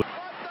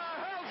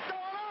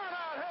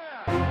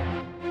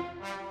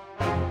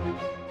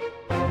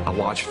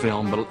watch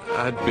film, but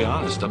I'd be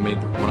honest. I mean,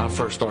 when I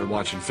first started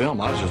watching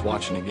film, I was just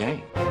watching the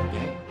game.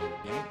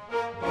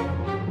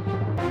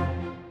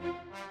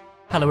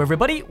 Hello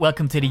everybody,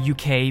 welcome to the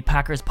UK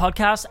Packers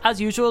podcast. As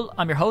usual,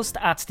 I'm your host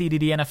at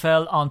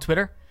SteedyDNFL on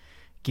Twitter.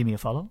 Give me a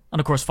follow. And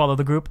of course follow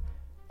the group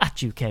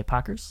at UK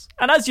Packers.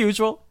 And as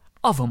usual,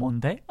 of a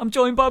Monday, I'm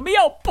joined by me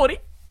old buddy,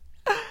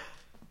 me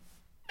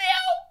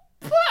old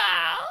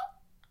pal,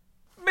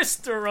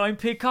 Mr. Ryan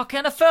Peacock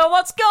NFL.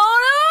 What's going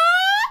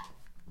on?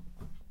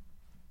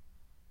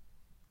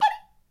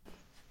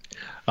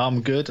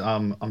 I'm good.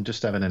 I'm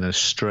just having an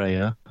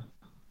Estrella.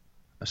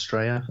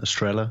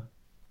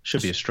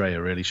 Should be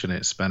Estrella, really, shouldn't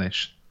it?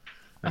 Spanish.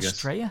 I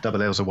Estrella? guess.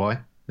 Double L's a Y.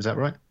 Is that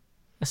right?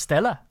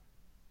 Estella.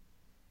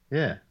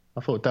 Yeah.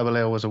 I thought double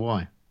L was a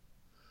Y.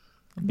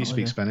 You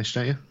speak Spanish,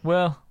 don't you?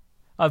 Well,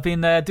 I've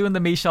been doing the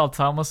Michel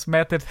Thomas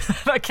method.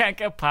 I can't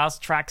get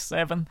past track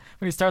 7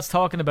 when he starts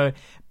talking about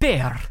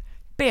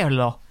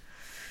Berlo.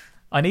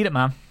 I need it,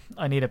 man.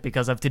 I need it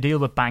because I have to deal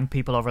with bank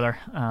people over there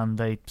and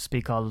they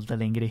speak all the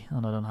linguity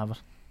and I don't have it.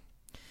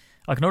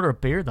 I can order a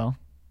beer though.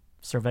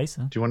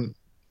 Cerveza. Do you want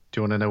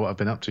to know what I've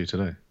been up to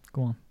today?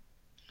 Go on.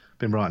 I've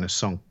been writing a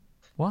song.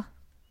 What?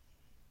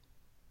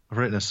 I've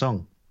written a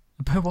song.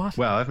 About what?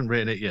 Well, I haven't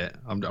written it yet.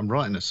 I'm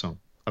writing a song.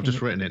 I've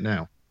just written it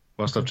now.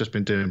 Whilst I've just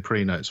been doing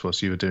pre-notes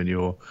whilst you were doing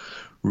your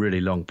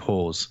really long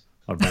pause,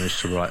 I've managed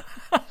to write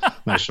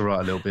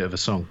a little bit of a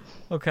song.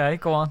 Okay,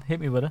 go on. Hit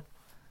me with it.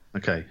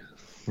 Okay,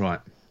 right.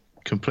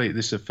 Complete.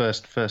 This is the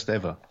first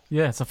ever.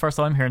 Yeah, it's the first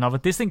time hearing of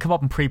it. This didn't come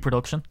up in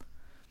pre-production.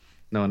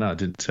 No, I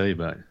didn't tell you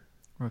about it.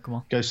 Right, come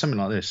on. Goes something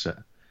like this.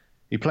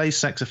 He plays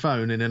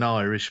saxophone in an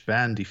Irish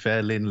band. He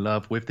fell in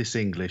love with this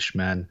English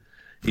man.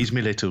 He's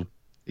me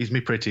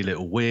pretty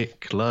little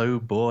Wicklow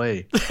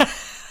boy.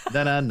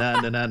 na na na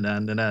na na na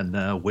na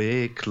na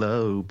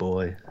Wicklow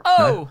boy.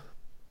 Oh,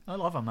 no? I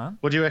love it, man.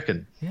 What do you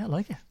reckon? Yeah, I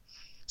like it.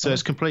 So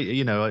it's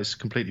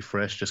completely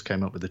fresh. Just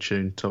came up with the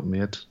tune, top of my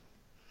head.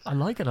 I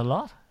like it a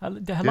lot. How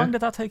long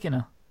did that take you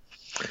now?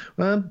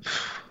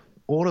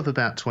 All of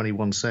about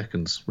 21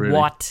 seconds, really.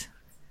 What?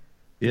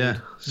 Yeah,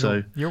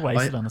 so you're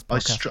wasted on this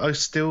podcast. I'm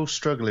still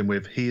struggling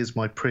with "He is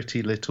my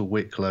pretty little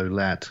Wicklow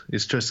lad."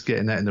 It's just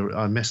getting that in the.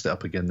 I messed it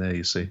up again there.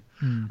 You see,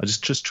 I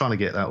just trying to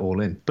get that all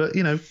in. But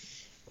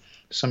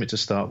something to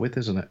start with,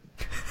 isn't it?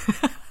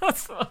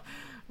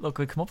 Look,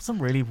 we come up with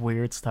some really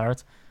weird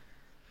starts.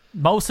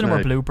 Most of them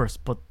are bloopers,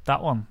 but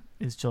that one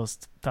is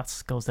just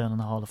goes down in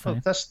the Hall of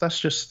Fame. Well, that's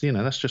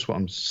just what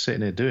I'm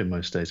sitting here doing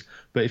most days.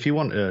 But if you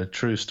want a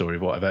true story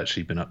of what I've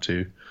actually been up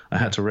to, I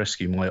had to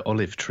rescue my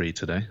olive tree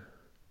today.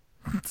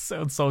 It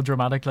sounds so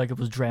dramatic, like it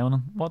was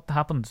drowning. What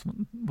happened?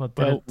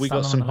 We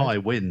got some high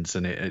winds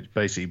and it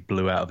basically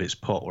blew out of its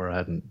pot where I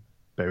hadn't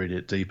buried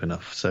it deep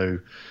enough. So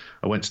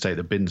I went to take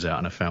the bins out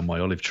and I found my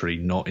olive tree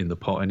not in the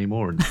pot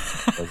anymore and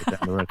over down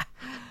the road.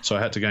 So I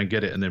had to go and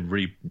get it and then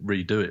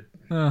redo it.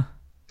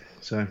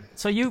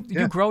 So you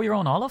grow your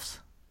own olives?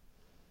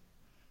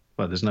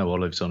 Well, there's no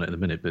olives on it at the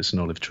minute, but it's an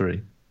olive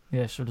tree.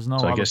 Yeah, sure. There's no.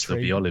 So olive I guess tree.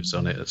 there'll be olives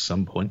on it at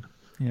some point.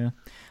 Yeah.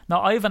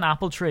 Now, I have an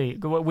apple tree.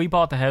 We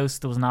bought the house.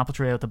 There was an apple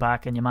tree out the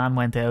back, and your man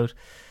went out,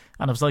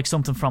 and it was like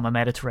something from a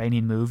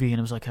Mediterranean movie, and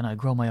it was like, can I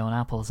grow my own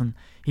apples? And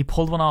he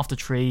pulled one off the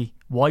tree,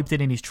 wiped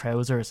it in his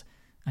trousers,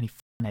 and he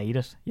ate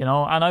it, And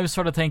I was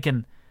sort of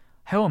thinking,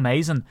 how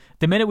amazing.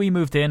 The minute we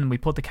moved in, we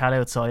put the cat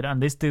outside, and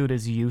this dude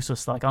is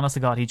useless. Like, honest to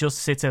God, he just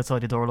sits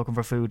outside the door looking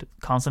for food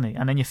constantly,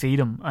 and then you feed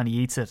him, and he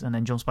eats it, and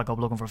then jumps back up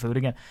looking for food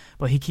again.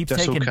 But he keeps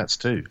That's taking... all cats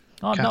do.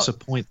 Cats are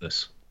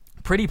pointless.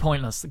 Pretty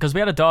pointless, because we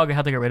had a dog. I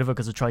had to get rid of it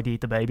because it tried to eat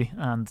the baby,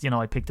 and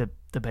I picked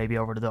the baby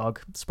over the dog.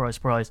 Surprise,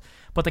 surprise.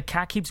 But the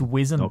cat keeps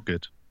whizzing. Not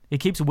good. It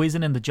keeps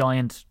whizzing in the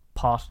giant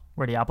pot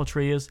where the apple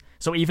tree is.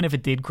 So even if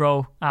it did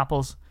grow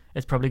apples,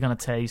 it's probably going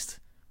to taste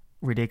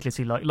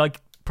ridiculously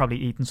like probably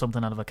eating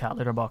something out of a cat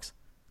litter box.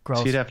 Gross.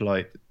 So you'd have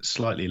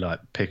slightly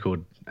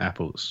pickled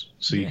apples.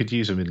 So you could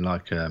use them in I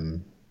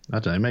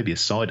don't know, maybe a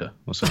cider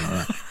or something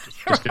like that.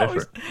 Just go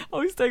for it.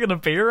 He's taking a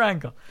beer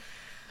angle.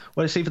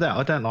 Well, it's either that.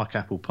 I don't like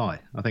apple pie.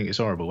 I think it's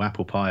horrible.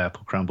 Apple pie,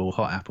 apple crumble,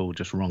 hot apple,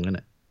 just wrong, isn't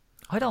it?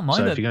 I don't mind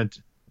it. So if you're going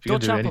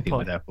to do anything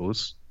with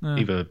apples,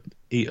 either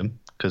eat them.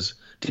 Because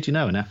did you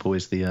know an apple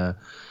is the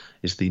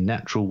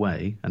natural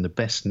way and the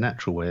best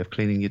natural way of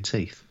cleaning your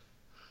teeth?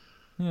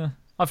 Yeah,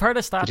 I've heard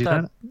a stat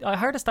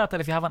that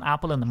if you have an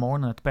apple in the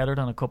morning, it's better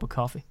than a cup of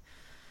coffee.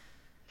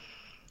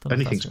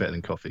 Anything's better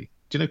than coffee.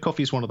 Do you know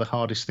coffee is one of the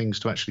hardest things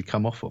to actually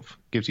come off of?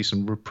 Gives you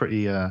some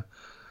pretty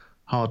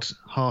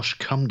harsh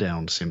come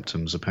down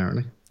symptoms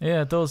apparently.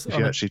 Yeah, it does. If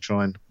you actually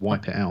try and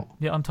wipe it out.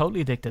 Yeah, I'm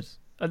totally addicted.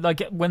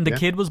 Like when the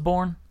kid was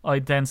born, I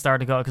then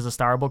started to go because the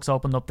Starbucks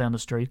opened up down the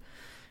street,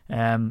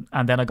 and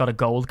then I got a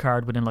gold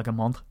card within like a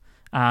month,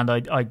 and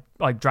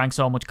I drank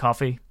so much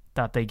coffee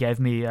that they gave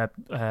me a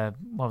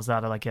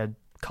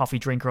coffee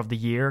drinker of the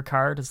year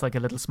card. It's like a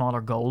little smaller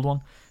gold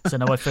one. So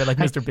now I feel like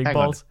Mr. Big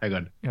Balls.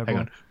 Hang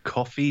on.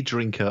 Coffee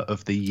drinker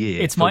of the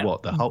year. It's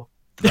what?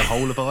 The The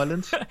whole of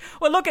Ireland?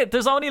 Well, look,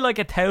 there's only like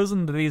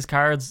 1,000 of these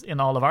cards in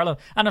all of Ireland.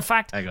 And in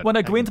fact, when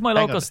I go into my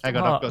local... Hang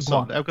on,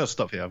 I've got to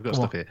stop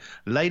here.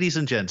 Ladies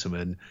and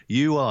gentlemen,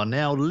 you are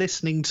now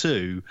listening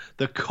to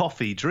the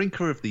Coffee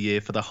Drinker of the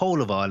Year for the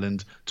whole of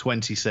Ireland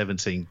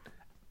 2017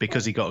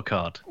 because he got a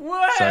card.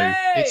 Way! So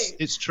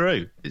it's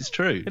true. It's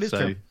true. It is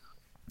true.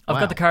 I've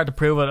got the card to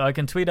prove it. I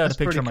can tweet out a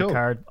picture of my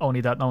card,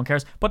 only that no one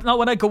cares. But no,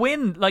 when I go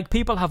in, like,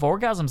 people have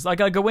orgasms.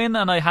 Like, I go in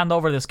and I hand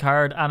over this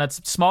card, and it's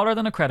smaller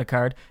than a credit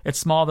card. It's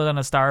smaller than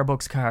a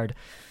Starbucks card.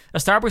 A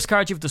Starbucks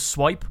card you have to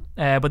swipe,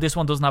 but this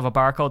one doesn't have a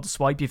barcode to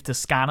swipe. You have to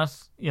scan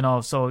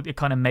it, so it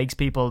kind of makes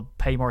people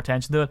pay more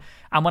attention to it.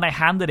 And when I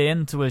hand it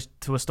in to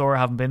a store I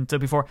haven't been to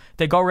before,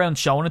 they go around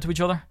showing it to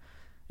each other.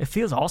 It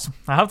feels awesome.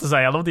 I have to say,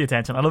 I love the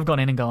attention. I love going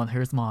in and going,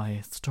 here's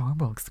my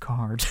Starbucks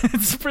card.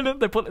 It's brilliant.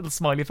 They put little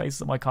smiley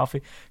faces on my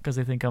coffee because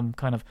they think I'm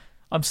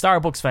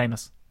Starbucks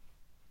famous.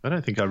 I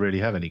don't think I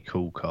really have any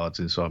cool cards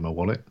inside my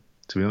wallet,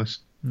 to be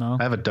honest. No.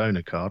 I have a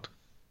donor card.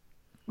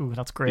 Ooh,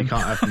 that's great. You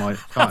can't have my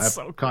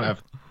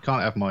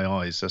can't have my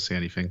eyes. That's the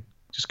only thing.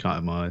 Just can't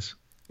have my eyes.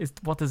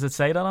 What does it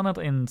say that on it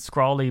in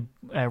scrawly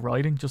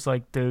writing? Just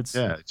like dudes.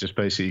 Yeah, just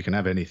basically you can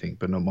have anything,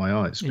 but not my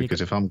eyes.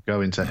 Because if I'm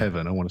going to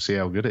heaven, I want to see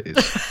how good it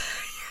is.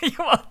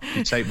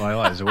 You take my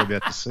eyes, I won't be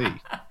able to see.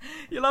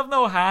 You'll have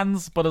no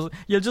hands, but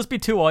you'll just be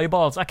two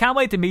eyeballs. I can't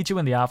wait to meet you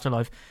in the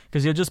afterlife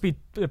because you'll just be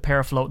a pair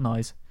of floating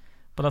eyes.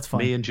 But that's fine.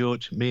 Me and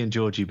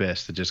Georgie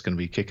Best are just going to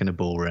be kicking a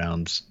ball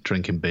around,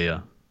 drinking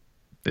beer.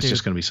 It's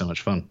just going to be so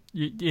much fun.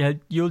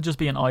 You'll just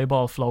be an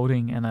eyeball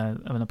floating in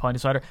a pint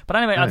of cider. But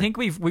anyway, I think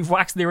we've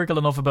waxed lyrical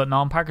enough about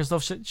non-Packer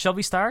stuff. Shall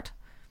we start?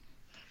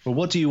 Well,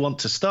 what do you want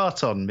to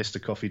start on,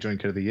 Mr. Coffee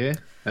Drinker of the Year,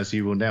 as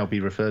you will now be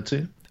referred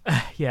to?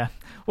 Yeah.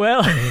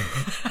 Well,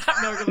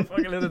 I'm not going to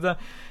fucking let it down.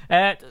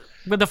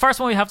 But the first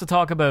one we have to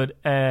talk about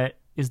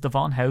is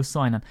Devon House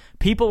signing.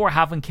 People were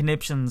having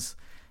conniptions.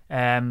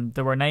 They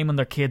were naming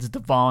their kids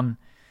Devon.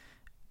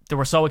 They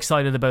were so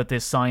excited about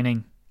this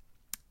signing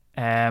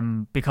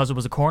because it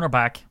was a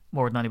cornerback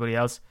more than anybody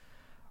else.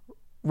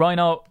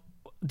 Rhino,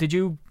 did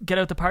you get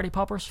out the party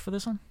poppers for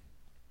this one?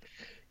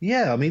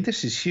 Yeah, I mean,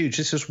 this is huge.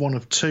 This is one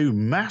of two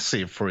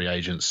massive free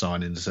agent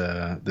signings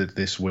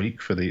this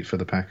week for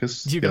the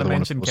Packers. You got to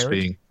mention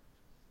Kerry.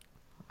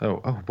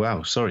 Oh,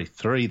 wow. Sorry,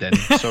 three then.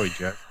 Sorry,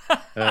 Joe.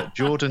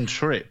 Jordan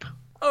Tripp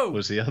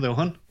was the other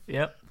one.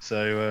 Yep.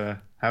 So,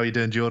 how are you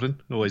doing, Jordan?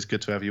 Always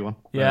good to have you on.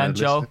 Yeah, and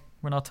Joe,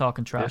 we're not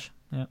talking trash.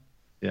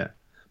 Yeah.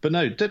 But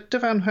no,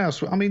 Devon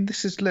House, I mean,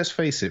 this is, let's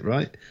face it,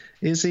 right?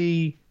 Did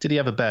he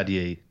have a bad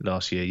year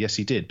last year? Yes,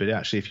 he did. But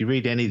actually, if you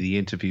read any of the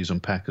interviews on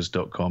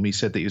Packers.com, he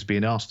said that he was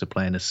being asked to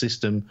play in a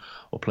system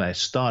or play a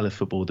style of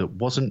football that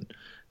wasn't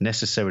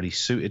necessarily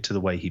suited to the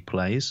way he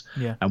plays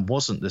and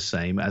wasn't the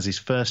same as his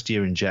first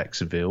year in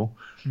Jacksonville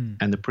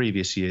and the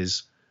previous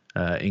years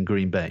in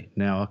Green Bay.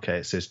 Now, okay,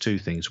 it says two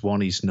things.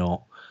 One, he's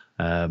not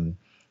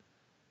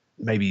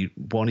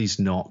he's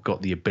not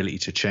got the ability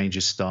to change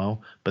his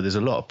style, but there's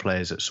a lot of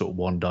players that sort of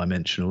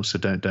one-dimensional, so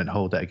don't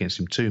hold that against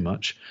him too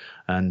much.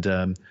 And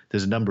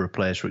there's a number of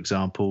players, for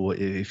example,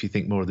 if you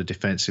think more of the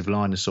defensive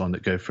line and so on,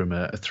 that go from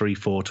a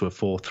 3-4 to a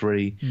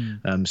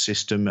 4-3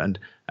 system,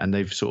 and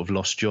they've sort of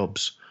lost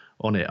jobs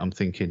on it. I'm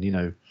thinking,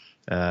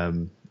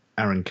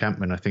 Aaron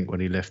Campman, I think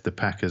when he left the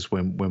Packers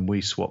when we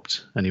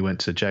swapped and he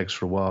went to Jags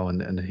for a while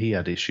and he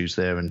had issues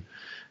there, and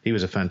he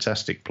was a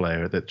fantastic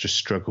player that just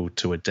struggled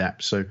to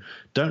adapt. So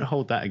don't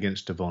hold that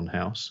against Devon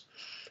House.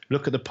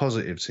 Look at the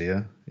positives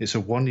here. It's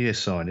a 1-year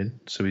signing,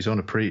 so he's on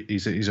a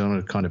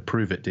kind of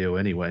prove it deal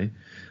anyway.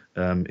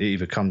 It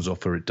either comes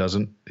off or it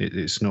doesn't.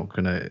 It's not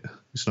gonna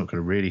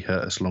really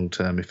hurt us long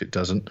term if it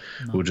doesn't.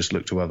 No. We'll just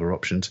look to other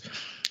options.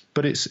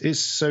 But it's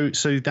so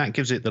that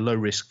gives it the low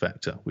risk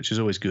factor, which is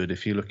always good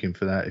if you're looking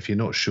for that. If you're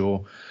not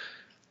sure,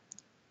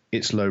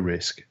 it's low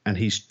risk, and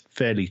he's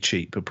fairly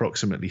cheap,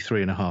 approximately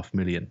 $3.5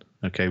 million.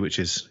 Okay, which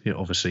is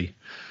obviously,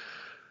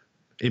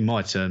 in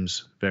my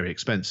terms, very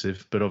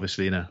expensive, but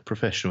obviously in a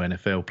professional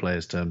NFL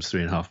player's terms,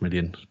 $3.5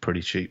 million is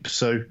pretty cheap.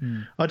 So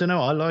I don't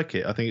know, I like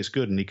it. I think it's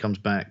good, and he comes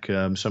back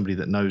somebody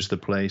that knows the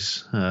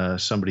place,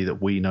 somebody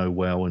that we know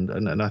well,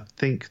 and I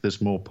think there's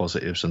more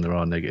positives than there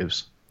are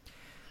negatives.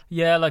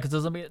 Yeah, like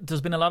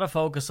there's been a lot of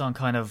focus on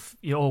kind of,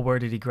 where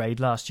did he grade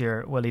last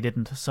year? Well, he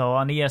didn't. So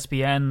on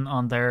ESPN,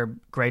 on their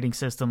grading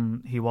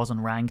system, he wasn't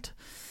ranked.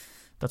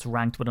 That's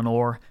ranked with an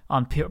or.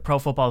 On Pro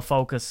Football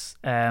Focus,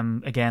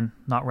 again,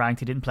 not ranked.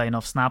 He didn't play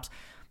enough snaps.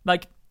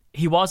 Like,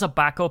 he was a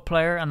backup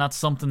player, and that's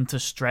something to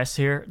stress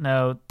here.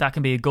 Now, that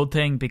can be a good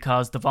thing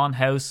because Devon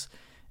House,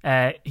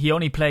 he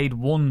only played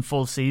one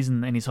full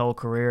season in his whole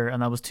career,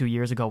 and that was 2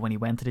 years ago when he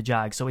went to the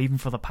Jags. So even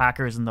for the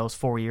Packers in those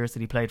 4 years that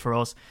he played for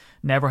us,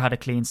 never had a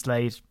clean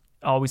slate,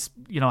 always,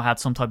 had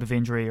some type of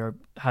injury or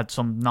had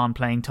some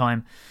non-playing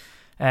time.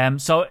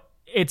 So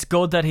it's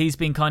good that he's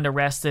been kind of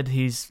rested.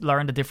 He's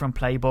learned a different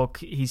playbook.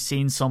 He's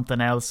seen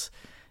something else.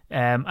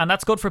 And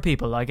that's good for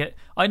people. Like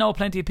I know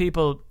plenty of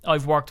people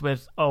I've worked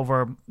with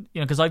over,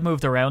 because I've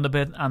moved around a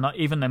bit, and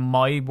even in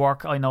my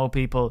work, I know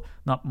people,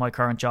 not my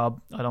current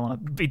job, I don't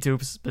want to be too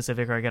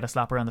specific or I get a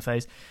slap around the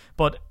face,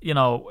 but,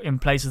 in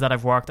places that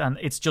I've worked, and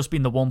it's just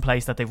been the one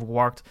place that they've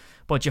worked,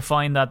 but you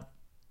find that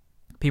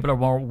people are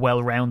more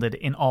well-rounded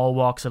in all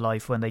walks of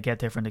life when they get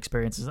different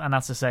experiences, and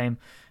that's the same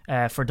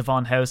for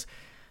Devon House.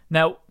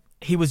 Now,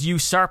 he was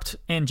usurped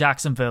in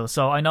Jacksonville,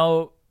 so I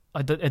know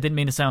I didn't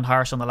mean to sound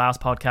harsh on the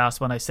last podcast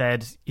when I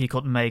said he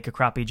couldn't make a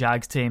crappy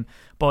Jags team,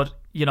 but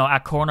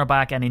at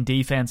cornerback and in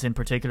defense in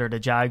particular, the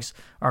Jags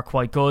are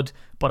quite good,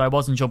 but I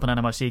wasn't jumping out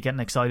of my seat getting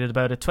excited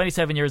about it.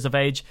 27 years of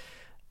age,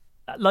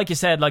 like you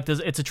said,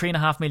 it's a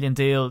 $3.5 million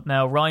deal.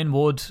 Now, Ryan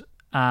Wood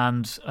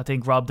and I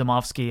think Rob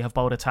Domofsky have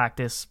both attacked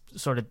this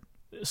sort of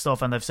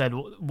stuff, and they've said,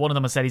 one of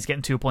them has said he's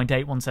getting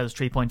 2.8, one says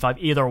 3.5.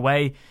 Either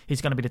way,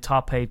 he's going to be the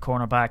top paid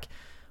cornerback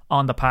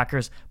on the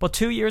Packers. But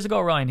 2 years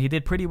ago, Ryan, he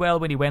did pretty well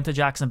when he went to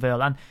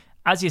Jacksonville, and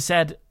as you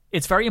said,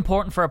 it's very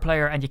important for a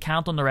player, and you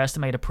can't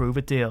underestimate a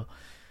prove-it deal.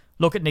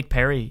 Look at Nick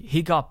Perry.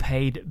 He got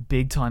paid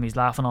big time. He's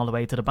laughing all the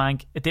way to the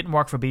bank. It didn't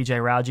work for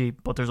BJ Raji,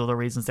 but there's other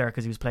reasons there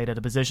because he was played out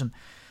of position.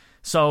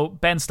 So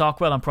Ben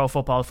Stockwell on Pro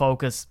Football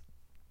Focus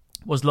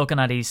was looking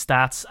at his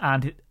stats,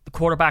 and the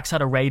quarterbacks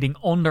had a rating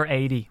under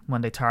 80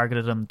 when they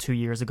targeted him 2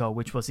 years ago,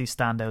 which was his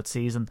standout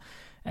season.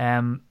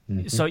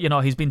 So,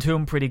 he's been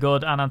doing pretty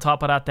good. And on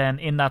top of that, then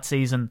in that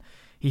season,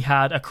 he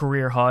had a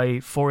career high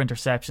 4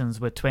 interceptions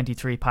with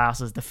 23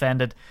 passes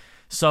defended.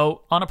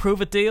 So on a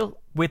prove-it deal,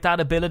 with that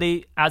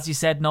ability, as you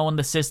said, knowing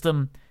the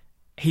system,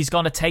 he's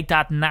going to take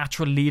that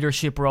natural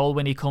leadership role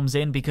when he comes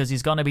in, because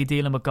he's going to be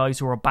dealing with guys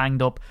who are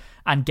banged up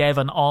and gave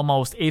an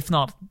almost, if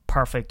not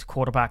perfect,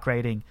 quarterback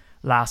rating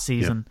last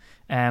season.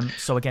 Yep.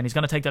 So again, he's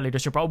going to take that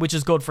leadership role, which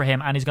is good for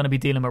him, and he's going to be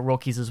dealing with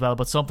rookies as well,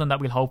 but something that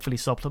will hopefully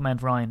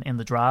supplement Ryan in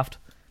the draft.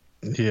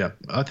 Yeah,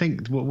 I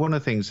think one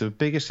of the things, the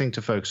biggest thing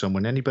to focus on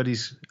when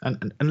anybody's,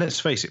 and let's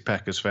face it,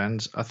 Packers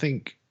fans, I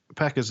think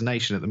Packers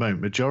Nation at the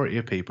moment, majority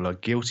of people are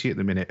guilty at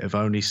the minute of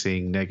only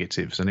seeing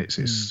negatives, and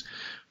it's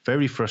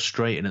very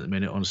frustrating at the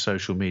minute on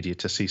social media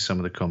to see some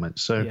of the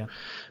comments. So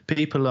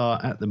people are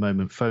at the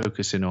moment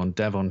focusing on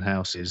Devon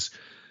House's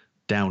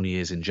down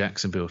years in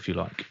Jacksonville, if you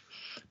like.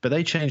 But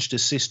they changed a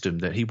system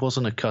that he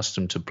wasn't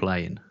accustomed to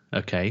playing,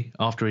 okay?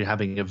 After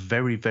having a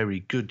very, very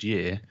good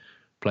year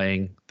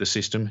playing the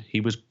system, he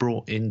was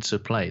brought into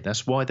play.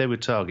 That's why they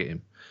would target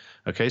him.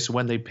 Okay, so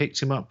when they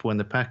picked him up, when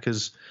the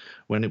Packers,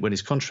 when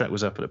his contract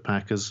was up at the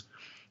Packers,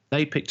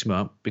 they picked him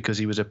up because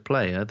he was a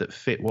player that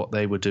fit what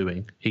they were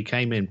doing. He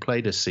came in,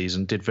 played a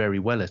season, did very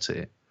well at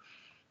it.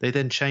 They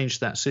then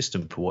changed that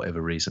system for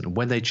whatever reason. And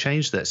when they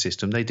changed that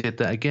system, they did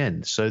that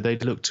again. So they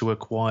looked to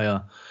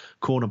acquire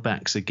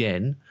cornerbacks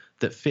again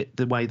that fit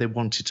the way they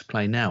wanted to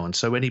play now. And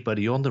so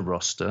anybody on the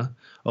roster,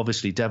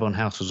 obviously Devon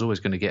House was always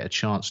going to get a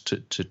chance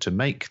to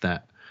make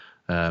that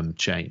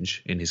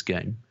change in his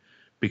game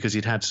because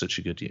he'd had such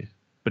a good year.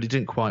 But it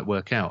didn't quite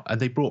work out. And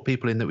they brought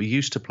people in that were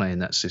used to playing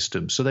that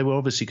system. So they were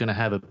obviously going to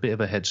have a bit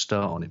of a head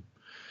start on him.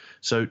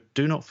 So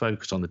do not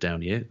focus on the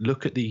down year.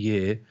 Look at the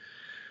year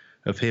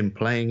of him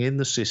playing in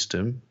the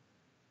system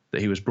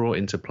that he was brought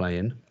into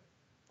playing,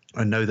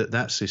 and know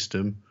that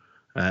system,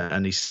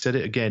 and he said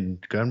it again,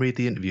 go and read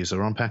the interviews,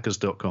 they're on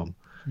Packers.com.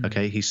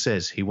 Okay, he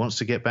says he wants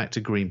to get back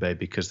to Green Bay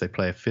because they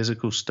play a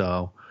physical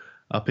style,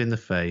 up in the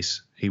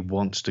face. He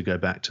wants to go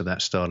back to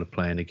that style of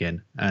playing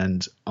again.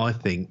 And I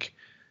think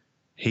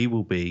he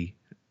will be,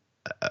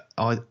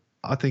 I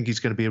think he's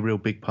going to be a real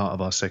big part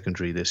of our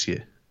secondary this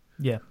year.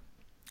 Yeah,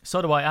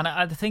 so do I. And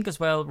I think as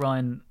well,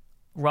 Ryan,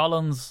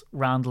 Rollins,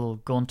 Randall,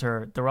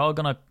 Gunter, they're all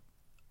going to,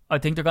 I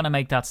think they're going to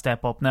make that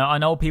step up. Now, I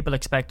know people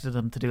expected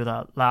them to do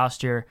that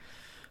last year,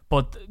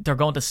 but they're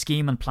going to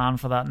scheme and plan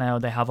for that now.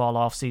 They have all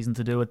off-season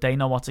to do it. They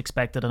know what's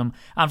expected of them.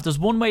 And if there's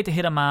one way to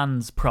hit a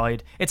man's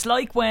pride, it's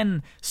like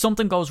when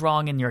something goes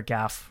wrong in your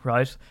gaff,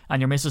 right? And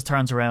your missus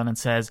turns around and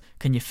says,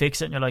 can you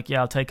fix it? And you're like,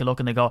 yeah, I'll take a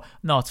look. And they go,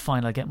 no, it's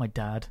fine, I'll get my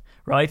dad,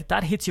 right?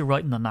 That hits you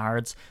right in the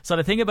nards. So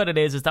the thing about it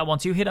is that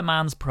once you hit a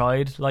man's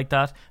pride like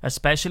that,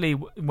 especially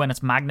when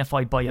it's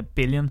magnified by 1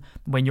 billion,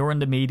 when you're in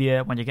the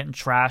media, when you're getting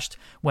trashed,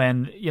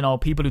 when, you know,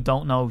 people who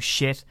don't know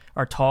shit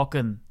are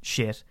talking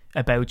shit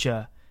about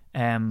you,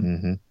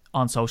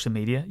 on social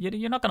media,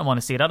 you're not going to want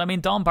to see that. I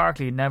mean, Don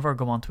Barkley never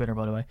go on Twitter,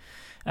 by the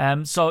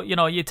way. So, you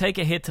know, you take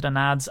a hit to the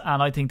nads,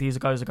 and I think these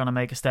guys are going to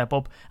make a step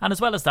up. And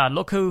as well as that,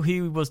 look who he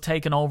was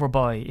taken over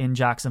by in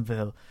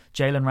Jacksonville.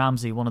 Jalen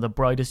Ramsey, one of the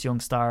brightest young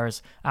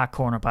stars at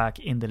cornerback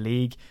in the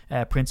league.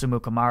 Prince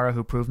Amukamara,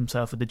 who proved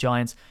himself with the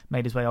Giants,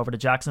 made his way over to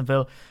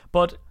Jacksonville.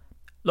 But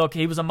look,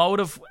 he was a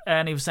motive,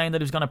 and he was saying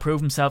that he was going to prove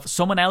himself.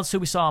 Someone else who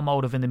we saw a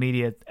motive in the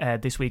media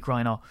this week,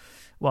 Rhino,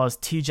 was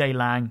TJ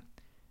Lang.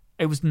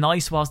 It was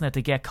nice, wasn't it,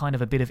 to get kind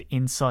of a bit of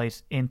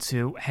insight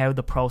into how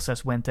the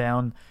process went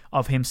down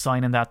of him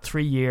signing that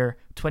 3-year,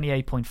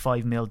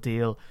 $28.5 million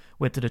deal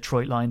with the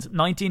Detroit Lions.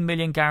 $19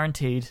 million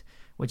guaranteed,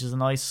 which is a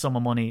nice sum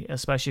of money,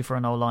 especially for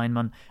an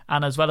O-lineman.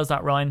 And as well as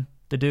that, Ryan,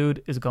 the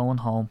dude is going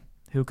home.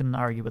 Who can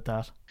argue with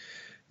that?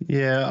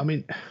 Yeah, I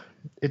mean,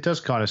 it does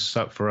kind of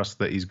suck for us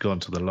that he's gone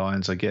to the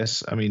Lions, I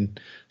guess. I mean,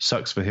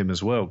 sucks for him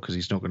as well because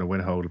he's not going to win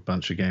a whole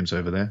bunch of games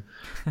over there.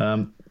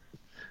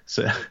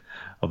 So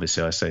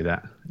obviously I say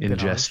that in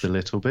jest a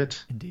little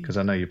bit because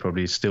I know you're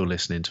probably still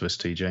listening to us,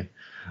 TJ.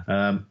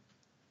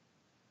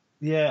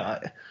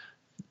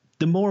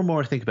 The more and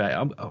more I think about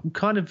it, I'm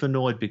kind of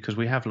annoyed because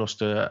we have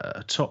lost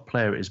a top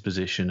player at his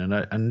position, and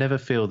I never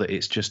feel that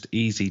it's just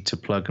easy to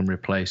plug and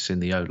replace in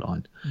the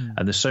O-line.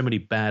 And there's so many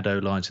bad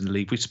O-lines in the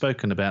league. We've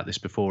spoken about this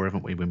before,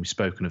 haven't we, when we've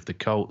spoken of the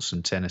Colts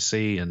and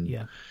Tennessee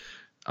and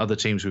other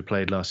teams we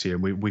played last year,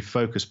 and we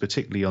focused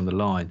particularly on the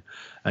line.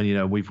 And, you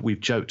know,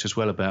 we've joked as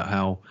well about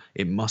how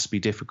it must be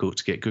difficult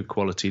to get good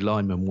quality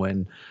linemen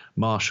when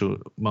Marshall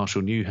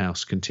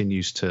Newhouse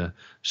continues to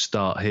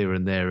start here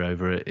and there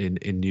over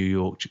in New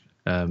York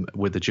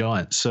with the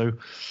Giants. So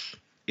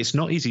it's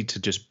not easy to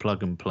just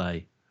plug and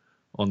play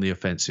on the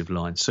offensive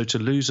line. So to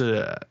lose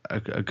a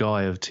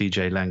guy of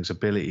TJ Lang's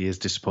ability is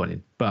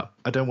disappointing. But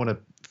I don't want to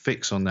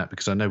fix on that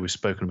because I know we've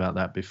spoken about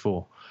that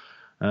before.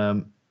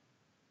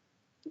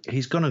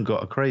 He's gone and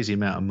got a crazy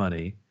amount of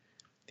money.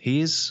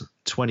 He is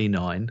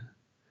 29,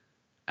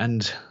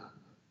 and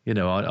you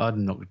know I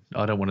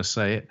don't want to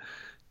say it.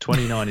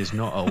 29 is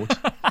not old.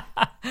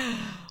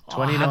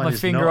 29 I had my is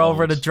finger not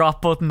over old. the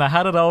drop button. I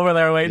had it over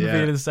there waiting for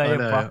you to say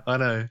it. I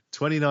know.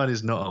 29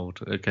 is not old,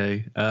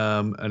 okay?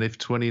 And if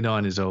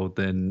 29 is old,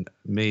 then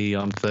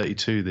I'm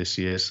 32 this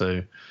year.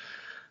 So,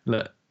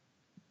 look,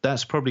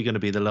 that's probably going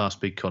to be the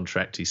last big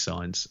contract he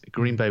signs.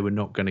 Green Bay were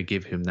not going to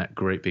give him that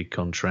great big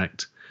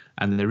contract.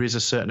 And there is a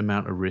certain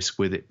amount of risk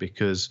with it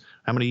because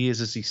how many years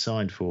has he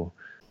signed for?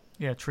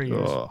 Yeah, 3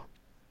 years.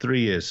 3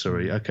 years,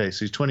 sorry. Okay,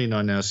 so he's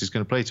 29 now, so he's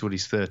going to play till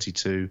he's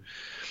 32.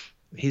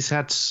 He's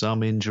had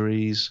some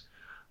injuries.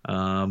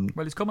 Well,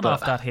 he's coming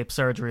off that hip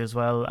surgery as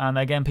well. And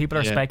again, people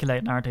are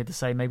speculating, aren't they, to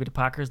say maybe the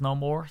Packers know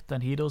more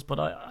than he does. But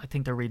I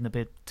think they're reading a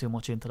bit too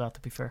much into that,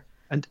 to be fair.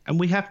 And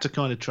we have to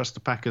kind of trust the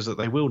Packers that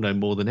they will know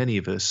more than any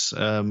of us,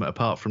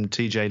 apart from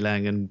TJ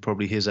Lang and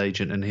probably his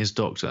agent and his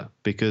doctor,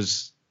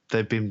 because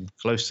they've been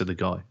close to the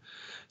guy.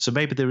 So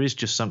maybe there is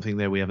just something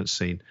there we haven't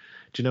seen.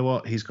 Do you know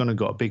what? He's gone and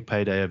got a big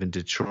payday over in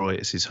Detroit.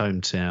 It's his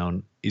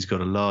hometown. He's got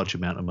a large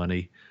amount of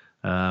money.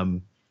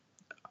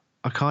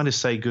 I kind of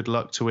say good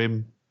luck to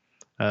him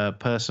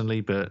personally,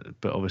 but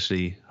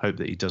obviously hope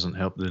that he doesn't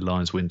help the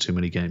Lions win too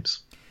many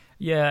games.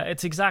 Yeah,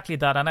 it's exactly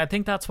that. And I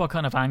think that's what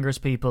kind of angers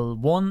people.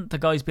 One, the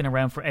guy's been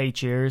around for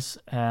 8 years.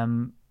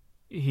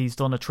 He's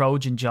done a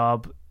Trojan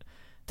job.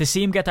 To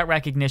see him get that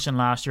recognition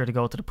last year to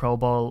go to the Pro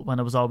Bowl when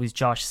it was always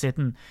Josh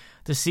Sitton.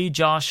 To see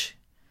Josh,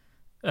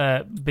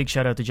 big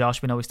shout out to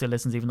Josh, we know he still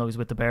listens even though he's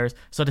with the Bears.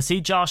 So to see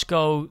Josh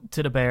go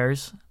to the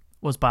Bears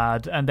was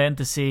bad. And then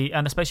to see,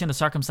 and especially in the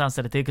circumstance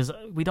that it did, because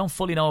we don't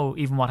fully know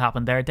even what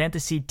happened there. Then to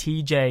see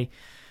TJ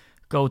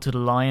go to the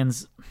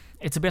Lions,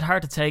 it's a bit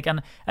hard to take.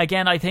 And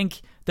again, I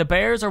think the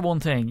Bears are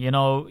one thing. You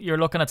know, you're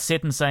looking at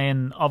Sitton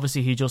saying,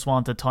 obviously he just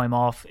wanted time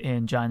off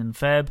in Jan and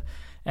Feb.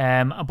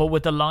 But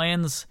with the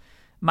Lions,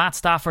 Matt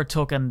Stafford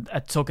took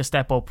a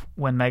step up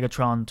when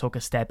Megatron took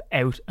a step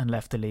out and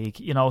left the league.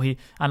 You know,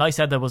 and I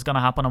said that was going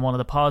to happen on one of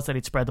the pods, that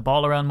he'd spread the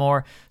ball around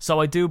more. So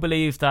I do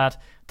believe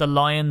that the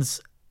Lions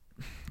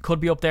could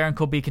be up there and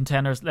could be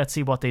contenders. Let's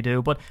see what they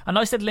do. But a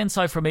nice little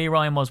insight for me,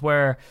 Ryan, was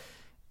where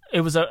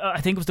it was I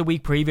think it was the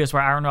week previous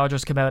where Aaron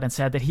Rodgers came out and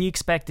said that he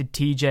expected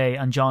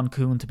TJ and John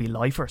Kuhn to be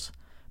lifers,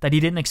 that he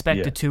didn't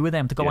expect the two of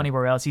them to go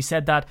anywhere else. He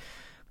said that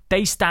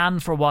they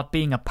stand for what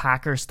being a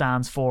Packer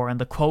stands for, and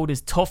the quote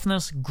is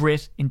toughness,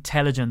 grit,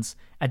 intelligence,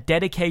 a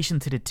dedication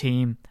to the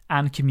team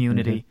and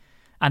community,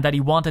 and that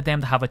he wanted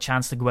them to have a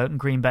chance to go out in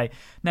Green Bay.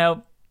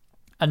 Now,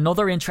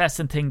 another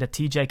interesting thing that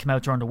TJ came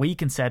out during the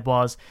week and said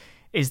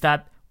is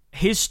that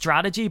his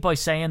strategy by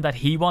saying that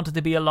he wanted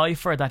to be a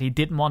lifer, that he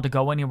didn't want to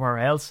go anywhere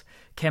else,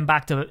 came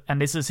back to,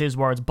 and this is his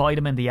words, bite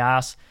him in the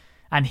ass.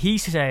 And he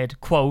said,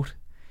 quote,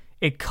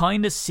 it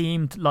kind of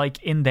seemed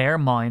like in their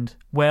mind,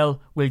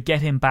 well, we'll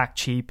get him back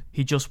cheap.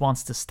 He just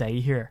wants to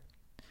stay here.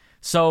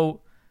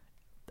 So,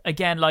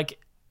 again, like,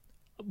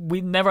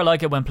 we never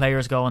like it when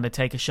players go and they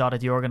take a shot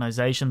at the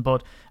organization,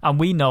 and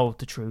we know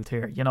the truth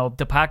here. You know,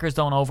 the Packers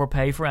don't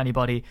overpay for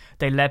anybody.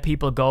 They let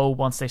people go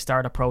once they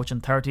start approaching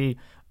 30.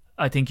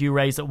 I think you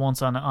raised it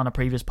once on a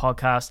previous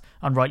podcast,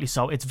 and rightly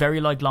so. It's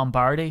very like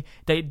Lombardi.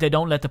 They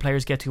don't let the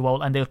players get too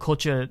old, and they'll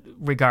cut you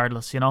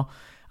regardless, you know?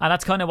 And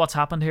that's kind of what's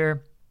happened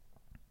here.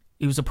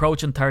 He was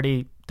approaching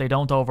 30. They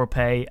don't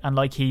overpay. And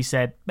like he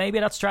said,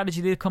 maybe that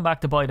strategy did come back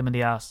to bite him in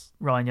the ass,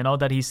 Ryan, you know,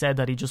 that he said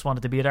that he just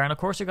wanted to be there. And of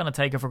course you're going to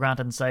take it for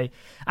granted and say,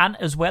 and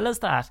as well as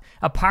that,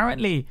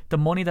 apparently the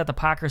money that the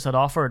Packers had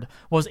offered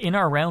was in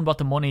or around what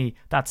the money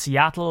that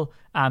Seattle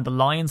and the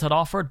Lions had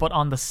offered. But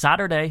on the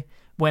Saturday,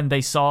 when they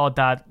saw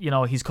that, you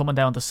know, he's coming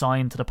down to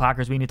sign to the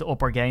Packers, we need to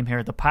up our game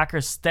here, the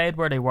Packers stayed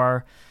where they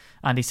were,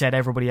 and he said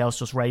everybody else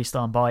just raced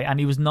on by. And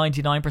he was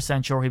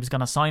 99% sure he was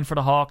going to sign for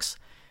the Hawks.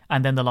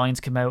 And then the Lions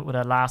came out with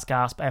a last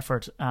gasp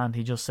effort, and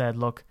he just said,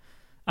 look,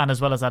 and as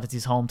well as that, it's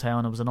his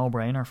hometown. It was a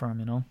no-brainer for him,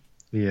 you know?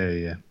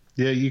 Yeah.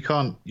 You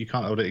can't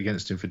hold it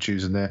against him for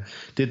choosing there.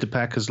 Did the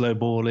Packers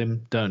lowball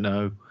him? Don't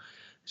know.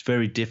 it's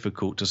very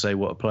difficult to say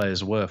what a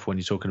player's worth when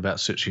you're talking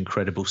about such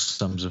incredible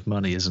sums of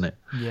money, isn't it?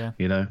 Yeah.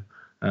 You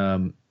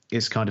know,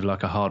 it's kind of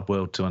like a hard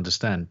world to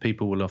understand.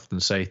 People will often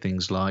say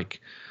things like,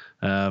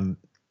 you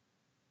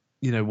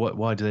know,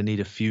 why do they need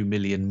a few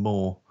million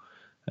more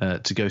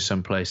to go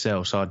someplace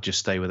else? I'd just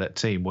stay with that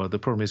team. Well, the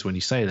problem is when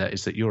you say that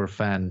is that you're a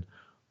fan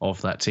of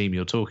that team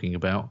you're talking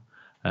about,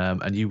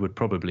 and you would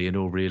probably, in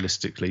all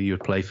realistically, you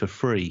would play for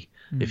free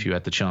if you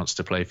had the chance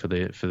to play for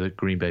the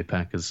Green Bay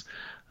Packers.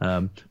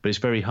 But it's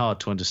very hard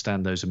to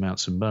understand those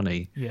amounts of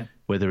money,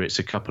 whether it's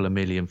a couple of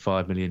million,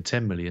 5 million,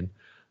 10 million.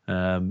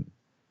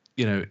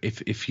 You know,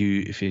 if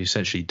you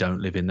essentially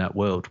don't live in that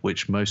world,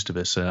 which most of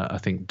us, I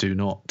think, do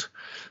not.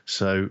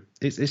 So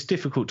it's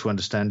difficult to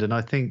understand. And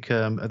I think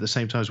at the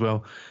same time as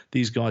well,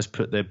 these guys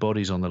put their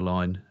bodies on the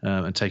line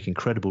and take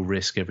incredible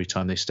risk every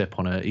time they step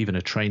on even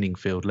a training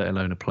field, let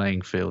alone a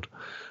playing field.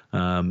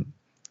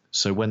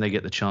 So when they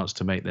get the chance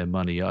to make their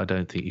money, I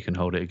don't think you can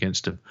hold it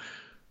against them.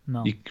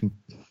 No. You can,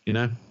 you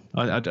know,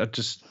 I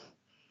just...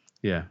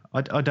 Yeah,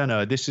 I don't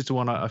know. This is the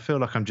one I feel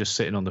like I'm just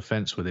sitting on the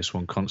fence with this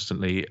one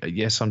constantly.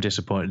 Yes, I'm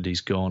disappointed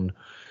he's gone.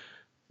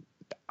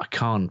 I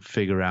can't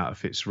figure out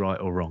if it's right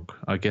or wrong.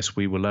 I guess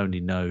we will only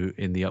know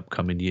in the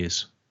upcoming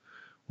years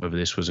whether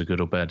this was a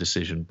good or bad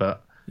decision.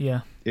 But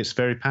yeah, it's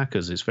very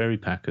Packers. It's very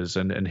Packers.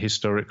 And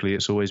historically,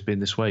 it's always been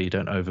this way. You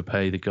don't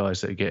overpay the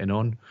guys that are getting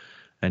on,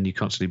 and you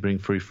constantly bring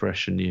through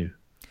fresh and new.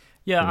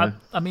 Yeah, You know?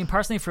 I mean,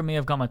 personally for me,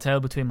 I've got my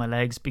tail between my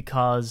legs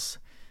because...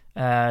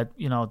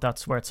 you know,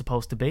 that's where it's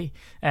supposed to be.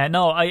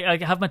 No,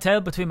 I have my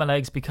tail between my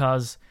legs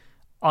because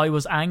I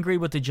was angry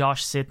with the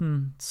Josh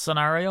Sitton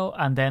scenario,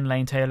 and then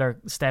Lane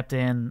Taylor stepped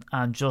in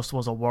and just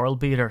was a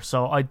world beater.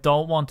 So I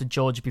don't want to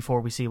judge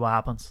before we see what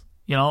happens.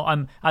 You know,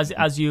 I'm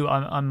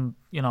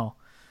you know,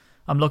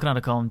 I'm looking at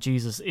it going,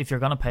 Jesus, if you're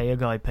gonna pay a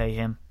guy, pay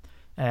him.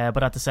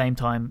 But at the same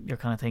time, you're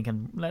kind of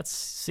thinking, let's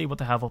see what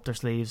they have up their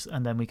sleeves,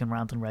 and then we can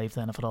rant and rave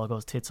then if it all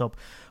goes tits up.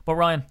 But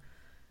Ryan,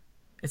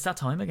 it's that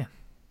time again.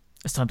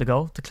 It's time to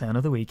go to Clown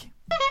of the Week.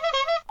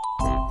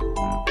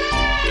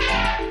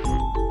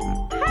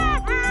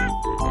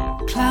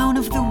 Clown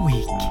of the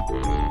Week.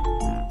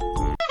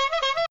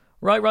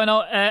 Right, Rhino,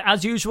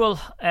 as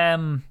usual,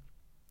 I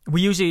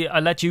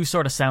let you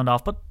sort of sound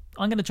off, but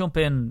I'm going to jump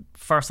in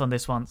first on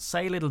this one.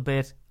 Say a little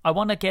bit. I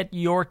want to get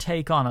your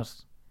take on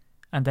it,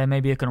 and then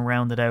maybe I can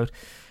round it out.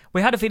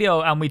 We had a video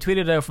and we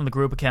tweeted it out from the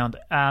group account,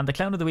 and the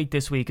Clown of the Week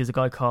this week is a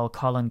guy called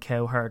Colin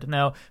Cowherd.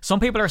 Now,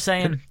 some people are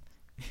saying...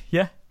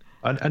 Yeah?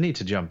 I need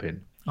to jump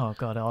in. Oh,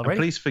 God, already? And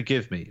please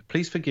forgive me.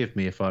 Please forgive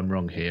me if I'm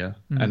wrong here.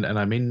 And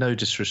I mean no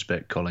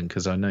disrespect, Colin,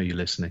 because I know you're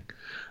listening.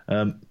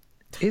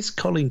 Is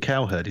Colin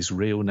Cowherd his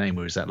real name,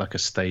 or is that like a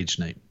stage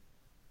name?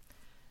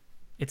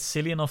 It's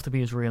silly enough to be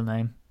his real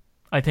name.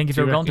 I think if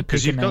you're going to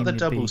pick a name... Because you've got the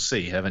double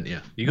C, haven't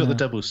you? You've got the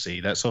double C.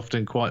 That's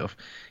often quite...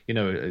 You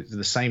know,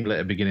 the same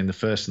letter beginning the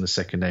first and the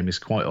second name is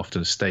quite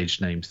often a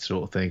stage name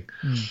sort of thing.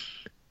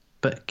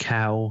 But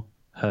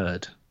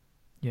Cowherd...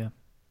 Yeah.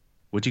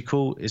 Would you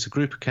call it's a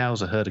group of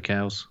cows a herd of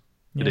cows?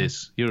 Yeah, it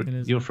is.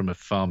 You're from a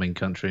farming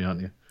country, aren't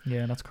you?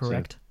 Yeah, that's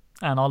correct.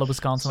 And all the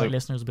Wisconsin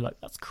listeners will be like,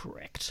 "That's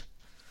correct."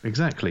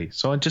 Exactly.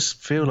 So I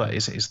just feel like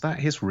is that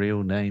his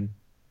real name?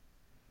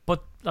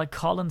 But like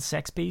Colin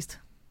Sex Beast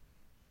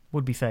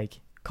would be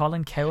fake.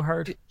 Colin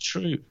Cowherd.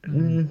 True.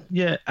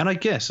 Yeah, and I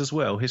guess as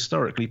well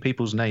historically,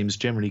 people's names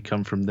generally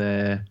come from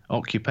their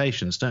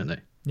occupations, don't they?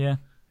 Yeah.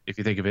 If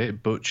you think of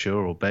it, butcher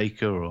or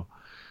baker or.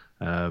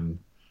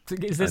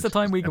 Is this the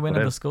time we go in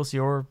and discuss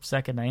your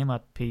second name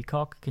at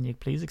Peacock? Can you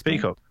please explain?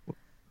 Peacock.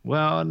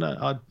 Well,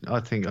 no, I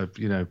think I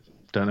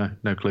don't know,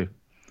 no clue.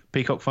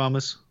 Peacock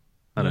farmers.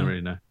 I don't really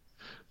know,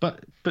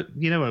 but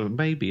you know,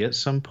 maybe at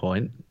some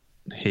point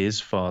his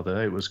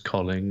father, it was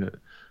Colin,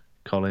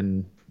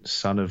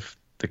 son of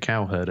the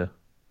cowherder.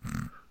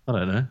 I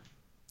don't know.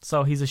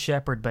 So he's a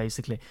shepherd,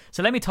 basically.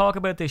 So let me talk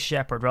about this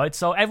shepherd, right?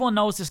 So everyone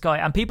knows this guy,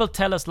 and people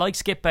tell us, like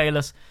Skip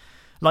Bayless,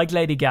 like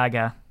Lady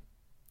Gaga.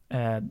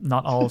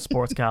 Not all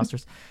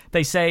sportscasters.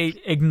 They say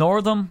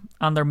ignore them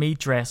and their meat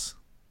dress.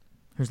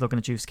 Who's looking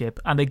at you, Skip?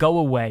 And they go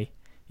away,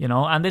 you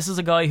know. And this is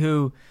a guy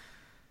who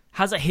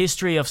has a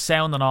history of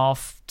sounding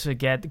off to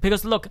get...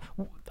 Because look,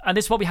 and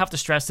this is what we have to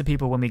stress to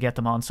people when we get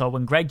them on. So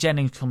when Greg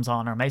Jennings comes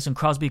on or Mason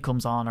Crosby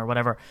comes on or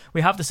whatever, we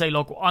have to say,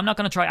 look, I'm not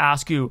going to try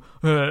ask you,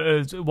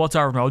 what's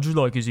Aaron Rodgers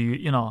like? Is he,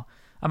 you know...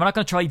 I'm not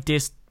going to try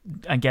this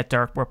and get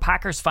dirt. We're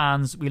Packers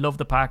fans. We love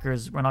the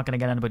Packers. We're not going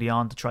to get anybody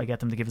on to try get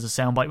them to give us a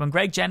soundbite. When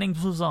Greg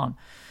Jennings was on,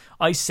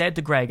 I said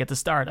to Greg at the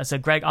start, I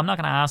said, Greg, I'm not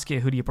going to ask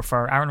you who do you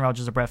prefer, Aaron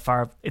Rodgers or Brett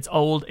Favre. It's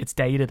old, it's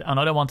dated, and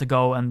I don't want to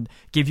go and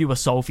give you a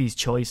Sophie's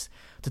choice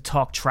to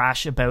talk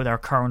trash about our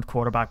current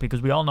quarterback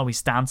because we all know he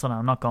stands on it.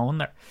 I'm not going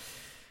there.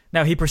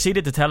 Now, he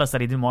proceeded to tell us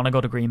that he didn't want to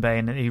go to Green Bay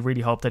and he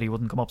really hoped that he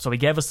wouldn't come up. So he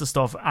gave us the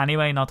stuff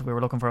anyway, not that we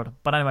were looking for it.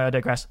 But anyway, I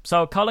digress.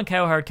 So Colin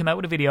Cowherd came out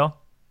with a video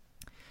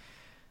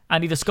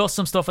and he discussed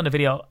some stuff in the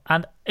video,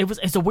 and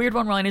it's a weird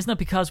one, Ryan, isn't it?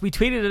 Because we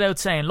tweeted it out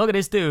saying, look at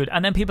this dude,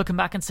 and then people come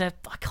back and said,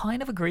 I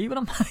kind of agree with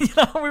him. You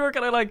know, we were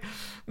kind of like,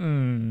 you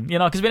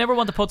know, because we never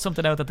want to put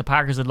something out that the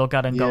Packers would look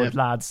at and go,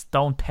 lads,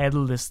 don't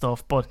peddle this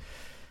stuff. But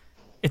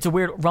It's a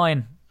weird...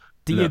 Ryan,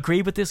 do you Look.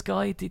 agree with this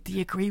guy? Do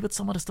you agree with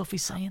some of the stuff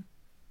he's saying?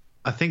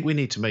 I think we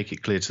need to make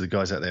it clear to the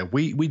guys out there.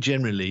 We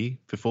generally,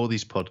 before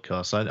these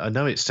podcasts, I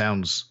know it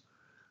sounds...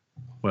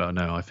 Well,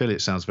 no, I feel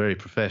it sounds very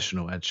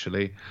professional,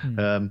 actually.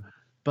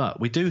 But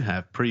we do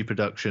have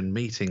pre-production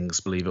meetings,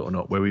 believe it or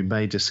not, where we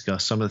may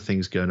discuss some of the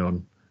things going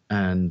on,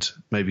 and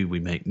maybe we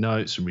make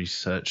notes and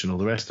research and all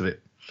the rest of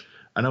it.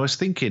 And I was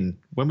thinking,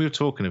 when we were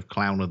talking of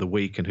Clown of the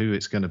Week and who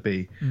it's going to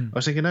be, I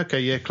was thinking, okay,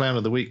 yeah, Clown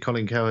of the Week,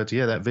 Colin Cowherd,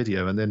 yeah, that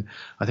video. And then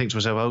I think to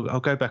myself, I'll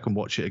go back and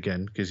watch it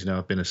again because,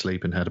 I've been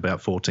asleep and had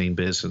about 14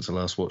 beers since I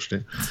last watched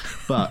it.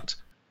 But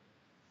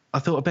I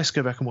thought I'd best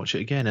go back and watch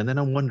it again. And then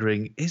I'm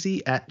wondering, is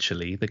he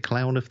actually the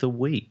Clown of the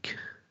Week?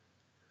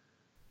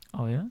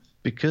 Oh, yeah?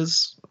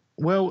 Because,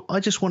 well,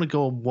 I just want to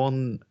go on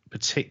one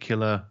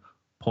particular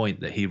point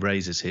that he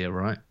raises here,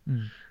 right?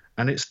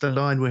 And it's the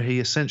line where he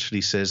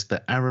essentially says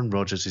that Aaron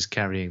Rodgers is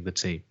carrying the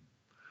team.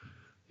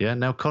 Yeah.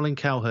 Now, Colin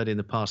Cowherd in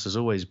the past has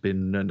always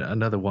been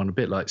another one, a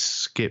bit like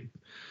Skip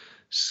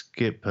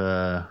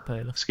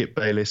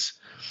Bayless.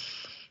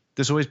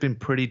 There's always been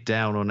pretty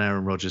down on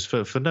Aaron Rodgers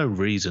for no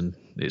reason,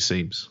 it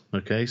seems.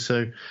 Okay.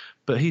 So,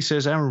 but he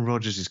says Aaron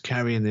Rodgers is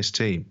carrying this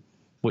team,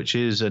 which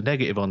is a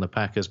negative on the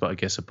Packers, but I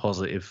guess a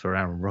positive for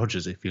Aaron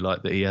Rodgers, if you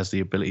like, that he has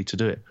the ability to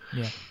do it.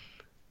 Yeah.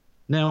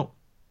 Now,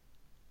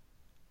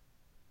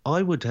 I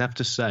would have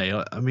to say,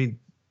 I mean,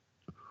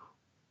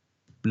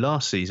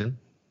 last season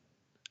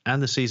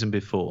and the season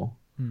before,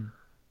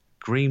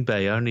 Green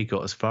Bay only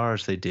got as far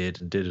as they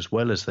did and did as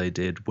well as they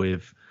did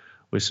with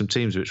some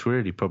teams which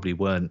really probably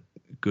weren't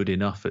good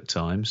enough at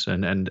times,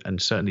 and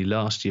certainly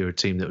last year a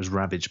team that was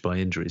ravaged by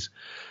injuries.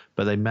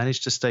 But they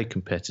managed to stay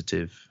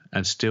competitive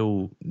and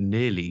still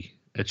nearly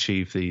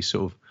achieve the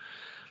sort of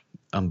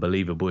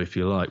unbelievable, if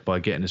you like, by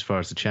getting as far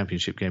as the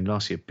championship game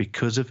last year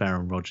because of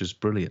Aaron Rodgers'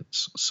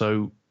 brilliance.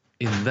 So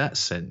in that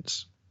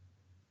sense,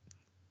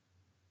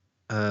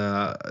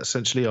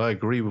 essentially, I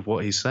agree with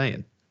what he's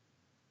saying.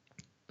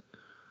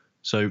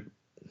 So,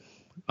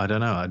 I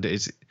don't know.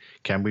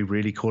 Can we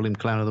really call him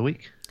Clown of the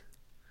Week?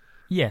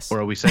 Yes. Or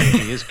are we saying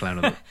he is Clown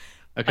of the Week?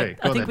 Okay,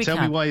 I go on think then. we Tell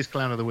me can. why he's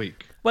Clown of the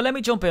Week. Well, let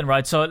me jump in,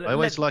 right? So I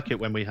always like it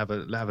when we have a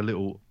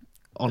little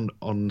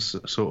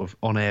sort of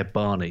on-air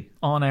Barney.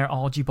 On-air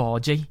argy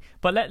bargy.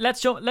 But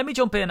let me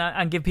jump in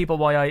and give people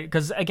why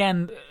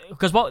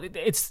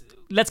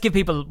let's give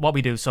people what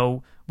we do.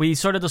 So we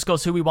sort of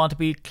discuss who we want to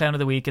be Clown of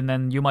the Week, and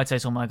then you might say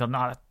something like,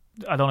 "No,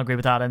 I don't agree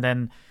with that," and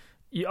then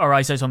or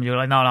I say something, you're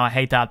like, "No, I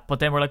hate that." But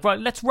then we're like, right,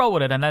 let's roll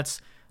with it and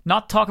let's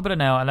not talk about it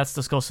now, and let's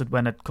discuss it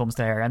when it comes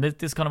to air. And this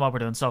is kind of what we're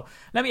doing. So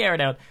let me air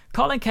it out.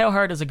 Colin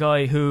Cowherd is a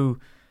guy who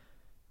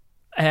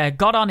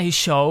got on his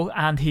show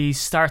and he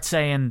starts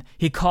saying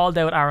he called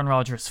out Aaron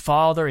Rodgers'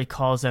 father, he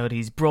calls out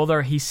his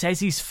brother, he says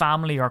his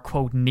family are,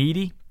 quote,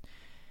 needy.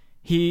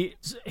 He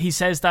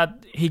says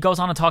that he goes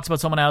on and talks about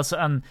someone else,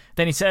 and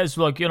then he says,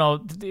 look,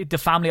 the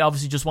family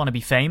obviously just want to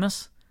be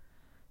famous,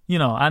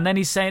 and then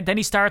he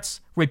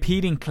starts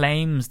repeating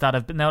claims that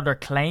have been, now they're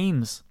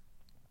claims.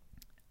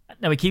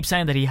 Now he keeps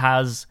saying that he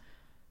has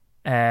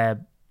he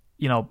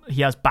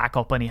has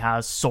backup and he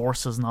has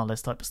sources and all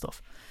this type of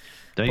stuff.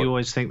 Don't you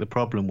always think the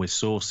problem with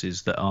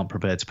sources that aren't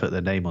prepared to put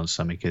their name on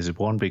something is,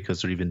 one,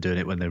 because they're even doing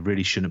it when they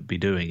really shouldn't be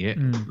doing it,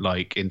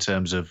 like in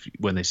terms of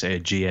when they say a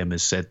GM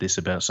has said this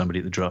about somebody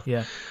at the draft.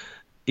 Yeah.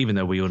 Even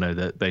though we all know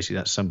that basically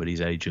that's somebody's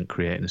agent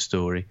creating a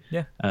story.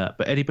 Yeah.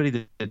 But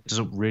anybody that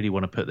doesn't really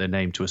want to put their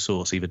name to a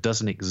source either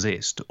doesn't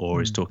exist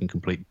or is talking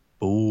complete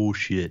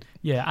bullshit.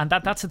 Yeah, and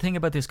that's the thing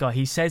about this guy.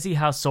 He says he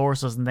has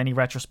sources, and then he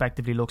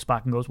retrospectively looks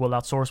back and goes, well,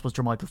 that source was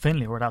Jermichael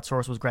Finley, or that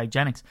source was Greg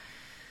Jennings.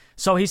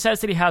 So he says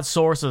that he had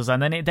sources,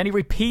 and then he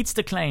repeats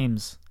the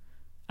claims,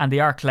 and they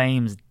are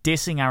claims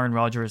dissing Aaron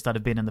Rodgers that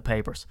have been in the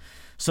papers.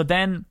 So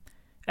then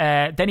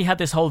he had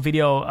this whole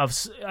video of,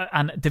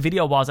 and the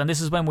video was, and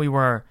this is when we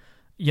were,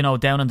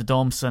 down in the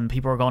dumps, and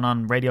people were going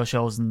on radio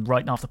shows and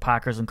writing off the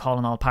Packers and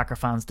calling all Packer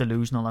fans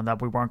delusional and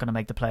that we weren't going to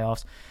make the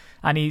playoffs.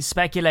 And he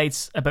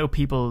speculates about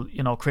people,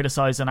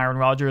 criticizing Aaron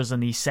Rodgers,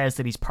 and he says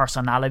that his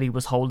personality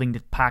was holding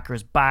the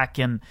Packers back,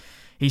 and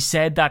he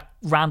said that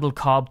Randall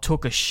Cobb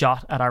took a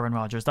shot at Aaron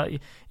Rodgers. And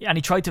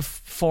he tried to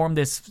form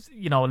this,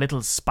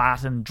 little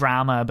spat and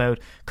drama about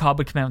Cobb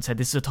had come out and said,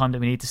 this is a time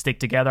that we need to stick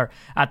together,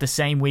 at the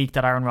same week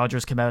that Aaron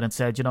Rodgers came out and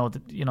said,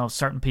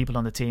 certain people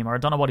on the team, or I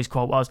don't know what his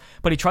quote was,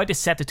 but he tried to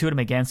set the two of them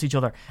against each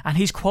other. And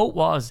his quote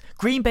was,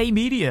 Green Bay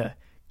media,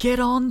 get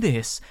on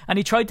this. And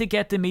he tried to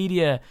get the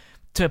media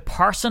to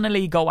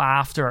personally go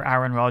after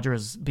Aaron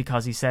Rodgers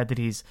because he said that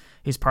his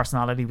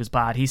personality was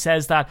bad. He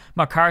says that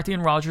McCarthy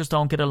and Rodgers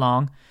don't get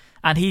along.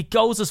 And he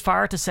goes as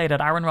far to say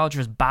that Aaron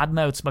Rodgers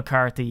badmouths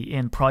McCarthy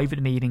in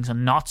private meetings,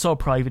 and not so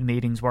private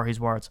meetings were his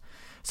words.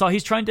 So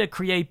he's trying to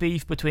create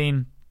beef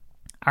between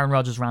Aaron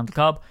Rodgers and Randall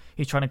Cobb.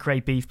 He's trying to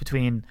create beef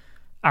between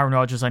Aaron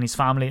Rodgers and his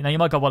family. Now you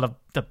might go, well,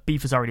 the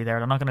beef is already there.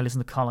 I'm not going to listen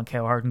to Colin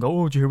Cowherd and go,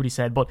 oh, did you hear what he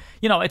said? But,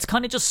 it's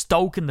kind of just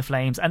stoking the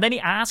flames. And then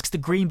he asks the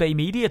Green Bay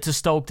media to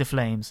stoke the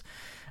flames.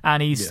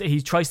 and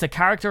he tries to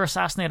character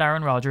assassinate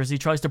Aaron Rodgers. He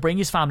tries to bring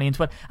his family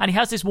into it, and he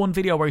has this one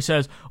video where he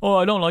says, "Oh,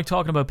 I don't like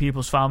talking about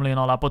people's family and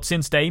all that, but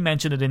since they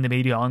mentioned it in the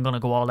media, I'm going to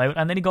go all out."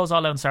 And then he goes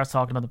all out and starts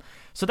talking to them.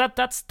 So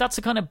that's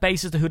the kind of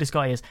basis to who this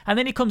guy is. And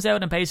then he comes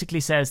out and basically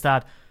says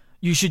that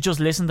you should just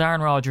listen to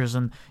Aaron Rodgers,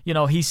 and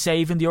he's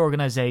saving the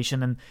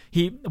organization. And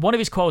one of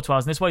his quotes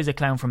was, and this is why he's a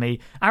clown for me,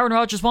 Aaron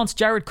Rodgers wants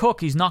Jared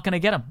Cook, he's not going to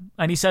get him.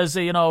 And he says,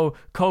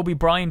 Kobe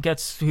Bryant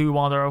gets who he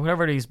wanted, or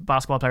whoever these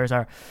basketball players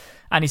are.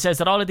 And he says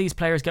that all of these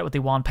players get what they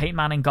want. Peyton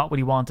Manning got what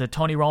he wanted,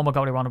 Tony Romo got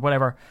what he wanted,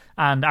 whatever.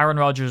 And Aaron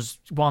Rodgers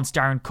wants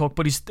Jared Cook,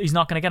 but he's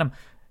not going to get him.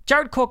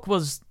 Jared Cook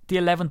was the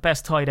 11th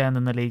best tight end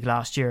in the league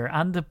last year,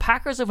 and the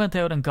Packers have went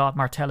out and got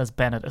Martellus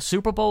Bennett, a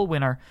Super Bowl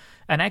winner,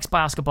 an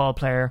ex-basketball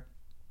player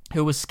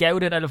who was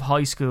scouted out of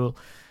high school.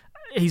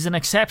 He's an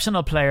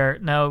exceptional player.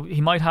 Now, he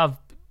might have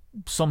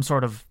some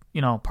sort of,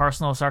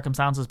 personal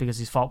circumstances because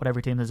he's fought with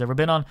every team there's ever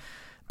been on.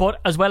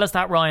 But as well as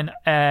that, Ryan,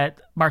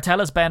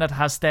 Martellus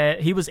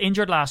Bennett he was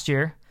injured last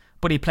year,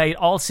 but he played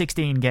all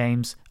 16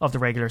 games of the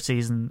regular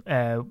season,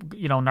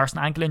 nursing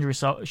ankle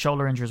injuries,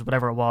 shoulder injuries,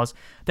 whatever it was.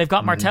 They've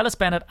got Martellus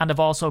Bennett, and they've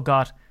also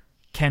got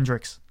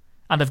Kendricks.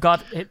 And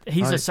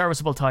he's a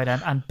serviceable tight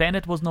end, and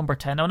Bennett was number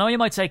 10. Now, I know you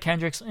might say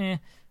Kendricks,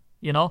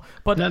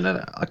 but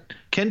no.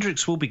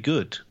 Kendricks will be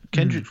good.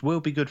 Kendricks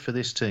will be good for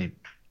this team.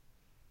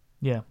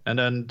 Yeah,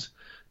 and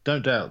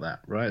don't doubt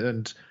that, right?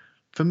 And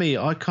for me,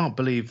 I can't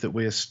believe that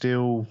we're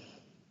still,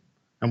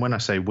 and when I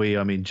say we,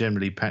 I mean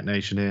generally Pack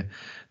Nation here,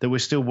 that we're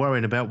still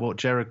worrying about what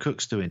Jared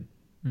Cook's doing.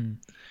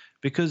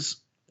 Because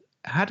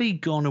had he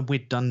gone and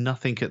we'd done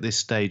nothing at this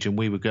stage, and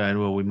we were going,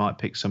 well, we might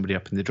pick somebody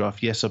up in the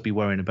draft, yes, I'd be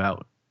worrying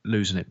about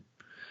losing him.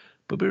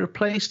 But we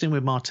replaced him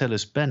with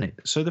Martellus Bennett.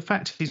 So the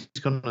fact he's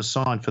going to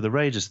sign for the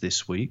Raiders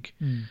this week,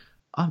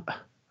 I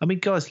mean,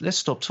 guys, let's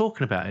stop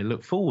talking about it and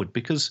look forward,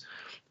 because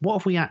what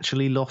have we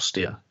actually lost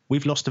here?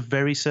 We've lost a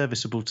very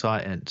serviceable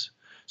tight end,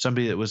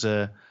 somebody that was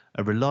a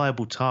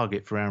reliable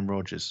target for Aaron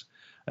Rodgers,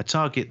 a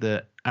target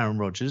that Aaron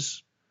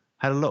Rodgers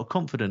had a lot of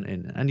confidence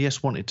in, and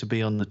yes, wanted to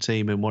be on the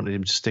team and wanted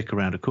him to stick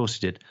around. Of course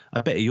he did.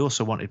 I bet he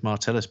also wanted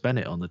Martellus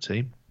Bennett on the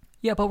team.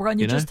 Yeah, but Ryan,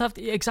 you just have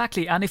to,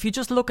 exactly. And if you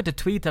just look at the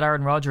tweet that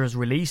Aaron Rodgers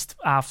released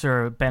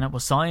after Bennett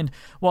was signed,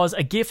 was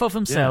a gif of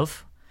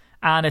himself,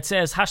 and it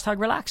says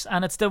 #relax,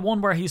 and it's the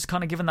one where he's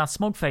kind of giving that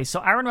smug face.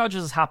 So Aaron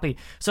Rodgers is happy.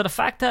 So the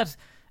fact that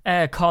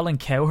Colin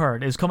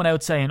Cowherd is coming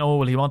out saying, oh,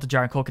 well, he wanted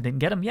Jared Cook and didn't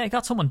get him. Yeah, he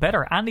got someone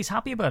better, and he's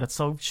happy about it,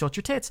 so shut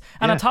your tits.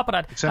 And on top of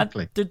that,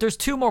 exactly. There's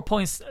two more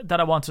points that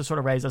I want to sort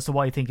of raise as to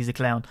why I think he's a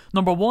clown.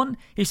 Number one,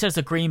 he says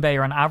that Green Bay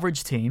are an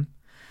average team.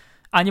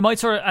 And you might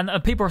sort of,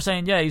 and people are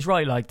saying, yeah, he's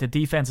right, like the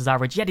defense is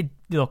average. Yeah,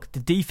 look,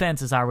 the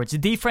defense is average. The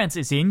defense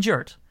is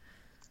injured.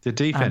 The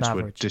defense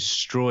were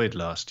destroyed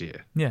last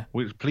year. Yeah.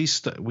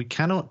 We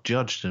cannot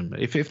judge them.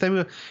 If they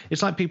were,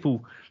 it's like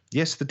people,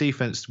 yes, the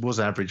defense was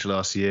average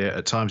last year.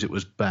 At times it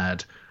was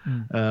bad.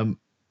 The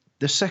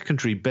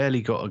secondary barely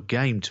got a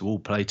game to all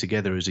play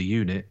together as a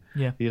unit.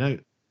 Yeah.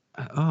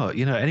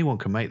 Anyone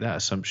can make that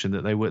assumption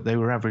that they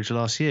were average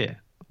last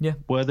year. Yeah.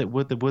 Would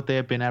they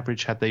have been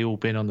average had they all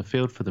been on the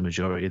field for the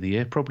majority of the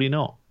year? Probably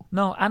not.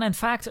 No, and in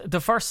fact, the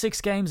first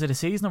 6 games of the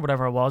season or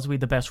whatever it was, we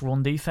had the best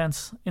run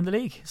defense in the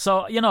league.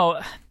 So,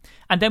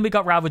 and then we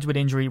got ravaged with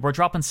injury. We're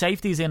dropping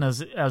safeties in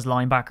as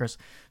linebackers.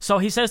 So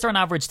he says they're an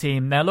average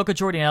team. Now look at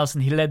Jordy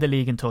Nelson. He led the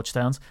league in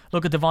touchdowns.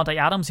 Look at Devontae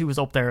Adams. He was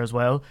up there as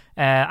well.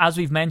 As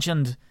we've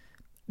mentioned,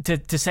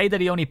 to say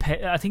that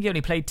I think he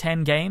only played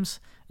 10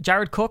 games,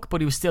 Jared Cook,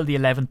 but he was still the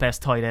 11th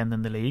best tight end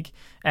in the league.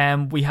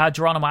 We had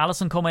Geronimo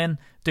Allison come in,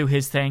 do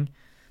his thing.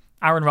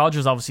 Aaron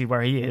Rodgers, obviously,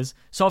 where he is.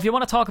 So if you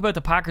want to talk about the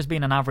Packers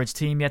being an average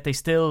team, yet they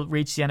still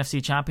reach the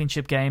NFC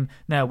Championship game.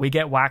 Now, we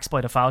get waxed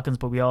by the Falcons,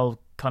 but we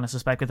all kind of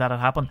suspected that had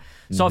happened.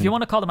 So if you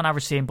want to call them an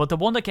average team, but the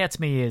one that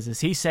gets me is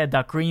he said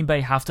that Green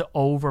Bay have to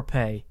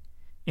overpay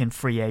in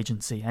free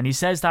agency. And he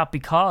says that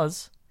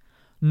because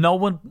no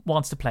one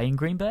wants to play in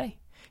Green Bay.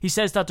 He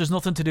says that there's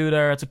nothing to do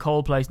there. It's a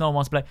cold place. No one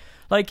wants to play.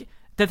 Like,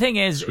 the thing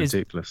is, it's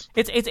ridiculous.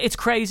 It's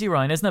crazy,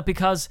 Ryan, isn't it?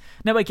 Because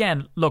now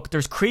again, look,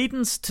 there's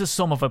credence to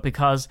some of it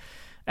because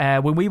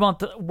when we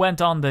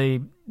went on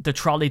the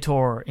trolley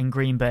tour in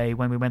Green Bay,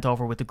 when we went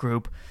over with the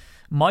group,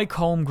 Mike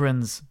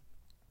Holmgren's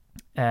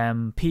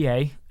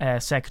PA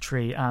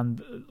secretary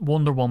and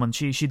Wonder Woman,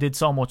 she did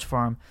so much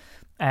for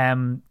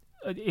him.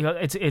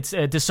 It's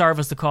a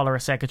disservice to call her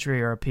a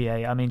secretary or a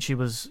PA. I mean, she's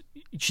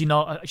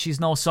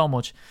knows so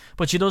much,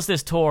 but she does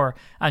this tour,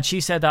 and she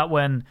said that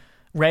when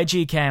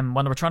Reggie came,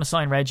 when they were trying to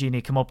sign Reggie and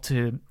he came up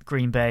to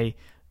Green Bay,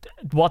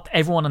 what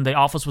everyone in the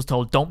office was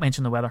told, don't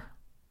mention the weather.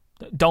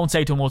 Don't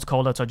say to him it's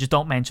cold outside, just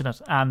don't mention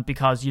it. And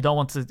because you don't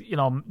want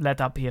to, let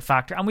that be a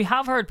factor. And we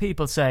have heard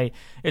people say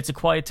it's a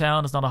quiet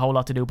town, there's not a whole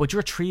lot to do, but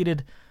you're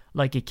treated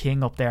like a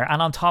king up there.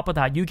 And on top of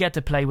that, you get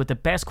to play with the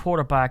best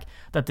quarterback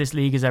that this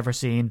league has ever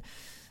seen.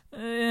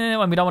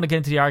 And we don't want to get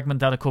into the argument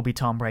that it could be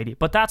Tom Brady,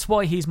 but that's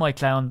why he's my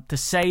clown, to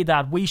say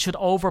that we should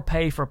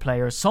overpay for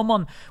players.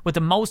 Someone with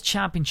the most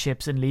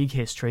championships in league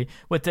history,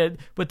 with the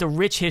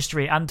rich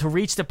history, and to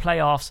reach the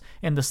playoffs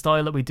in the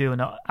style that we do,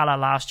 and a la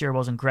last year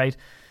wasn't great.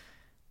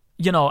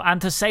 you know,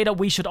 and to say that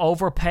we should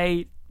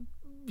overpay,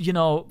 you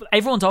know,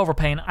 everyone's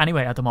overpaying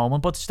anyway at the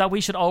moment, but that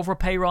we should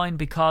overpay, Ryan,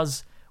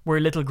 because we're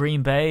Little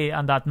Green Bay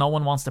and that no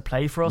one wants to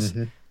play for us.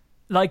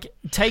 Like,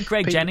 take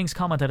Greg Jennings'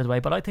 comment out of the way,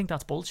 but I think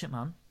that's bullshit,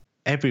 man.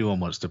 Everyone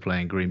wants to play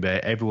in Green Bay.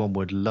 Everyone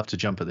would love to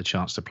jump at the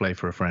chance to play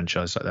for a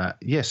franchise like that.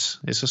 Yes,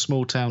 it's a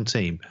small town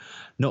team.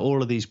 Not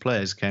all of these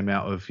players came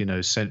out of, you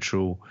know,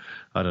 central,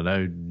 I don't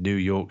know, New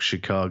York,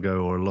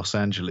 Chicago, or Los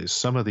Angeles.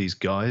 Some of these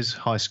guys,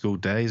 high school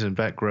days and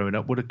back growing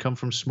up, would have come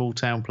from small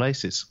town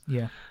places.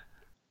 Yeah.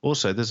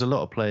 Also, there's a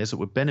lot of players that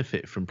would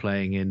benefit from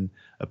playing in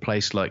a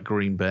place like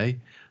Green Bay.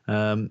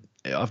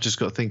 I've just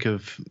got to think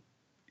of,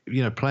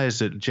 you know, players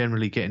that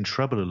generally get in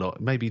trouble a lot.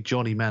 Maybe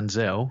Johnny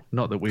Manziel.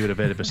 Not that we would have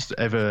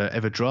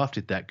ever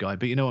drafted that guy,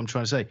 but you know what I'm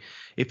trying to say.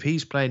 If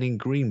he's playing in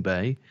Green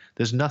Bay,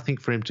 there's nothing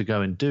for him to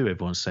go and do.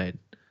 Everyone's saying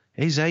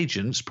his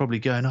agent's probably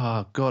going,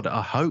 "Oh God,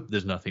 I hope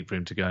there's nothing for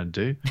him to go and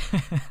do."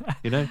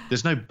 You know,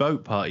 there's no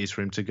boat parties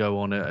for him to go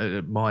on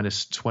at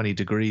minus 20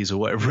 degrees or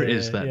whatever it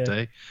is that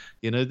day.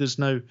 You know, there's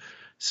no.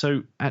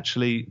 So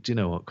actually, do you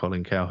know what,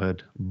 Colin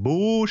Cowherd?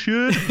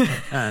 Bullshit.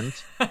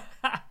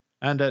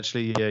 And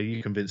actually, yeah,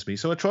 you convinced me.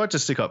 So I tried to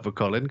stick up for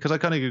Colin because I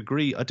kind of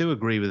agree. I do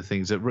agree with the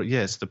things that,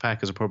 yes, the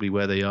Packers are probably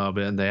where they are,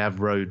 and they have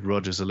rode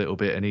Rodgers a little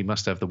bit, and he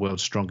must have the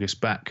world's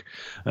strongest back.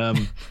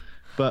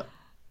 But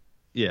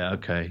yeah,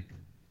 okay,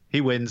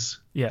 he wins.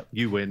 Yeah,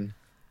 you win.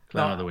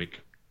 Clown of the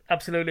week.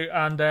 Absolutely,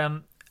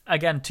 and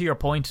again, to your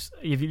point,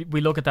 if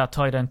we look at that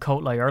tight end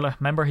Colt Lyerla,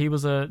 remember he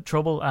was a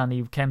trouble and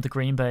he came to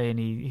Green Bay and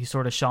he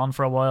sort of shone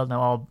for a while.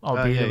 Now,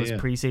 albeit it was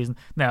preseason.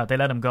 Now, they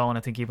let him go and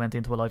I think he went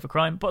into a life of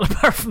crime. But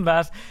apart from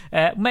that,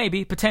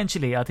 maybe,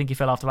 potentially, I think he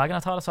fell off the wagon. I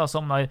thought I saw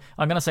something,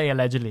 I'm going to say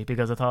allegedly,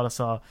 because I thought I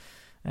saw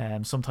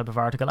some type of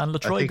article. And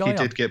LaTroy I think Guyon,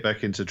 he did get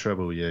back into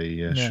trouble,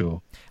 yeah,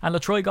 sure. And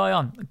LaTroy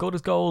Guyon, good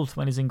as gold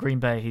when he's in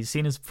Green Bay. He's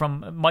seen as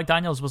from Mike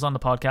Daniels was on the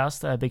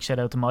podcast. Big shout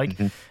out to Mike.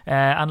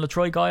 And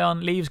LaTroy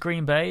Guyon leaves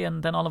Green Bay,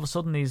 and then all of a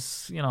sudden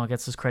he's, you know,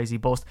 gets this crazy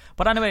bust.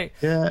 But anyway,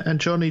 yeah. And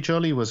Johnny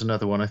Jolly was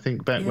another one. I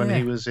think back when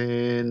he was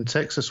in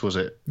Texas, was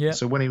it? Yeah.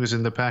 So when he was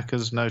in the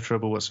Packers, no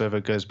trouble whatsoever.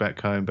 Goes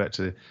back home, back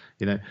to,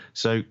 you know.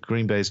 So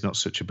Green Bay is not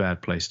such a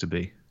bad place to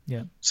be.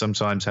 Yeah.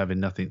 Sometimes having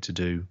nothing to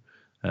do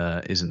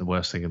isn't the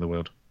worst thing in the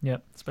world. Yeah,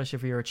 especially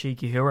if you're a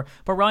cheeky hooer.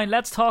 But Ryan,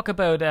 let's talk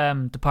about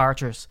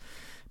departures,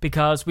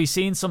 because we've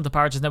seen some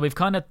departures. Now, we've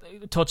kind of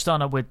touched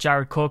on it with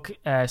Jared Cook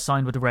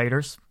signed with the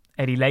Raiders.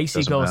 Eddie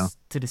Lacy goes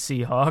to the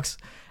Seahawks.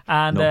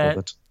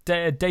 And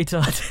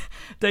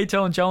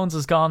Dayton Jones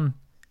has gone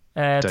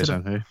to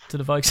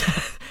the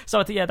Vikes.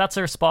 So, yeah, that's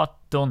our spot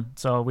done.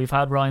 So we've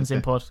had Ryan's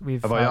input.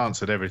 Have I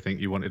answered everything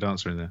you wanted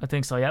answering there? I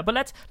think so, yeah.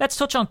 But let's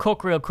touch on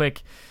Cook real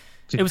quick.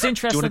 It was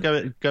interesting. Do you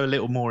want to go a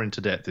little more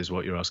into depth is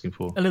what you're asking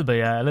for? A little bit,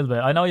 yeah, a little bit.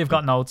 I know you've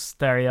got notes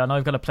there, yeah. I know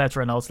you've got a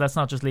plethora of notes. Let's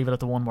not just leave it at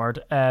the one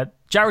word.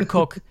 Jared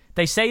Cook,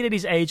 they say that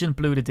his agent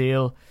blew the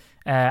deal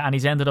and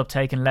he's ended up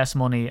taking less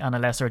money and a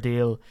lesser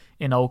deal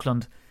in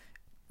Oakland.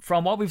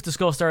 From what we've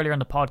discussed earlier in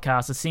the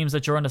podcast, it seems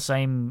that you're in the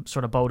same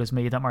sort of boat as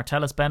me, that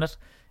Martellus Bennett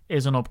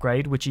is an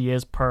upgrade, which he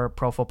is per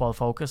Pro Football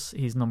Focus.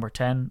 He's number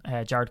 10.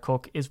 Jared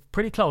Cook is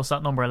pretty close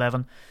at number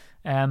 11.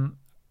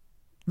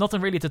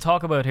 Nothing really to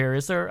talk about here,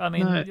 is there? I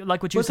mean,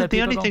 like what you said,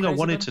 the only thing I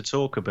wanted to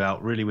talk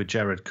about really with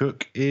Jared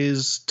Cook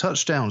is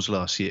touchdowns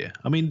last year.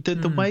 I mean,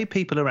 the way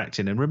people are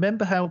acting, and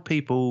remember how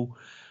people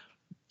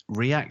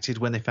reacted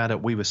when they found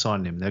out we were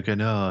signing him. They're going,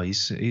 "Oh,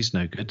 he's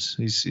no good.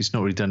 He's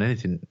not really done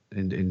anything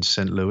in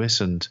St. Louis,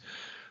 and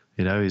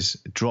you know, he's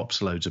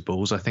drops loads of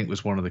balls." I think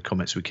was one of the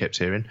comments we kept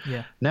hearing.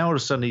 Yeah. Now all of a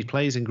sudden he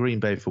plays in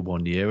Green Bay for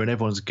 1 year, and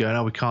everyone's going,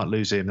 "Oh, we can't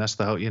lose him." That's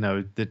the whole, you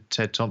know,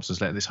 Ted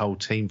Thompson's letting this whole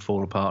team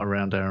fall apart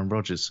around Aaron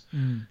Rodgers.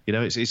 You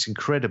know, it's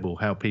incredible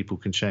how people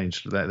can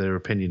change their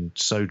opinion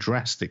so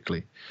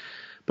drastically.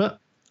 But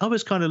I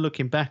was kind of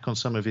looking back on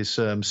some of his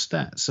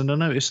stats, and I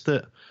noticed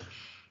that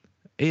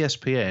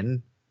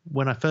ESPN,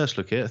 when I first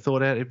looked at it, I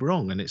thought I had it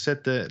wrong, and it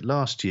said that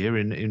last year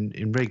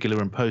in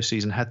regular and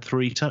postseason had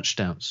 3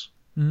 touchdowns.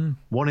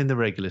 1 in the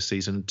regular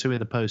season and 2 in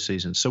the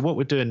postseason. So what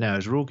we're doing now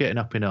is we're all getting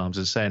up in arms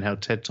and saying how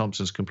Ted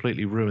Thompson's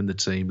completely ruined the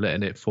team,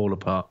 letting it fall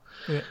apart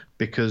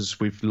because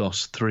we've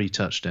lost 3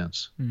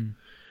 touchdowns.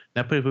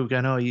 Now people are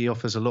going, "Oh, he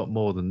offers a lot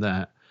more than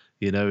that."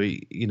 You know,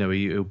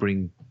 he'll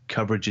bring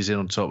coverages in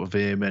on top of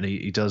him, and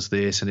he does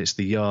this, and it's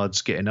the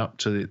yards getting up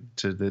to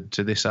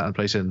this out and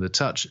place, and the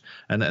touch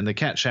and the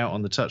catch out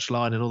on the touch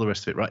line and all the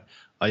rest of it. Right,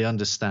 I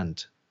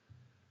understand.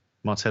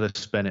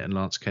 Martellus Bennett and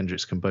Lance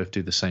Kendricks can both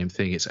do the same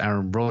thing. It's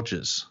Aaron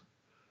Rodgers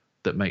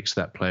that makes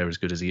that player as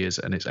good as he is,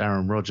 and it's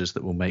Aaron Rodgers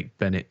that will make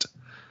Bennett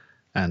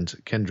and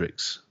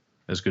Kendricks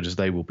as good as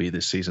they will be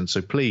this season.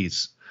 So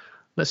please,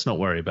 let's not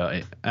worry about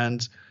it.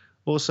 And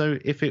also,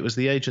 if it was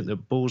the agent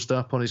that ballsed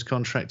up on his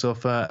contract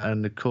offer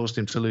and caused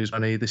him to lose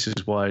money, this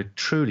is why I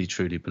truly,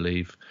 truly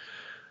believe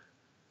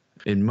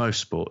in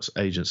most sports,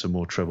 agents are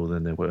more trouble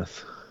than they're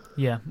worth.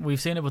 Yeah, we've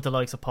seen it with the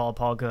likes of Paul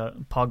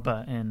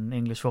Pogba in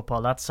English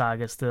football. That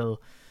saga is still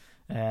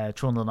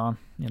trundling on,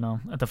 you know.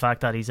 The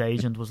fact that his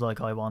agent was like,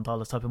 "I want all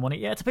this type of money."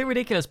 Yeah, it's a bit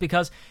ridiculous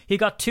because he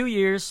got 2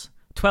 years,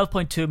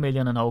 12.2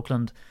 million in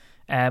Oakland.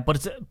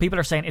 But people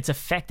are saying it's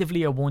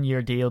effectively a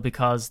 1-year deal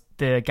because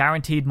the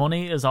guaranteed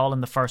money is all in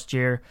the first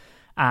year,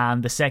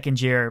 and the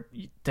second year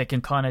they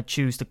can kind of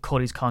choose to cut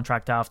his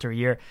contract after a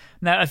year.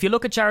 Now, if you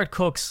look at Jared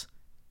Cook's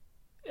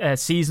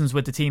seasons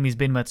with the team he's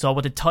been with, so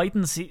with the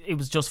Titans, it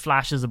was just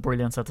flashes of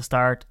brilliance at the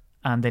start,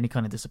 and then he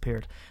kind of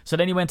disappeared. So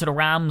then he went to the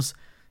Rams,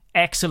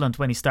 excellent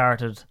when he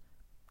started,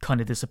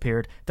 kind of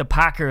disappeared. The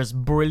Packers,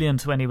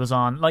 brilliant when he was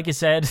on. Like you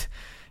said,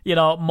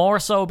 more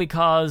so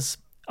because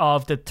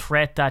of the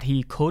threat that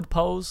he could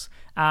pose.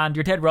 And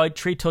you're dead right,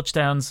 3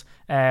 touchdowns,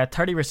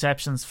 30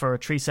 receptions for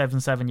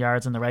 377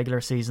 yards in the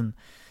regular season,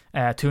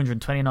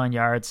 229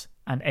 yards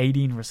and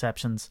 18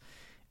 receptions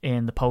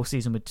in the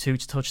postseason with 2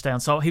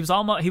 touchdowns. So he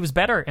was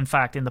better, in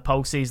fact, in the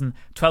postseason.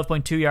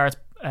 12.2 yards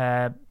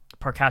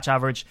per catch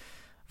average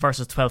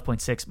versus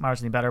 12.6,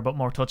 marginally better, but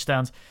more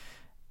touchdowns.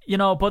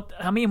 But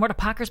I mean, were the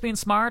Packers being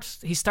smart?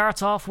 He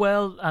starts off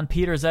well and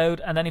peters out,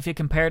 and then if you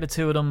compare the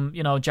two of them,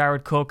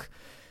 Jared Cook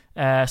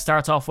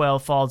starts off well,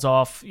 falls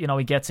off.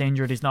 He gets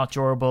injured, he's not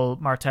durable.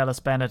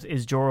 Martellus Bennett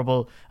is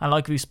durable, and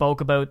like we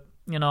spoke about,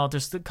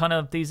 there's kind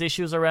of these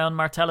issues around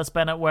Martellus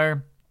Bennett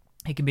where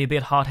he can be a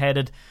bit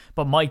hot-headed,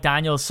 but Mike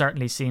Daniels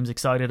certainly seems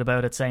excited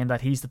about it, saying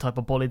that he's the type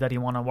of bully that he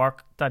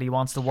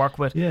wants to work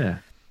with. Yeah.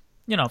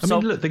 I mean,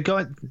 look, the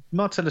guy,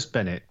 Martellus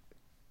Bennett,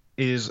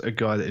 is a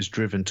guy that is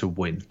driven to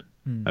win.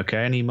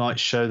 Okay, and he might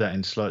show that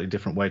in a slightly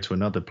different way to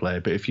another player.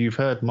 But if you've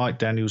heard Mike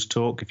Daniels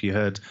talk, if you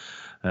heard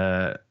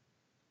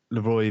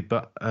Leroy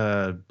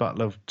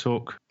Butler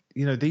talk,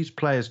 these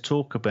players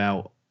talk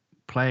about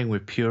playing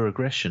with pure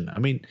aggression. I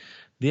mean,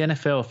 the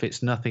NFL, if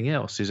it's nothing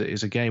else,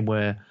 is a game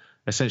where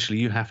essentially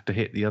you have to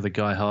hit the other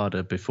guy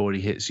harder before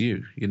he hits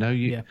you.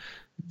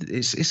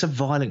 It's a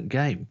violent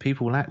game.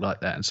 People act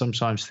like that, and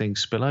sometimes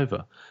things spill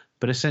over.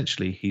 But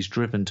essentially, he's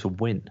driven to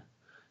win.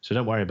 So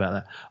don't worry about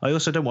that. I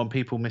also don't want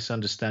people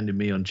misunderstanding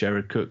me on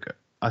Jared Cook.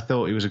 I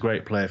thought he was a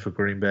great player for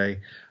Green Bay.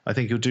 I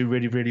think he'll do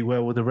really, really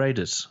well with the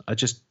Raiders. I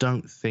just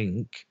don't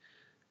think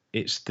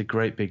it's the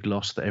great big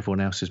loss that everyone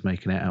else is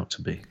making it out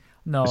to be.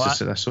 No,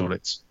 that's all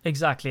it's...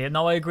 Exactly.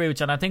 No, I agree with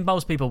you. And I think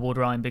most people would,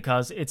 Ryan,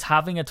 because it's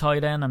having a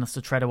tight end, and it's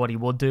the threat of what he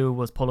would do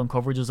was pulling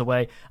coverages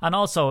away. And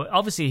also,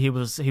 obviously, he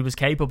was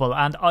capable.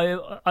 And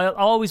I'll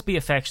always be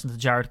affectionate to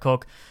Jared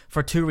Cook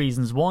for 2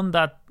 reasons. One,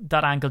 that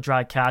ankle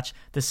drag catch,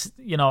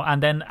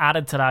 and then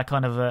added to that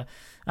kind of an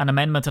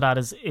amendment to that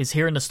is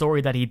hearing the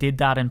story that he did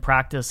that in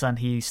practice and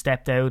he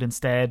stepped out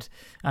instead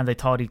and they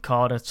thought he'd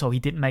caught it, so he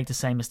didn't make the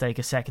same mistake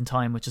a second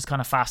time, which is kind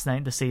of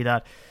fascinating to see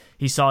that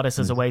he saw this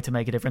as a way to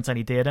make a difference, and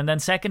he did. And then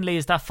secondly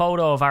is that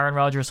photo of Aaron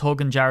Rodgers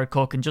hugging Jared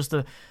Cook, and just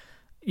the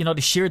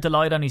sheer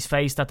delight on his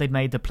face that they'd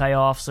made the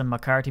playoffs, and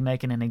McCarthy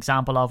making an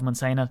example of him and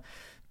saying it,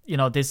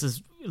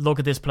 look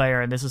at this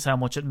player and this is how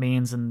much it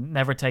means, and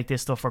never take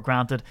this stuff for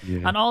granted.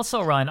 Yeah. And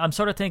also, Ryan, I'm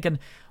sort of thinking,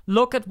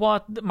 look at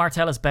what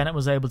Martellus Bennett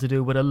was able to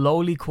do with a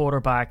lowly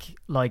quarterback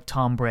like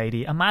Tom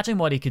Brady. Imagine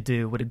what he could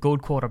do with a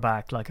good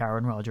quarterback like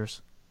Aaron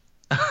Rodgers.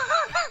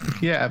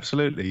 Yeah,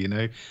 absolutely.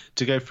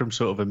 To go from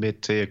sort of a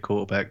mid-tier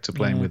quarterback to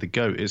playing with a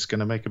GOAT is going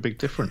to make a big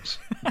difference.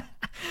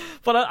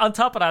 But on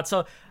top of that,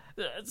 so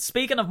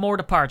speaking of more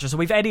departures, so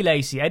we've Eddie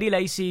Lacy. Eddie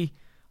Lacy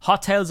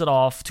hot-tails it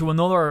off to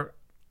another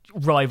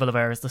rival of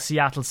ours, the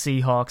Seattle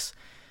Seahawks.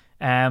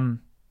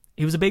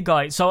 He was a big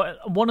guy. So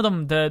one of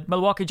them, the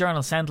Milwaukee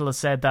Journal-Sentinel, has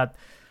said that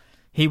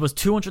he was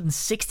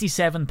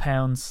 267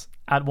 pounds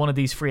at one of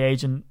these free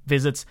agent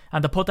visits.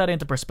 And to put that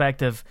into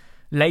perspective,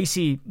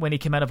 Lacy, when he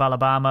came out of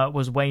Alabama,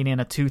 was weighing in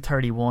at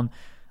 231.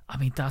 I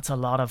mean, that's a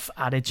lot of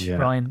adage,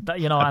 Ryan.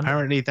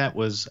 Apparently that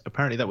was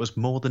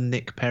more than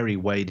Nick Perry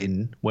weighed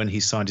in when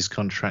he signed his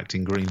contract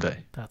in Green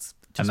Bay. That's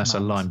madness. A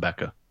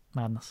linebacker.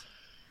 Madness.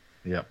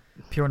 Yep.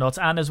 Pure nuts.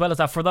 And as well as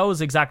that, for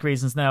those exact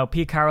reasons now,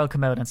 Pete Carroll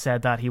came out and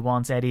said that he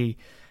wants Eddie.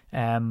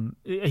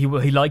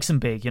 He likes him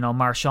big.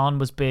 Marshawn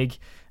was big.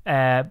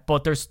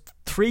 But there's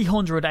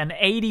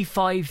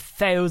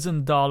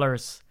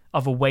 $385,000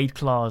 of a weight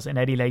clause in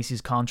Eddie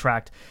Lacy's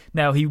contract.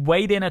 Now, he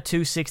weighed in at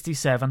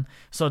 267,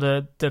 so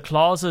the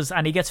clauses,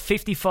 and he gets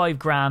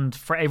 $55,000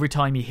 for every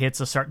time he hits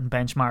a certain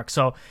benchmark.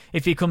 So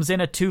if he comes in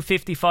at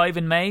 255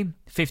 in May,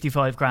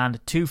 $55,000,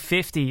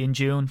 250 in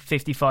June,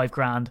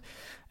 $55,000.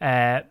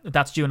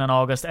 That's June and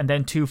August, and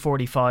then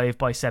 245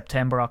 by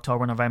September,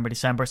 October, November,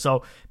 December.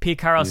 So Pete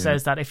Carroll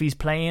says that if he's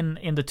playing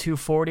in the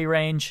 240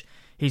 range,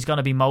 he's going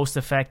to be most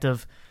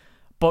effective.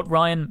 But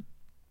Ryan,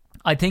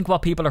 I think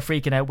what people are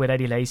freaking out with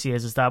Eddie Lacy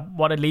is that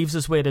what it leaves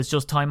us with is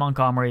just Ty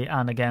Montgomery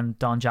and again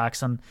Don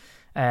Jackson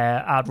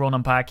at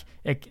running back.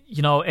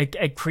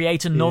 It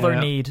creates another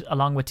need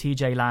along with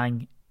TJ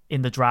Lang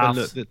in the draft.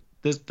 But look,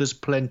 there's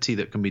plenty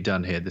that can be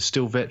done here. There's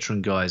still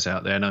veteran guys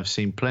out there, and I've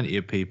seen plenty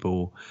of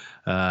people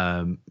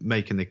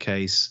making the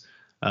case.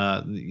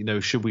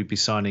 Should we be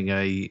signing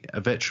a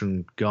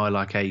veteran guy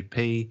like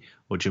AP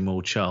or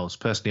Jamal Charles?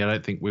 Personally, I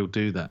don't think we'll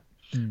do that.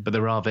 But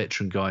there are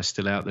veteran guys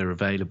still out there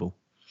available.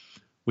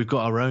 We've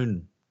got our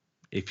own,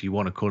 if you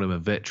want to call him a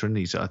veteran.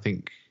 He's, I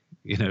think,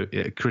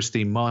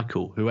 Christine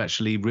Michael, who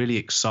actually really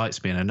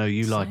excites me, and I know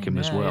you like him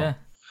as well.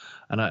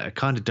 And I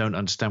kind of don't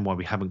understand why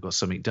we haven't got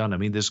something done. I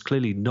mean, there's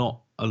clearly not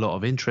a lot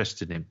of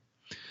interest in him.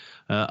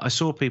 I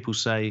saw people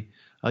say,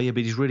 "Oh yeah,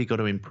 but he's really got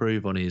to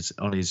improve on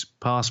his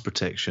pass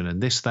protection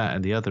and this, that,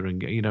 and the other."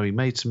 And he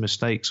made some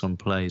mistakes on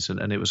plays,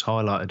 and it was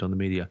highlighted on the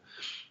media.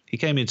 He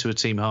came into a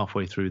team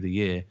halfway through the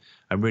year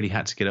and really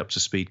had to get up to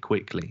speed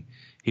quickly.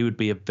 He would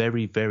be a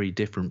very, very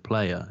different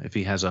player if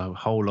he has a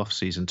whole off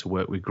season to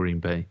work with Green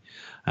Bay,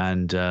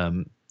 and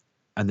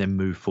then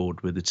move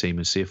forward with the team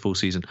and see a full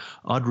season.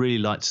 I'd really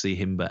like to see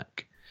him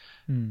back.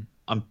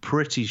 I'm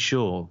pretty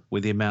sure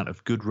with the amount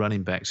of good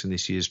running backs in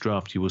this year's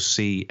draft, you will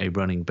see a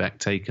running back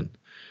taken.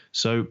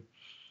 So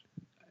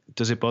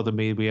does it bother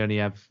me we only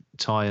have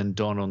Ty and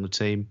Don on the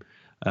team?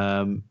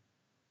 No,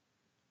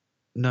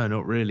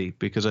 not really,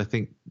 because I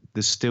think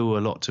there's still a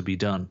lot to be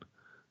done.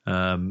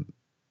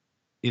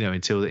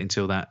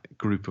 Until that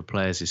group of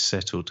players is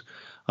settled.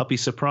 I'll be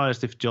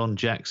surprised if John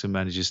Jackson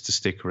manages to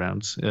stick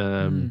around.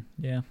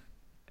 Yeah.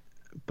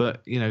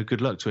 But, good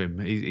luck to him.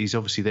 He's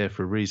obviously there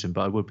for a reason,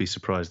 but I would be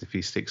surprised if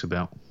he sticks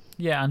about.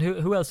 Yeah, and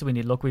who else do we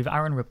need? Look, we've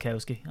Aaron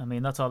Ripkowski. I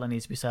mean, that's all that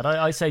needs to be said.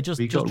 I say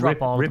just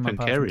drop all Rip of them.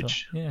 And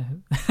Kerridge. Yeah.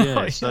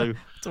 So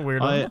it's a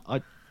weird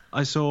one.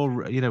 I saw,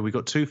 we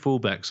got 2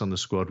 fullbacks on the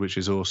squad, which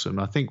is awesome.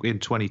 I think in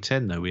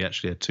 2010, though, we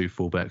actually had 2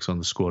 fullbacks on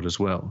the squad as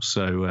well.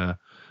 So,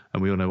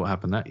 and we all know what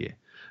happened that year.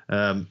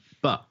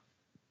 But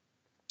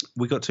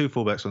we got 2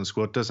 fullbacks on the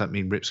squad. Does that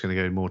mean Rip's going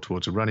to go more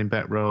towards a running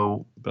back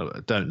role? But I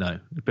don't know.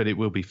 But it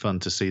will be fun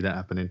to see that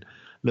happening.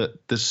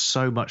 Look, there's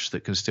so much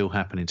that can still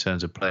happen in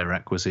terms of player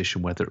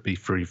acquisition, whether it be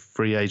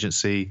free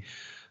agency,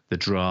 the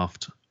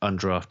draft,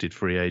 undrafted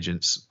free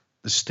agents.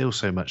 There's still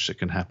so much that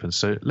can happen.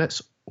 So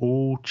let's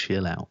all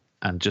chill out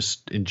and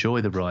just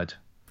enjoy the ride.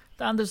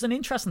 And there's an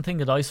interesting thing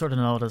that I sort of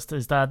noticed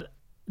is that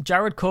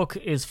Jared Cook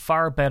is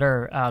far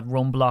better at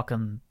run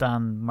blocking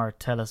than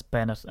Martellus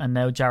Bennett, and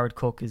now Jared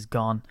Cook is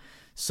gone.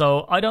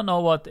 So I don't know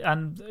what,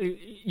 and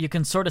you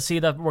can sort of see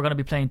that we're going to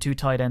be playing 2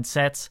 tight end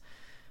sets,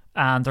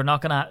 and they're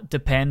not going to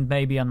depend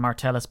maybe on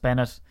Martellus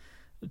Bennett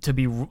to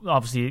be,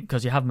 obviously,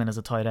 because you have him in as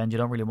a tight end, you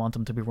don't really want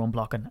him to be run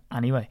blocking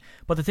anyway.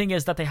 But the thing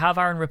is that they have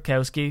Aaron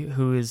Ripkowski,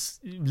 who is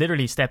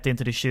literally stepped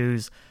into the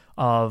shoes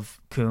of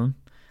Kuhn,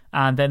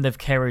 and then they've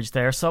Kerridge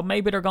there. So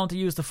maybe they're going to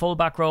use the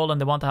fullback role, and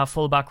they want to have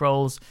fullback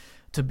roles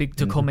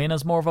to come in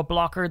as more of a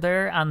blocker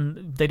there,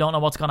 and they don't know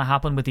what's going to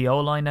happen with the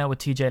O-line now with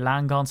TJ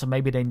Lang gone, so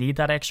maybe they need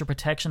that extra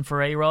protection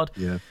for A-Rod.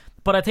 Yeah.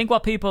 But I think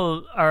what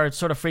people are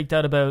sort of freaked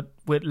out about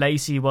with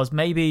Lacey was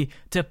maybe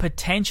the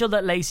potential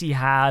that Lacey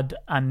had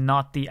and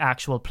not the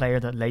actual player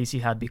that Lacey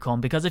had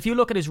become. Because if you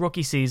look at his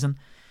rookie season,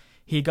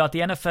 he got the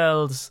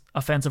NFL's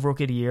Offensive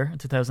Rookie of the Year in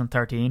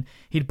 2013.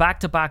 He'd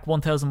back-to-back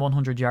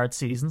 1,100-yard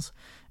seasons,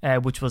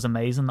 which was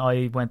amazing.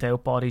 I went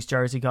out, bought his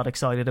jersey, got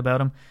excited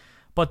about him.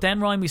 But then,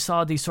 Ryan, we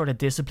saw these sort of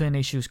discipline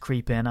issues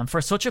creep in. And for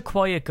such a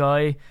quiet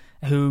guy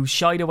who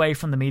shied away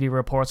from the media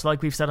reports,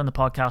 like we've said on the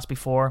podcast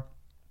before,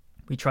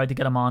 we tried to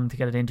get him on to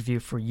get an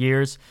interview for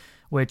years,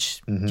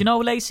 which,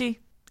 Lacey,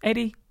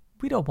 Eddie,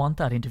 we don't want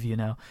that interview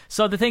now.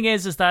 So the thing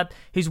is that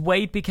his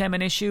weight became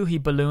an issue. He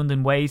ballooned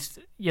in weight.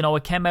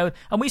 It came out.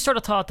 And we sort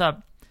of thought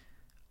that,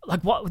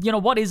 like,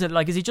 what is it?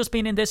 Like, is he just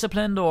being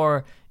indisciplined,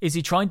 or is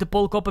he trying to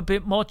bulk up a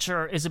bit much,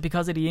 or is it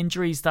because of the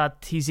injuries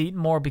that he's eating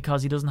more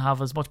because he doesn't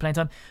have as much playing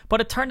time?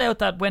 But it turned out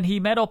that when he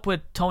met up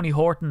with Tony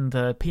Horton,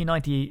 the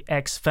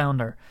P90X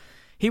founder,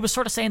 he was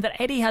sort of saying that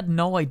Eddie had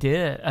no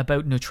idea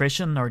about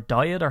nutrition or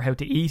diet or how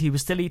to eat. He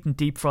was still eating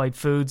deep fried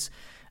foods,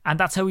 and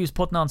that's how he was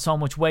putting on so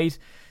much weight.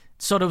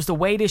 So there was the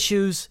weight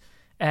issues.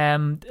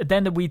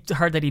 Then we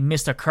heard that he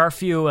missed a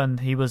curfew and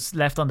he was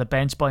left on the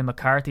bench by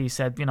McCarthy. He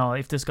said,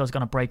 if this guy's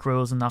going to break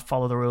rules and not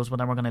follow the rules, well,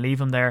 then we're going to leave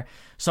him there.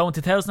 So in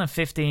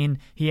 2015,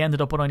 he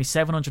ended up with only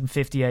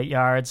 758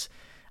 yards.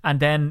 And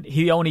then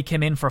he only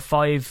came in for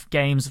 5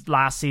 games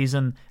last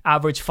season,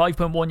 averaged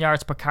 5.1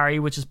 yards per carry,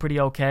 which is pretty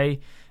okay.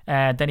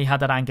 Then he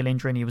had that ankle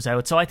injury and he was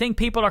out. So I think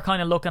people are kind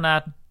of looking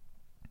at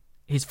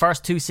his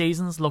first 2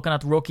 seasons, looking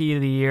at Rookie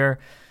of the Year,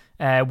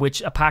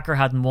 which a Packer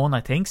hadn't won,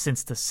 I think,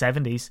 since the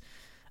 70s.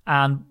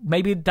 And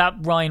maybe that,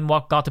 Ryan,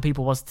 what got to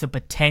people was the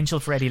potential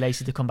for Eddie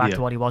Lacey to come back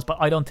to what he was, but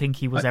I don't think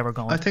he was ever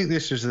going. I think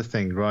this is the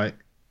thing, right?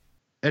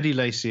 Eddie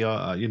Lacey,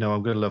 I'm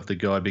going to love the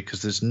guy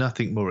because there's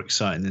nothing more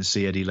exciting than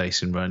see Eddie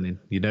Lacey running.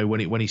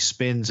 When he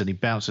spins and he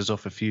bounces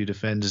off a few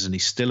defenders and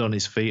he's still on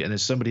his feet, and then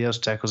somebody else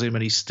tackles him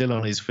and he's still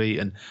on his feet,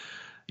 and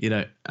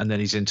and then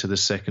he's into the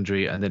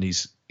secondary, and then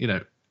he's,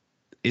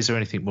 is there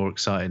anything more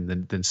exciting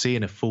than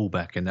seeing a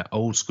fullback in that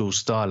old school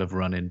style of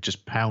running,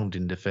 just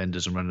pounding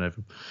defenders and running over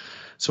them?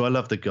 So I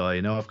love the guy.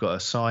 I've got a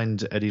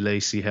signed Eddie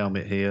Lacey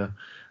helmet here,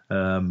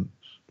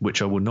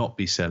 which I will not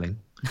be selling,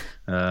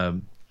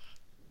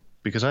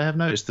 because I have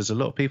noticed there's a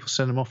lot of people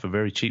selling them off for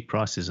very cheap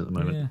prices at the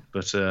moment. Yeah.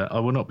 But I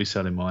will not be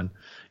selling mine.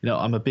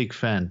 I'm a big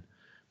fan,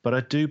 but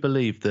I do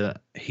believe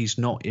that he's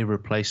not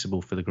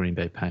irreplaceable for the Green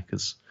Bay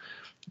Packers.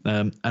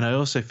 And I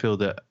also feel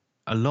that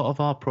a lot of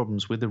our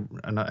problems with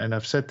and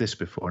I've said this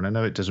before, and I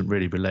know it doesn't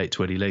really relate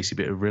to Eddie Lacey,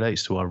 but it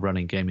relates to our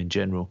running game in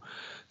general.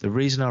 The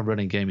reason our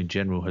running game in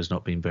general has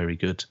not been very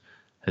good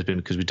has been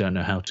because we don't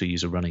know how to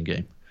use a running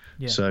game.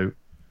 Yeah. So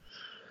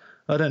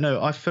I don't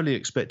know. I fully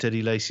expect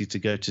Eddie Lacy to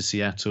go to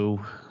Seattle.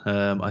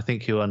 I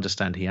think he'll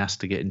understand he has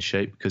to get in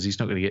shape because he's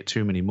not going to get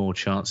too many more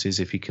chances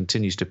if he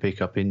continues to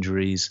pick up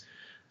injuries,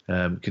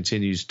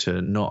 continues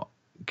to not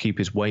keep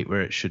his weight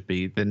where it should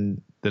be.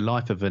 Then the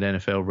life of an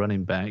NFL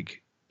running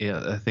back,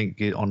 I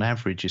think on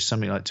average is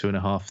something like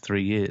 2.5,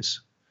 3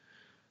 years.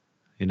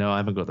 I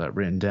haven't got that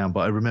written down,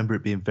 but I remember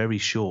it being very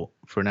short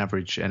for an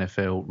average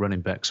NFL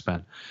running back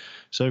span.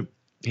 So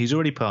he's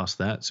already passed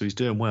that, so he's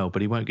doing well,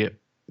 but he won't get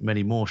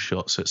many more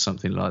shots at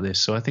something like this.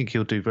 So I think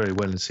he'll do very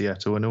well in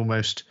Seattle, and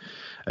almost,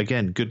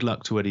 again, good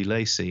luck to Eddie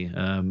Lacy,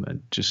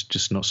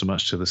 just not so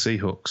much to the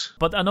Seahawks.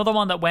 But another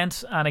one that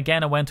went, and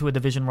again, it went to a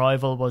division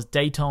rival, was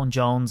Dayton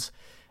Jones.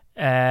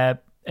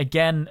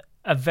 Again,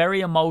 a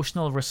very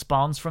emotional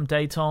response from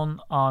Dayton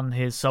on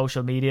his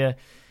social media.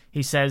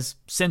 He says,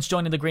 since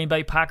joining the Green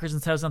Bay Packers in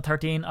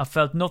 2013, I've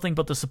felt nothing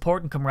but the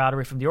support and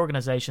camaraderie from the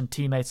organisation,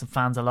 teammates and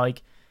fans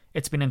alike.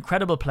 It's been an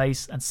incredible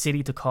place and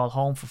city to call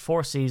home for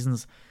 4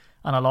 seasons,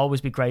 and I'll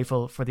always be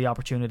grateful for the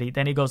opportunity.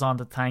 Then he goes on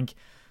to thank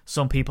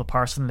some people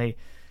personally.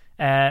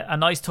 A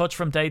nice touch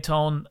from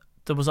Dayton.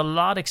 There was a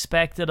lot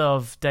expected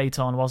of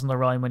Dayton, wasn't there,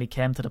 Ryan, when he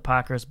came to the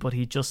Packers, but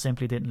he just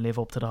simply didn't live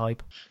up to the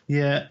hype.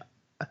 Yeah,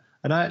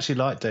 and I actually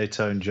like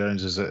Dayton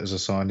Jones as a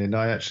signing.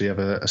 I actually have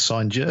a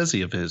signed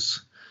jersey of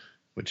his,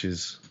 which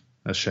is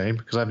a shame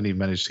because I haven't even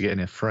managed to get in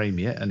a frame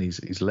yet, and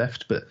he's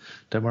left. But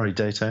don't worry,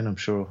 Dayton, I'm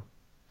sure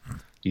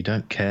you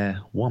don't care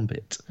one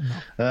bit.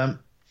 No.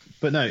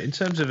 But no, in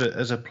terms of it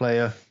as a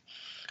player,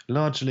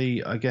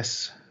 largely, I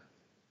guess,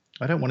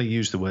 I don't want to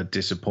use the word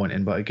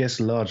disappointing, but I guess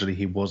largely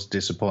he was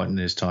disappointing in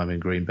his time in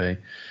Green Bay.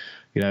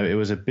 It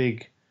was a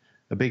big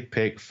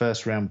pick,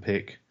 first round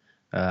pick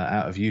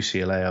out of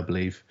UCLA, I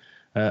believe,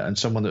 and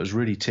someone that was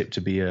really tipped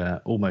to be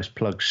almost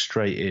plugged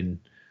straight in,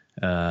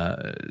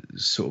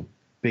 sort of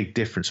big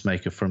difference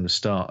maker from the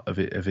start of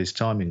his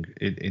time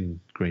in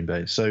Green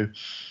Bay. So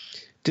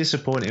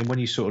disappointing when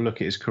you sort of look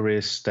at his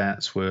career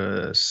stats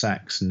were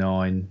sacks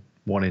 9,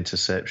 1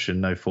 interception,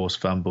 no forced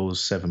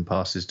fumbles, 7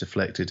 passes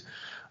deflected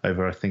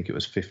over, I think it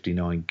was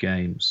 59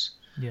 games.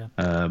 Yeah.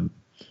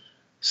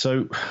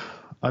 So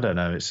I don't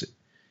know. It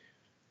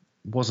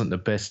wasn't the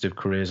best of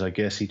careers, I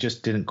guess. He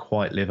just didn't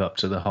quite live up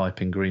to the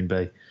hype in Green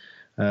Bay.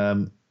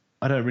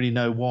 I don't really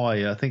know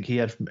why. I think he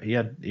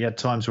had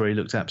times where he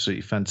looked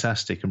absolutely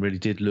fantastic and really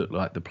did look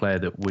like the player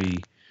that we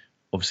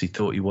obviously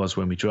thought he was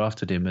when we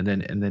drafted him, and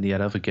then he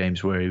had other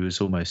games where he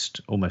was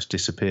almost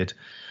disappeared.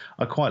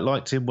 I quite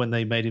liked him when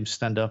they made him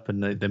stand up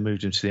and they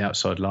moved him to the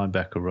outside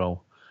linebacker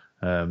role.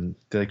 Do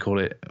they call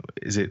it?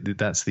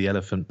 That's the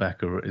elephant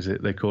backer? Is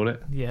it they call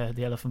it? Yeah,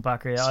 the elephant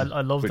backer. Yeah,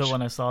 I loved it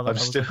when I saw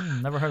that.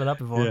 Never heard of that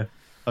before. Yeah,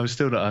 I'm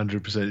still not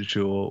 100%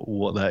 sure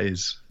what that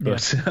is,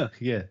 but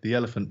yeah, the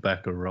elephant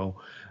backer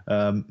role.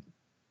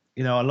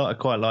 I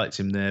quite liked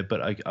him there,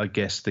 but I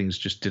guess things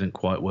just didn't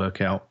quite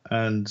work out,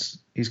 and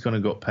he's kind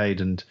of got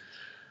paid and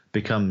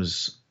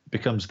becomes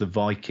the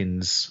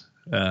Vikings.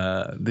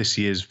 This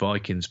year's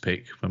Vikings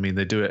pick. I mean,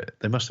 they do it.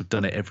 They must have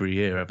done it every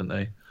year, haven't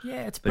they?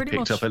 Yeah, it's they pretty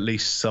picked up at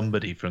least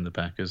somebody from the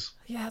Packers.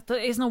 Yeah,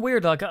 isn't it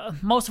weird? Like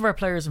most of our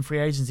players in free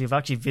agency have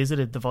actually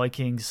visited the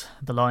Vikings,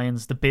 the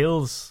Lions, the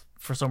Bills.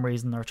 For some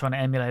reason, they're trying to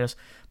emulate us.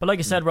 But like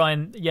you said,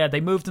 Ryan, yeah, they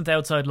moved into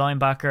outside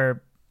linebacker.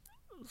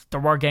 There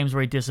were games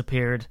where he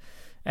disappeared,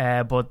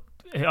 but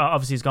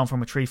obviously he's gone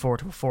from a 3-4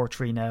 to a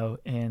 4-3 now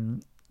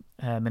in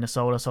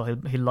Minnesota. So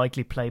he'll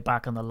likely play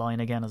back on the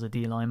line again as a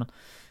D lineman.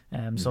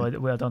 So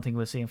I don't think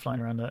we'll see him flying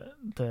around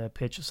the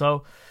pitch.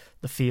 So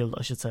the field,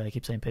 I should say. I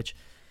keep saying pitch.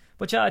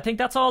 But yeah, I think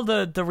that's all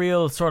the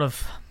real sort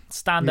of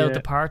standout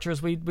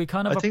departures. We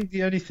kind of. I think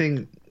the only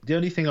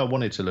thing I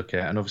wanted to look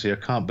at, and obviously I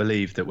can't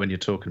believe that when you're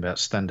talking about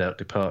standout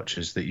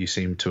departures that you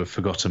seem to have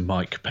forgotten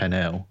Mike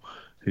Pennell,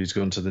 who's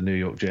gone to the New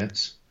York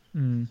Jets.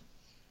 I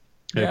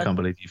can't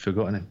believe you've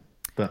forgotten him.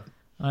 But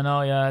I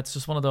know, yeah, it's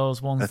just one of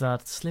those ones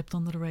that slipped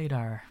under the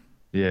radar.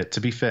 Yeah,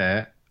 to be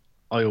fair,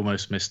 I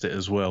almost missed it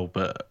as well,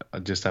 but I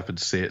just happened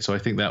to see it. So I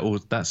think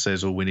that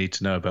says all we need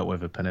to know about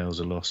whether Pennell's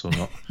a loss or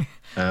not.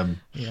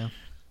 Yeah.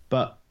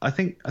 But I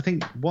think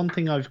one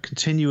thing I've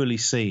continually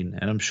seen,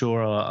 and I'm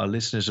sure our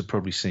listeners have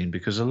probably seen,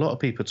 because a lot of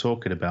people are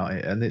talking about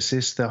it, and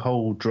it's the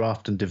whole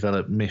draft and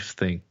develop myth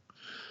thing.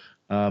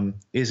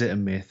 Is it a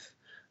myth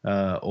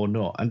or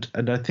not?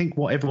 And I think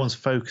what everyone's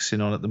focusing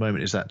on at the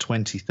moment is that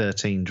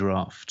 2013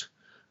 draft.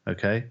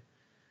 Okay?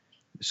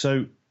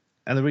 So,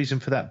 and the reason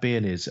for that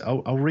being is,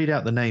 I'll read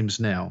out the names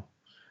now.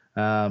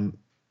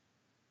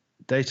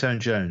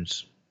 Dayton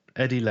Jones,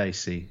 Eddie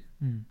Lacy,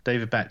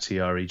 David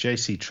Bakhtiari,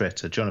 J.C.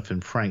 Tretter, Jonathan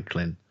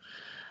Franklin,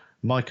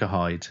 Micah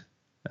Hyde,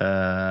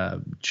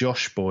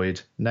 Josh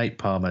Boyd, Nate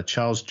Palmer,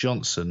 Charles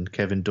Johnson,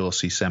 Kevin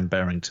Dorsey, Sam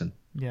Barrington.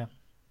 Yeah.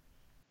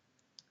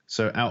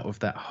 So out of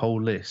that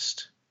whole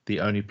list, the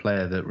only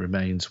player that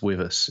remains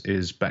with us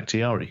is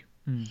Bakhtiari.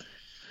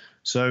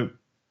 So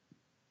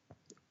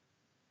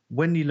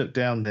when you look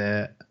down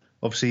there,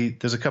 obviously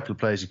there's a couple of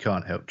players you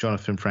can't help.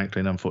 Jonathan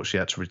Franklin, unfortunately,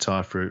 had to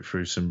retire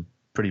through some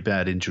pretty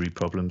bad injury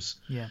problems.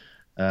 Yeah.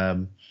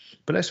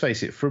 But let's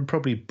face it, from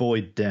probably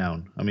Boyd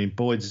down. I mean,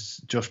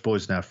 Josh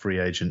Boyd's now a free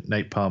agent.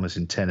 Nate Palmer's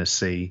in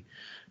Tennessee.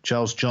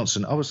 Charles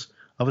Johnson. I was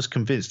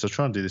convinced. I was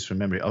trying to do this from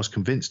memory. I was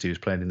convinced he was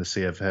playing in the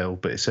CFL,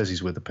 but it says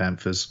he's with the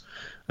Panthers.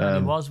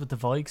 And he was with the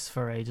Vikes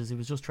for ages. He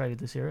was just traded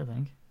this year, I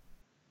think.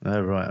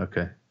 Oh right,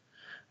 okay.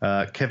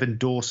 Kevin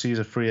Dorsey is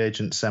a free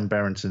agent. Sam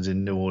Barrington's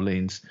in New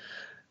Orleans.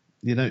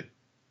 You know,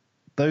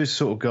 those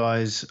sort of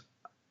guys.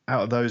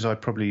 Out of those, I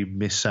probably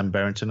miss Sam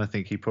Barrington. I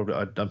think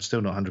I'm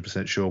still not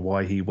 100% sure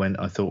why he went.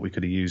 I thought we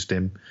could have used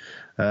him.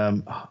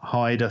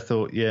 Hyde, I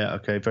thought, yeah,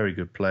 okay, very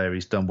good player.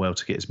 He's done well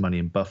to get his money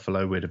in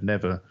Buffalo. We'd have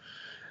never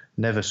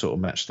sort of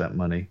matched that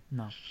money.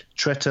 No.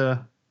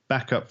 Tretter,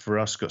 back up for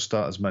us, got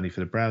starters money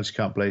for the Browns. You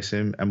can't blame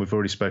him. And we've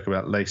already spoke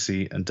about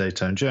Lacey and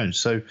Dayton Jones.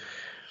 So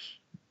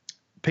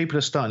people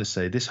are starting to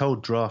say this whole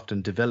draft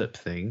and develop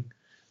thing.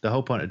 The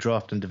whole point of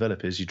draft and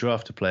develop is you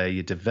draft a player,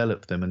 you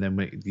develop them, and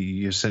then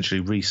you essentially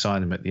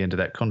re-sign them at the end of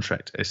that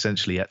contract,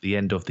 essentially at the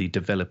end of the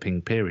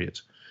developing period.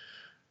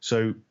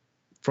 So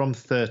from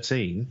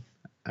 13,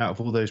 out of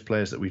all those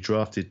players that we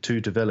drafted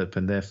to develop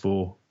and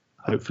therefore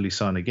hopefully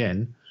sign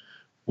again,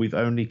 we've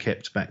only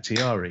kept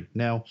Bakhtiari.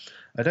 Now,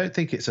 I don't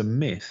think it's a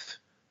myth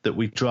that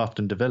we draft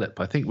and develop.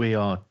 I think we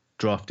are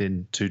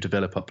drafting to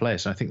develop our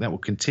players, and I think that will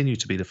continue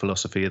to be the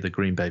philosophy of the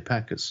Green Bay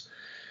Packers.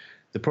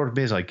 The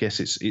problem is, I guess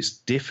it's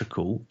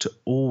difficult to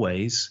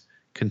always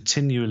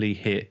continually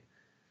hit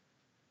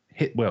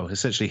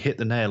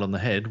the nail on the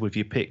head with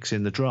your picks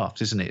in the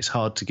draft, isn't it? It's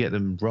hard to get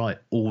them right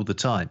all the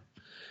time.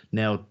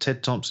 Now,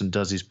 Ted Thompson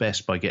does his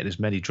best by getting as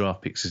many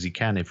draft picks as he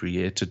can every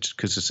year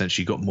because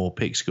essentially you've got more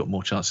picks, you've got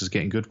more chances of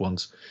getting good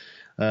ones.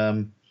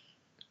 But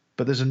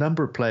there's a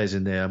number of players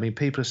in there. I mean,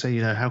 people are saying,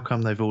 how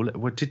come they've all...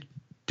 Well,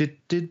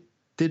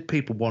 did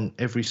people want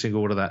every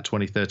single one of that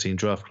 2013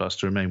 draft class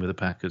to remain with the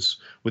Packers,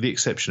 with the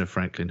exception of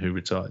Franklin, who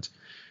retired?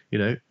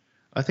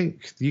 I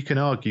think you can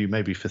argue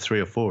maybe for 3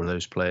 or 4 of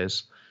those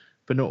players,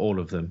 but not all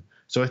of them.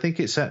 So I think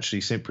it's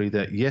actually simply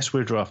that, yes,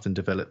 we're a draft and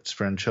developed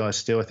franchise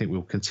still. I think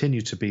we'll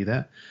continue to be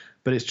that.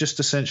 But it's just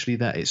essentially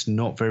that it's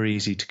not very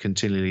easy to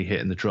continually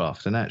hit in the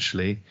draft. And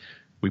actually,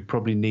 we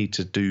probably need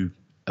to do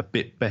a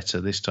bit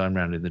better this time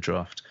round in the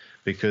draft,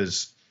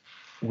 because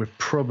we're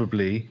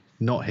probably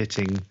not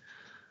hitting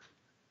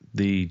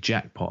the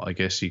jackpot, I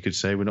guess you could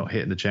say. We're not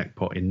hitting the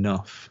jackpot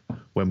enough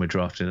when we're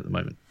drafting at the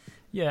moment.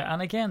 Yeah,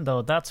 and again,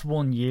 though, that's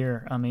 1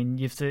 year. I mean,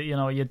 you have to,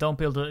 you don't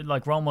build it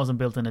like Rome wasn't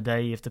built in a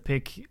day. You have to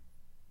pick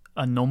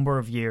a number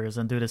of years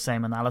and do the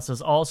same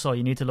analysis. Also,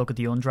 you need to look at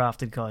the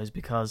undrafted guys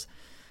because,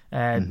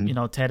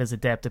 Ted is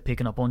adept at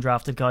picking up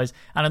undrafted guys.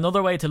 And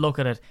another way to look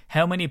at it,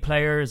 how many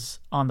players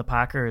on the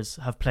Packers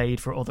have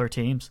played for other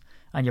teams?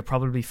 And you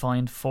probably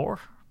find 4.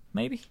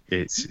 Maybe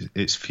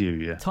it's few,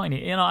 yeah,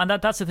 tiny, and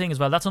that's the thing as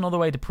well. That's another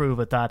way to prove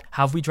it. That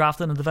have we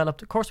drafted and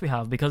developed? Of course we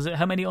have, because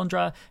how many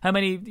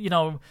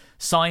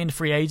signed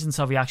free agents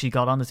have we actually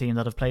got on the team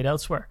that have played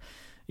elsewhere?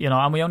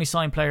 And we only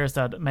sign players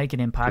that make an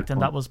impact,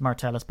 and that was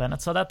Martellus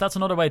Bennett. So that's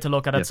another way to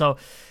look at it. So,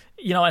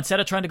 instead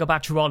of trying to go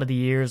back through all of the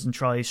years and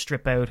try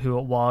strip out who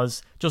it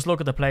was, just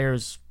look at the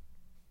players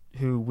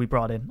who we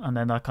brought in, and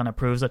then that kind of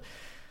proves it.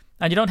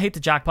 And you don't hit the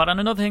jackpot. And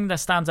another thing that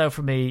stands out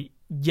for me,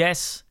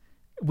 yes,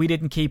 we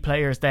didn't keep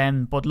players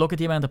then, but look at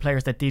the amount of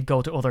players that did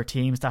go to other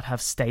teams that have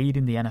stayed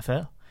in the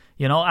NFL,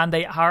 and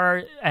they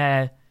are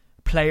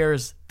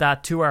players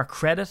that, to our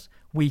credit,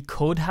 we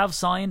could have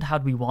signed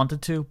had we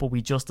wanted to, but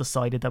we just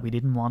decided that we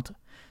didn't want to.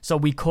 So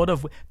we could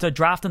have, to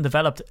draft and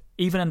developed,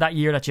 even in that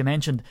year that you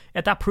mentioned,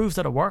 that proves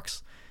that it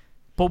works.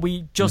 But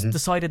we just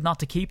decided not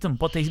to keep them.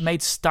 But they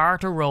made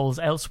starter roles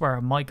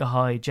elsewhere. Micah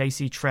Hyde,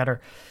 JC Tretter.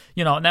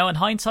 Now in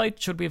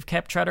hindsight, should we have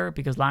kept Tretter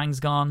because Lang's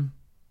gone?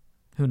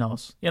 Who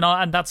knows?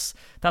 And that's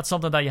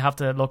something that you have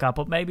to look at.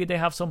 But maybe they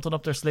have something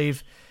up their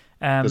sleeve.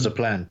 There's a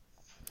plan.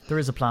 There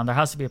is a plan. There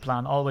has to be a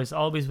plan. Always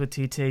with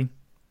TT.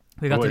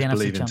 We got to the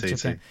NFC Championship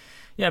game.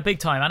 Yeah, big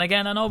time. And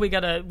again, I know we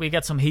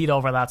get some heat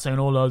over that, saying,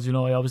 "Oh, lads, I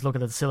always look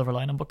at the silver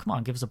lining." But come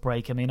on, give us a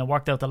break. I mean, it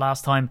worked out the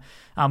last time,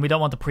 and we don't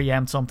want to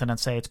preempt something and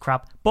say it's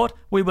crap. But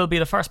we will be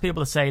the first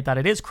people to say that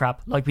it is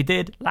crap, like we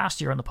did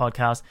last year on the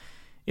podcast,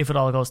 if it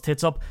all goes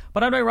tits up.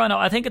 But anyway, Rhino,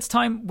 I think it's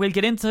time we'll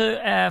get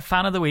into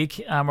Fan of the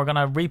Week, and we're going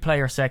to replay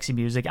our sexy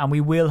music, and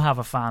we will have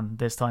a fan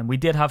this time. We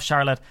did have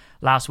Charlotte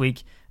last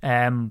week,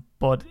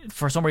 but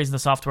for some reason the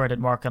software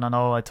didn't work, and I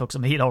know I took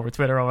some heat over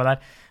Twitter over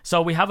that.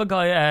 So we have a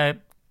guy,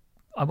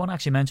 I won't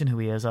actually mention who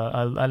he is.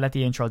 I'll let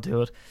the intro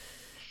do it.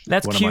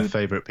 One of my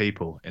favourite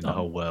people in the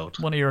whole world.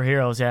 One of your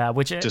heroes, yeah.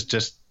 Which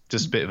just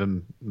a bit of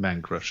a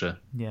man crusher.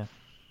 Yeah.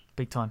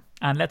 Big time.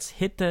 And let's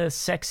hit the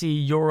sexy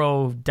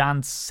Euro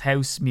dance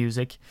house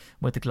music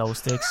with the glow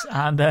sticks.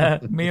 And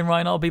me and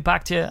Ryan will be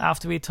back to you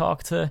after we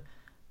talk to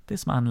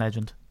this man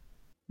legend.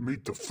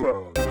 Meet the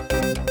fan.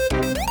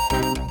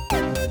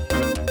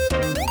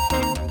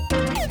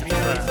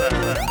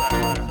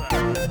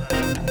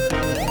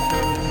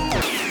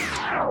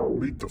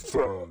 Meet the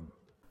fan.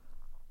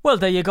 Well,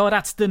 there you go.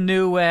 That's the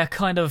new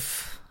kind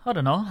of, I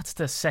don't know, that's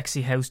the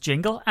sexy house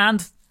jingle.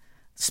 And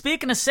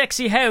speaking of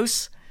sexy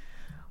house,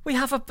 We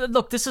have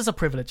look, this is a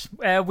privilege.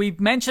 We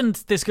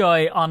mentioned this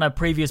guy on a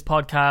previous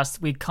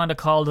podcast. We kind of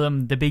called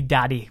him the Big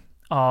Daddy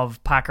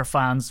of Packer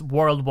fans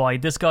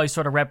worldwide. This guy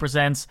sort of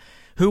represents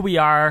who we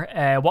are,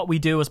 what we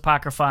do as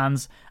Packer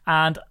fans,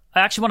 and I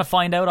actually want to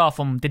find out off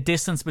him the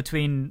distance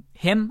between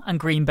him and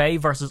Green Bay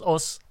versus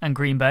us and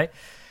Green Bay.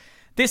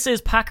 This is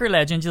Packer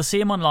legend. You'll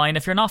see him online.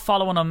 If you're not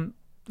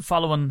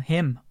following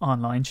him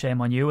online, shame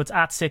on you. It's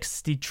at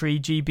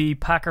 63GB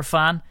Packer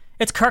fan.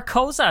 It's Kurt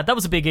Kozad. That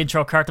was a big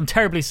intro, Kurt. I'm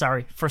terribly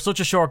sorry. For such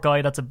a short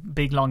guy, that's a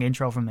big, long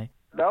intro from me.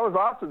 That was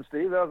awesome,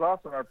 Steve. That was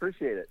awesome. I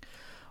appreciate it.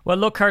 Well,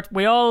 look, Kurt,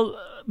 we all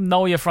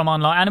know you from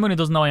online. Anyone who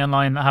doesn't know you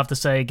online, I have to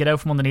say, get out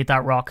from underneath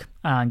that rock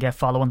and get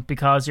following,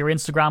 because your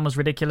Instagram is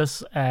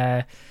ridiculous.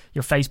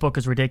 Your Facebook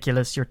is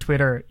ridiculous. Your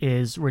Twitter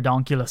is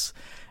redonkulous.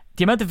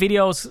 The amount of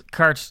videos,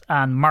 Kurt,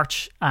 and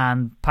merch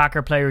and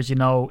Packer players you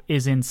know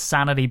is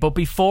insanity. But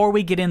before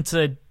we get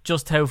into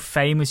just how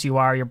famous you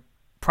are, you're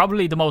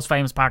probably the most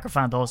famous Packer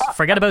fan to us.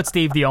 Forget about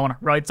Steve, the owner,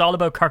 right? It's all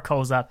about Kurt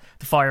Kozad,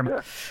 the fireman.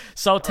 Yeah.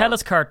 So tell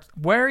us, Kurt,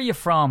 where are you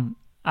from?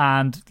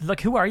 And,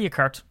 like, who are you,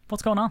 Kurt?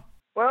 What's going on?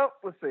 Well,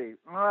 let's see.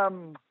 I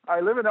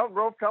live in Elk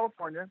Grove,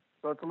 California,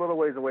 so it's a little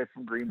ways away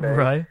from Green Bay.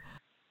 Right.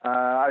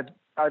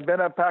 I've been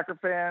a Packer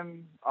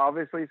fan,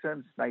 obviously,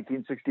 since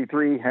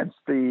 1963, hence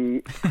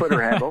the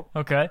Twitter handle.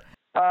 Okay.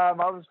 I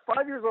was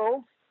 5 years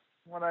old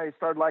when I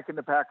started liking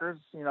the Packers,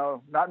 you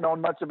know, not knowing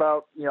much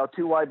about, you know,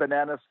 2Y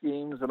banana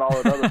schemes and all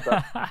that other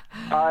stuff.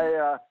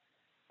 I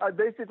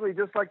basically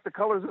just like the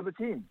colors of the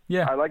team.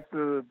 Yeah. I like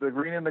the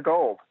green and the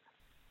gold.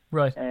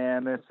 Right.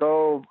 And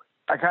so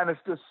I kind of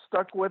just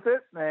stuck with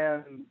it.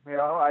 And, you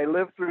know, I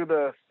lived through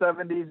the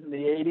 70s and the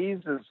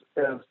 80s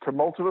as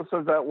tumultuous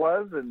as that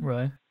was and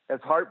right. as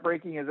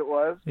heartbreaking as it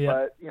was. Yeah.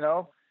 But, you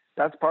know,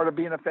 that's part of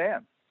being a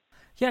fan.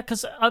 Yeah,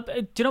 because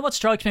do you know what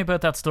strikes me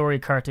about that story,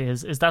 Kurt,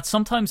 is that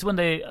sometimes when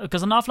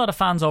because an awful lot of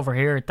fans over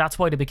here, that's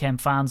why they became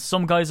fans.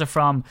 Some guys are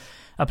from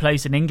a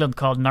place in England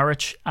called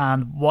Norwich,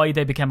 and why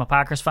they became a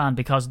Packers fan,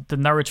 because the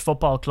Norwich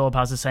Football Club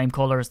has the same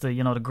colours,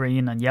 the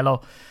green and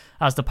yellow,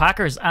 as the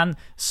Packers. And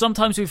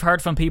sometimes we've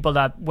heard from people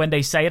that when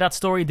they say that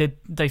story,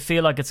 they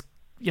feel like it's,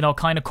 you know,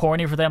 kind of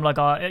corny for them. Like,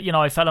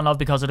 I fell in love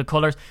because of the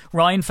colours.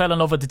 Ryan fell in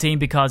love with the team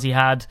because he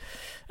had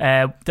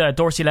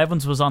Dorsey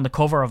Levens was on the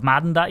cover of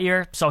Madden that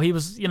year. So he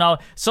was, you know,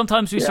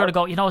 sometimes we sort of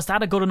go, you know, is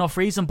that a good enough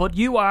reason? But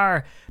you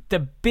are the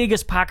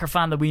biggest Packer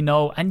fan that we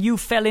know, and you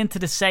fell into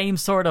the same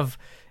sort of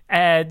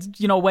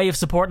way of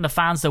supporting the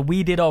fans that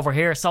we did over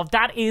here. So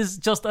that is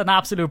just an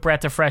absolute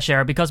breath of fresh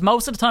air, because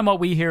most of the time what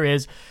we hear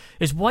is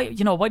why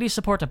do you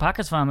support the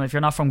Packers fan if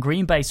you're not from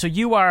Green Bay? So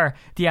you are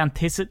the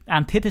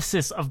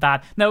antithesis of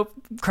that. Now,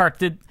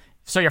 Kurt,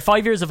 so you're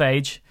 5 years of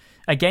age.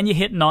 Again, you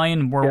hit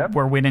 9.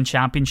 We're winning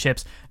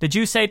championships. Did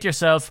you say to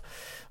yourself,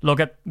 look,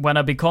 when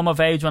I become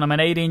of age, when I'm an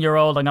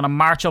 18-year-old, I'm going to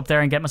march up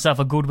there and get myself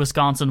a good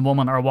Wisconsin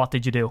woman, or what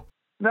did you do?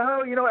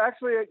 No, you know,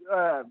 actually,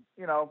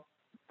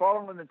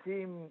 following the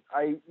team,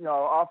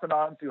 off and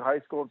on through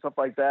high school and stuff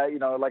like that, you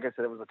know, like I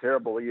said, it was a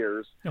terrible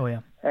years. Oh, yeah.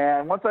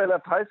 And once I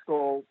left high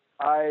school,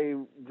 I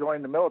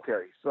joined the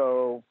military.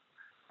 So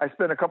I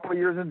spent a couple of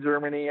years in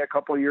Germany, a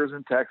couple of years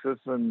in Texas,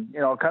 and, you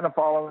know, kind of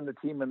following the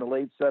team in the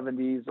late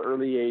 70s,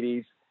 early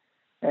 80s.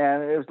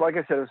 And it was, like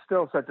I said, it was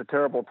still such a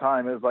terrible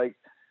time. It was like,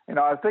 you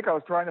know, I think I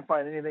was trying to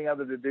find anything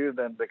other to do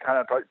than to kind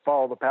of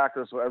follow the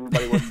Packers so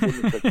everybody wouldn't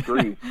give me such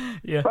grief.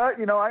 Yeah. But,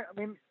 you know, I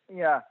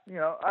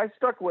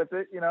stuck with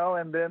it, you know,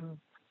 and then,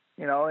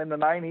 you know, in the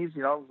 90s,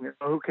 you know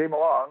who came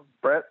along?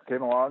 Brett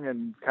came along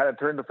and kind of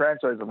turned the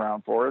franchise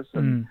around for us.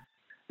 And,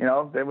 you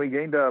know, then we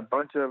gained a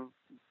bunch of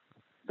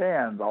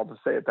fans, I'll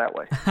just say it that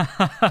way.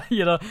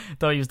 You know,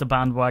 don't use the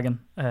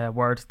bandwagon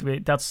word.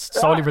 That's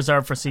solely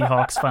reserved for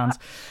Seahawks fans.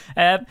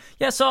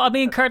 So, I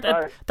mean, Kurt,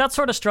 that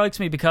sort of strikes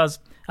me because,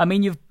 I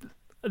mean, you've,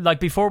 like,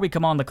 before we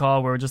come on the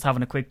call, we were just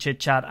having a quick chit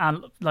chat,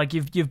 and like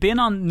you've been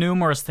on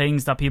numerous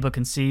things that people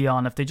can see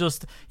on. If they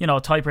just, you know,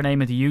 type your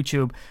name into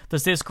YouTube,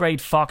 there's this great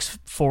Fox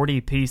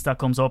 40 piece that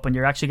comes up, and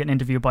you're actually getting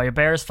interviewed by a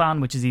Bears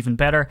fan, which is even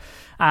better.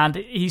 And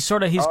he's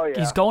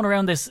going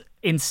around this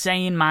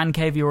insane man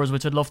cave of yours,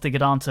 which I'd love to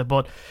get onto.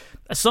 But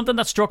something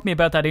that struck me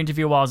about that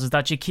interview is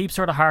that you keep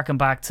sort of harking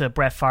back to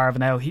Brett Favre.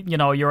 Now, you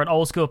know, you're an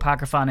old school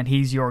Packer fan, and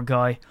he's your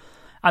guy.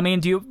 I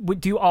mean, do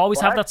you always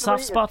have that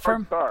soft spot for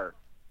him?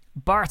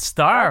 Bart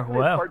Starr,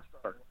 wow. Bart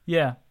Starr.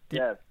 Yeah.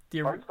 Yes.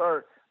 Bart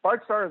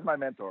Starr is my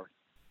mentor.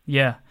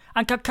 Yeah.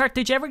 And Kurt,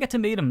 did you ever get to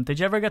meet him? Did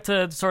you ever get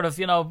to sort of,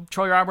 you know,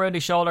 throw your arm around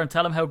his shoulder and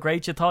tell him how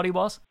great you thought he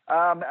was?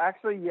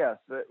 Actually, yes.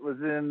 It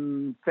was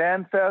in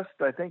FanFest,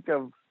 I think,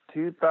 of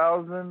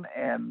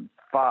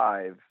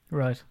 2005.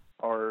 Right.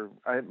 Or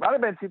it might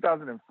have been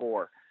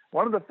 2004.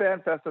 One of the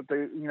FanFests that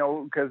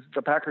because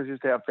the Packers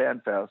used to have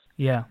FanFest.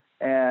 Yeah.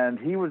 And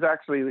he was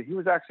actually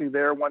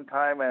there one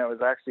time, and I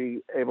was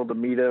actually able to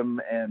meet him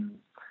and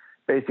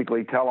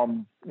basically tell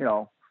him, you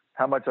know,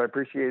 how much I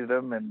appreciated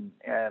him and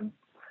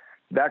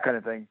that kind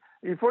of thing.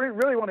 If you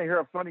really want to hear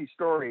a funny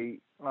story,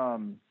 I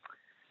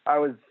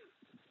was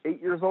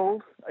 8 years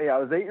old. Yeah, I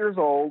was 8 years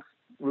old,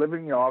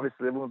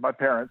 obviously living with my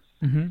parents.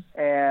 Mm-hmm.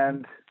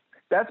 And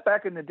that's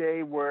back in the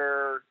day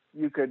where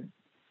you could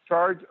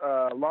charge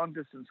a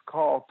long-distance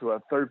call to a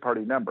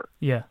third-party number.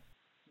 Yeah.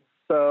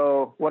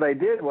 So what I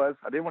did was,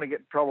 I didn't want to get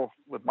in trouble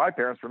with my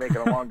parents for making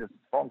a long-distance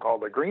phone call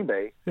to Green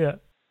Bay. Yeah.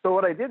 So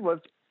what I did was,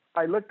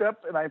 I looked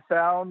up and I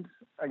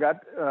got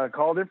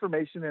called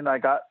information, and I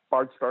got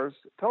Bart Starr's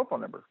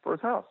telephone number for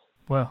his house.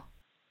 Wow.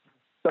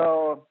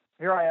 So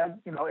here I am,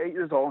 8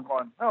 years old,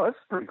 going, oh, this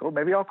is pretty cool.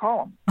 Maybe I'll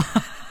call him.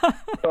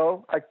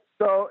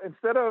 So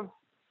instead of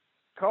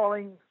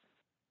calling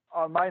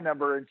on my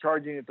number and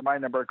charging it to my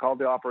number, I called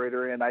the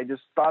operator, and I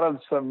just thought of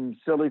some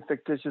silly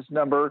fictitious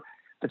number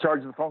to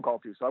charge the phone call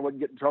to, so I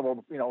wouldn't get in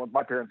trouble, with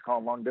my parents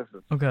calling long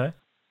distance. Okay.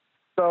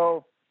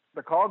 So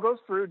the call goes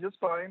through just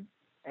fine,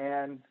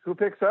 and who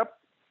picks up?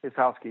 His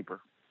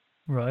housekeeper.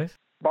 Right.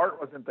 Bart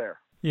wasn't there.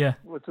 Yeah.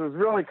 Which was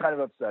really kind of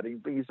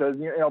upsetting. But he says,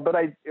 but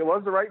it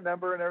was the right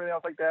number and everything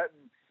else like that.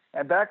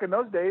 And back in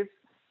those days,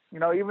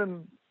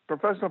 even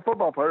professional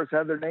football players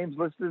had their names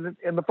listed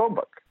in the phone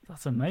book.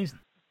 That's amazing.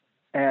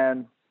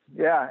 And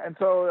yeah, and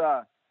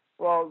so,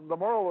 the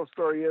moral of the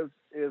story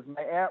is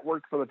my aunt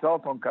worked for the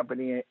telephone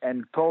company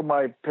and told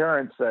my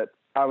parents that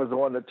I was the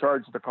one that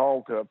charged the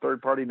call to a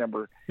third-party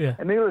number. Yeah.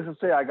 And needless to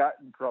say, I got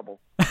in trouble.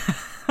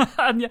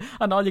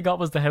 and all you got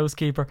was the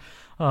housekeeper.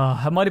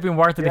 It might have been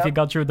worth it if you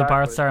got through the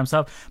Bart Starr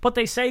himself. But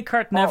they say,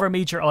 Kurt, never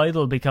meet your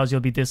idol because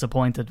you'll be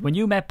disappointed. When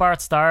you met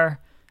Bart Starr,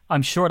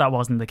 I'm sure that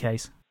wasn't the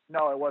case.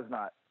 No, it was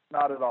not.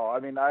 Not at all.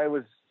 I mean, I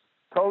was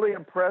totally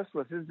impressed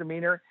with his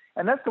demeanor.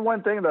 And that's the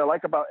one thing that I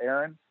like about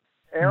Aaron.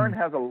 Aaron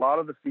has a lot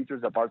of the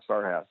features that Bart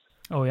Starr has.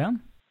 Oh, yeah?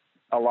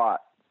 A lot,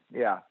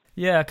 yeah.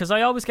 Yeah, because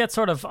I always get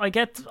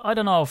I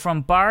don't know,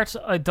 from Bart,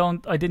 I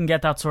didn't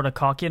get that sort of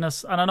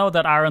cockiness. And I know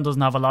that Aaron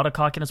doesn't have a lot of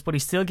cockiness, but he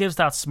still gives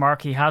that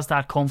smirk. He has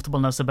that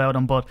comfortableness about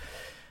him. But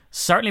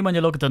certainly when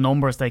you look at the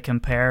numbers they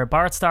compare,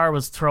 Bart Starr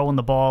was throwing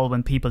the ball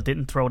when people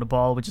didn't throw the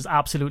ball, which is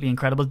absolutely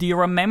incredible. Do you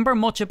remember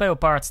much about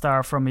Bart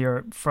Starr from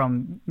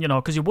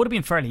because you would have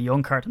been fairly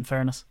young, Kurt, in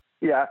fairness?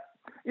 Yeah.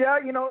 Yeah,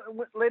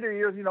 later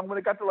years, when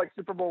it got to like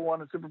Super Bowl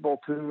I and Super Bowl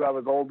II, I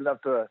was old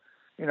enough to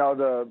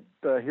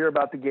to hear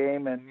about the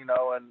game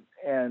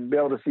and be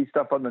able to see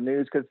stuff on the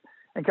news. Because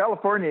in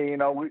California,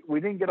 we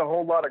didn't get a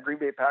whole lot of Green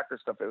Bay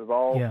Packers stuff. It was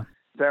all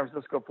San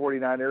Francisco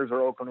 49ers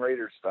or Oakland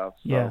Raiders stuff.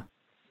 So. Yeah.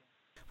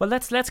 Well,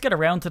 let's get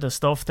around to the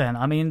stuff then.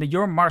 I mean,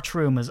 your merch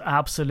room is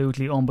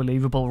absolutely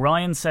unbelievable.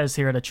 Ryan says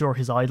here that you're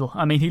his idol.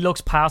 I mean, he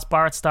looks past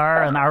Bart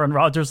Starr and Aaron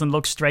Rodgers and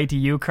looks straight to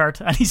you, Kurt.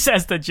 And he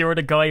says that you're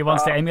the guy he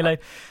wants to emulate.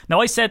 Now,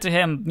 I said to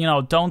him,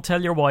 don't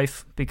tell your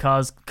wife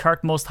because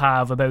Kurt must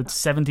have about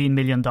 $17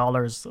 million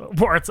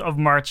worth of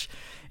merch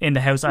in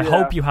the house. I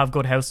hope you have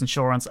good house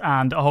insurance,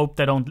 and I hope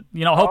they don't,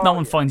 hope no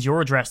one finds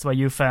your address the way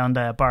you found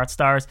Bart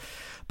Starr's.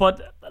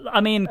 But,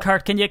 I mean,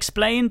 Kurt, can you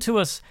explain to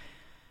us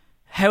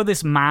how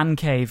this man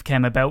cave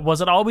came about?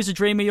 Was it always a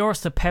dream of yours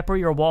to pepper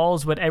your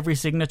walls with every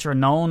signature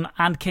known?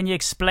 And can you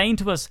explain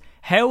to us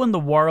how in the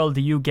world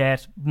do you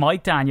get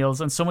Mike Daniels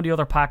and some of the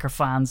other Packer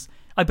fans?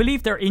 I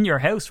believe they're in your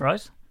house,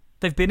 right?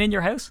 They've been in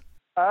your house?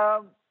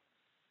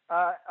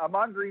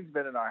 Amon Green's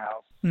been in our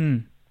house.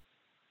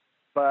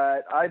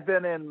 But I've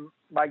been in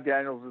Mike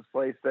Daniels'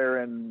 place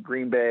there in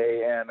Green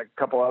Bay and a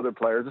couple other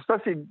players,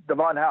 especially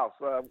Devon House.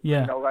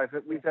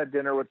 We've had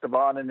dinner with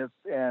Devon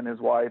and his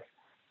wife.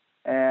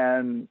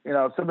 And,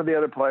 some of the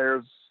other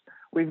players,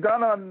 we've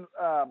gone on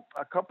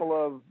a couple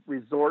of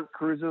resort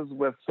cruises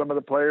with some of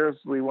the players.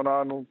 We went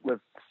on with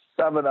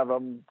 7 of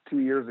them 2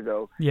 years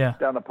ago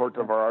down to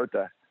Puerto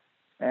Vallarta.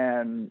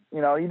 And,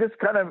 you just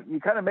kind of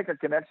make a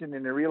connection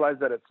and you realize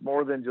that it's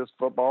more than just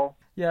football.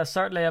 Yeah,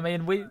 certainly. I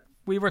mean,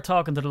 we were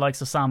talking to the likes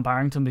of Sam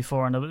Barrington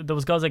before, and there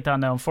was guys like that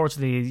now.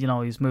 Unfortunately,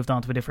 he's moved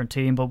on to a different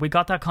team, but we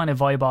got that kind of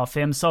vibe off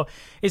him. So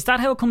is that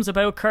how it comes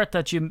about, Kurt,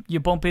 that you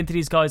bump into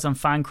these guys on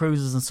fan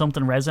cruises and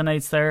something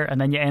resonates there,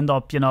 and then you end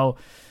up,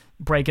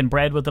 breaking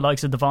bread with the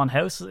likes of Devon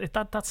House?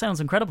 That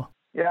sounds incredible.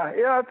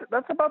 Yeah,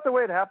 that's about the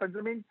way it happens.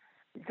 I mean,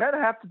 you kind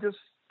of have to just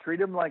treat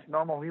them like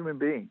normal human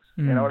beings.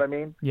 You know what I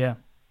mean? Yeah.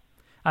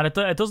 And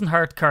it doesn't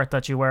hurt, Kurt,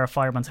 that you wear a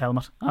fireman's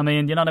helmet. I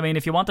mean, you know what I mean?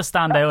 If you want to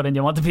stand out and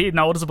you want to be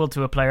noticeable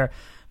to a player,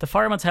 the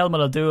fireman's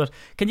helmet will do it.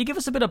 Can you give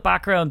us a bit of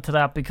background to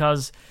that?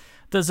 Because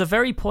there's a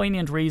very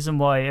poignant reason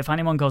why, if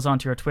anyone goes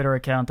onto your Twitter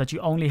account, that you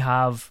only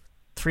have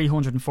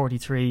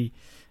 343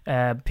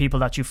 people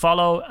that you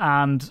follow.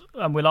 And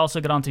we'll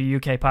also get onto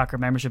the UK Packer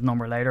membership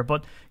number later.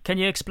 But can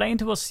you explain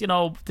to us,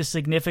 the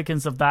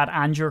significance of that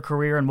and your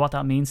career and what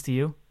that means to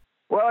you?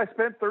 Well, I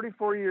spent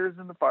 34 years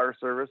in the fire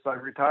service. I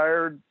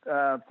retired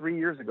 3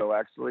 years ago,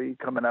 actually,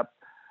 coming up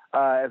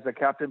as a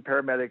captain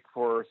paramedic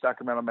for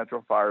Sacramento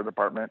Metro Fire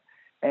Department.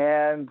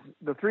 And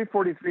the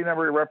 343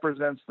 number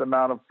represents the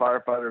amount of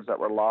firefighters that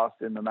were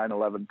lost in the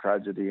 9/11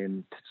 tragedy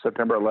in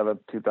September 11th,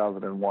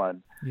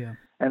 2001. Yeah.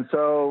 And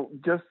so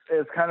just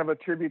as kind of a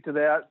tribute to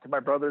that, to my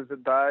brothers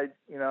that died,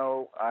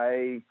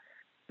 I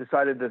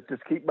decided to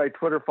just keep my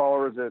Twitter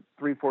followers at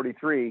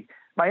 343.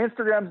 My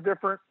Instagram's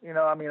different,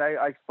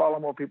 I follow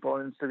more people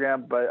on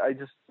Instagram, but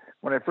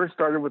when I first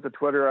started with the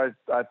Twitter,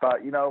 I thought,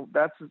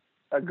 that's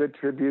a good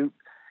tribute.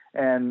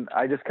 And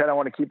I just kind of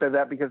want to keep it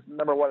that because,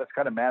 number one, it's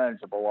kind of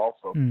manageable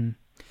also.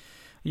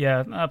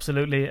 Yeah,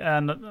 absolutely.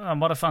 And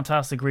what a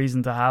fantastic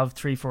reason to have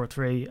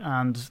 343.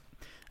 And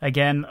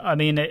again, I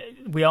mean,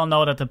 we all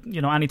know that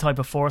any type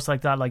of force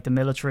like that, like the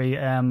military,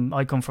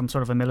 I come from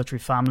sort of a military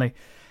family,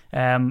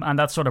 and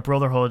that sort of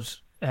brotherhood,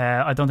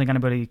 I don't think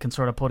anybody can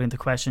sort of put into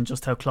question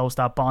just how close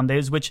that bond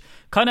is, which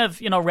kind of,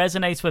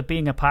 resonates with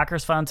being a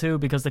Packers fan too,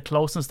 because the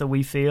closeness that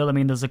we feel, I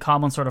mean, there's a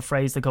common sort of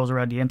phrase that goes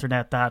around the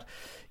internet that,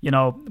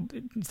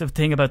 the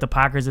thing about the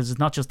Packers is it's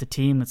not just a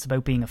team, it's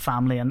about being a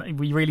family, and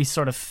we really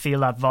sort of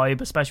feel that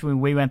vibe, especially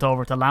when we went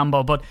over to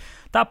Lambeau. But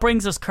that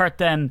brings us, Kurt,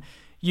 then,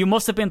 you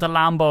must have been to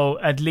Lambeau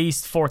at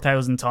least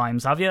 4,000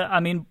 times, have you? I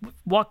mean,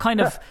 what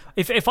kind of,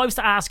 if I was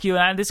to ask you,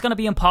 and it's going to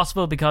be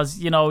impossible because,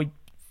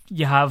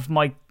 you have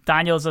Mike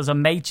Daniels as a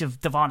mate, of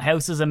Devon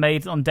House as a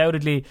mate,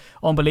 undoubtedly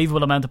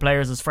unbelievable amount of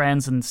players as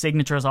friends and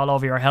signatures all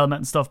over your helmet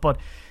and stuff. But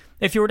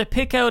if you were to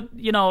pick out,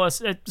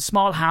 a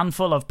small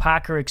handful of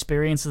Packer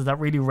experiences that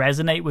really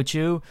resonate with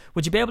you,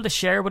 would you be able to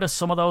share with us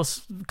some of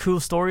those cool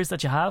stories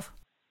that you have?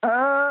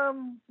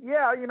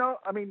 Yeah,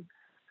 I mean,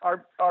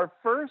 our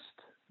first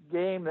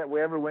game that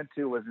we ever went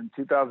to was in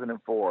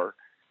 2004.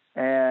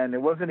 And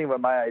it wasn't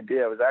even my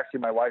idea. It was actually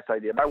my wife's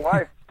idea. My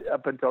wife,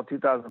 up until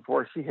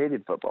 2004, she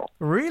hated football.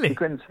 Really? She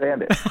couldn't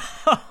stand it.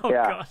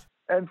 God.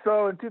 And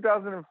so in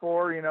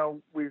 2004,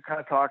 we were kind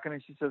of talking,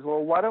 and she says, well,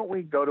 why don't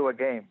we go to a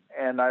game?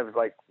 And I was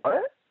like,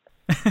 what?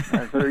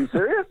 And I said, are you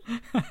serious?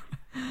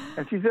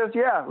 And she says,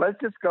 yeah, let's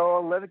just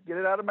go. Get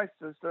it out of my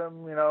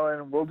system,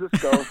 and we'll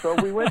just go. So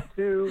we went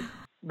to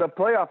the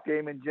playoff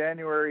game in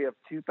January of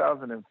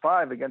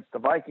 2005 against the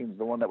Vikings,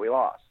 the one that we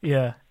lost.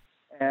 Yeah.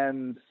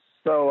 And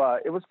so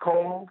it was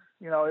cold,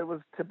 it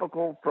was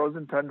typical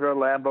frozen tundra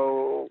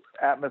Lambeau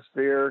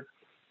atmosphere.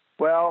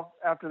 Well,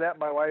 after that,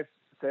 my wife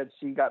said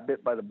she got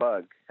bit by the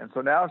bug. And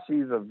so now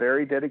she's a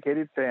very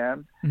dedicated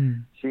fan.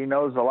 She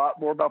knows a lot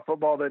more about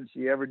football than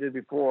she ever did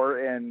before.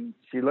 And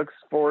she looks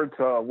forward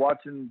to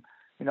watching,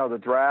 the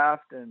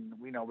draft. And,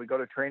 we go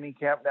to training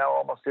camp now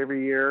almost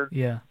every year.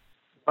 Yeah.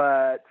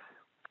 But,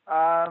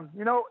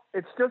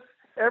 it's just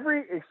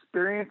every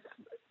experience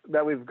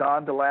that we've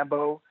gone to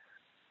Lambeau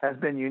has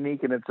been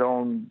unique in its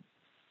own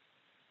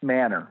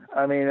manner.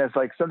 I mean, it's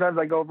like sometimes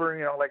I go over,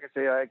 like I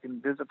say, I can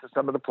visit to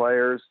some of the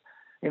players,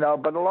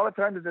 but a lot of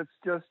times it's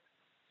just,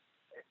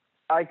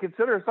 I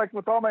consider, it's like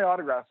with all my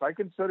autographs, I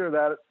consider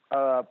that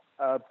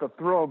the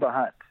thrill of the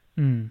hunt.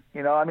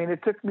 I mean,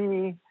 it took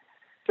me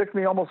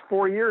almost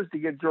 4 years to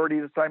get Jordy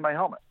to sign my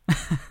helmet.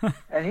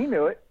 And he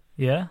knew it.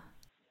 Yeah.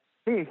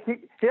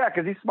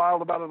 Because he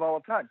smiled about it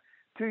all the time.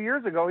 2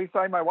 years ago, he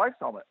signed my wife's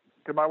helmet.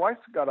 Because my wife's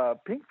got a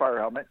Pink Fire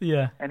helmet,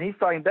 and he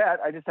signed that.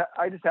 I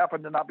just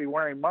happened to not be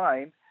wearing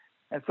mine,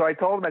 and so I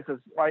told him,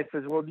 I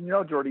says, well,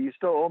 Jordy, you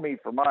still owe me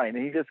for mine,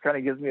 and he just kind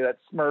of gives me that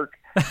smirk,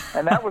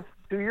 and that was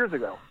 2 years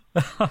ago.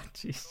 Oh,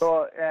 jeez.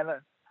 So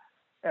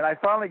and I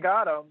finally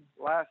got him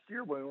last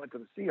year when we went to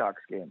the Seahawks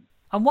game.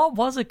 And what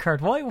was it,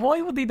 Kurt? Why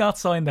would he not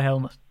sign the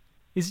helmet?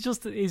 Is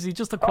he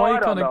just a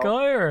quiet kind of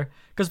guy, or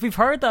because we've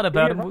heard that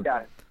about him?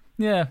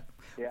 Yeah.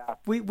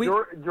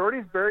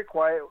 Jordy's very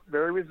quiet,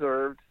 very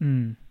reserved.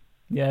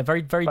 Yeah,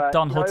 very, very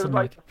Don Hudson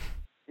like.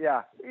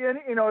 Yeah, and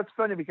it's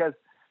funny because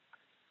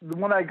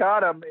when I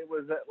got him, it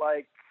was at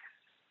like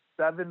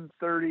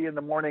 7:30 in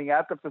the morning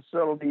at the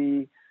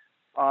facility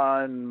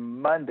on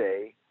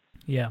Monday.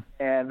 Yeah,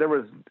 and it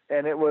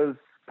was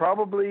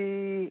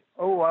probably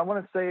I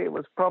want to say it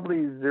was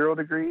probably 0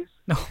 degrees.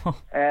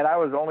 And I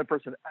was the only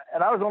person,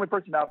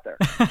 out there.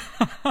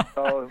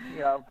 So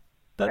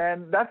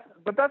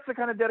that's the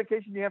kind of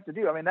dedication you have to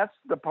do. I mean, that's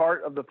the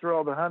part of the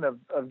thrill of the hunt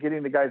of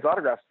getting the guys'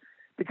 autographs.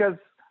 Because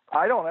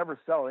I don't ever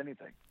sell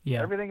anything.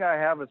 Yeah. Everything I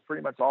have is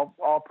pretty much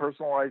all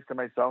personalized to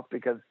myself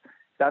because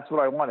that's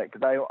what I wanted.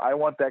 Because I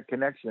want that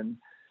connection,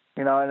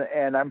 and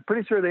I'm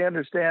pretty sure they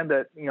understand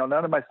that,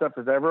 none of my stuff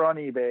is ever on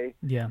eBay.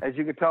 Yeah. As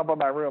you can tell by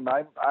my room,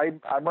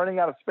 I'm running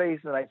out of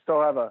space, and I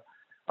still have a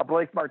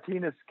Blake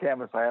Martinez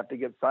canvas I have to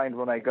get signed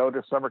when I go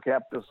to summer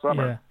camp this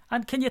summer. Yeah.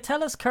 And can you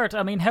tell us, Kurt,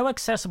 I mean, how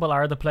accessible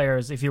are the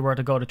players if you were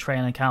to go to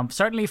training camp?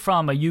 Certainly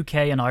from a UK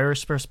and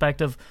Irish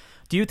perspective,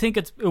 do you think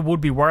it would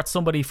be worth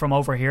somebody from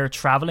over here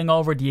travelling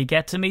over? Do you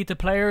get to meet the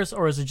players,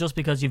 or is it just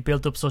because you've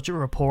built up such a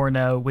rapport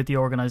now with the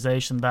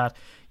organisation that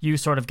you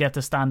sort of get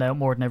to stand out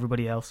more than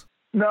everybody else?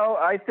 No,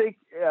 I think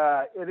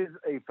it is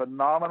a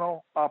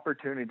phenomenal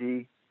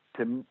opportunity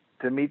to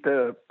meet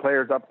the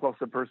players up close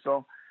and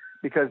personal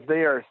because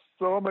they are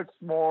so much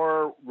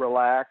more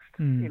relaxed,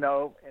 in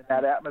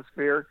that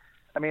atmosphere.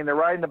 I mean, they're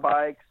riding the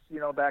bikes,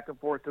 back and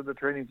forth to the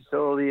training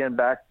facility and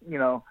back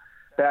to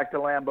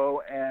Lambeau,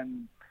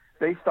 and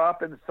they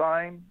stop and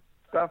sign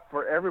stuff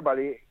for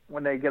everybody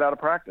when they get out of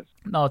practice.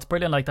 No, it's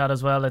brilliant like that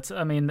as well.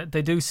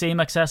 They do seem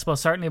accessible.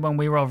 Certainly when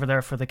we were over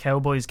there for the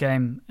Cowboys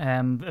game,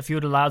 a few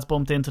of the lads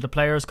bumped into the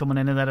players coming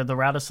in and out of the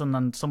Radisson,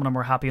 and some of them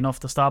were happy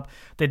enough to stop.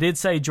 They did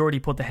say Jordy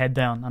put the head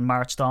down and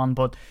marched on,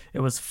 but it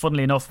was,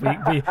 funnily enough,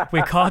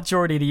 we caught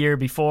Jordy the year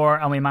before,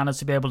 and we managed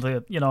to be able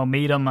to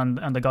meet him,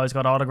 and the guys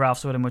got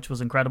autographs with him, which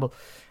was incredible.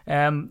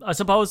 I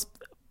suppose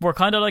we're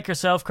kind of like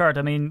yourself, Kurt.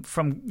 I mean,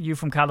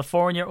 from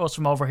California, us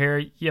from over here,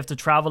 you have to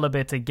travel a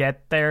bit to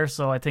get there.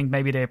 So I think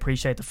maybe they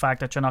appreciate the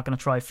fact that you're not going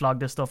to try flog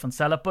this stuff and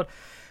sell it. But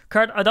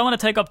Kurt, I don't want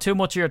to take up too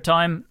much of your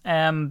time.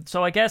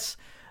 So I guess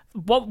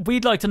what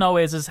we'd like to know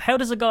is how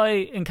does a guy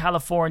in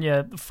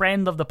California,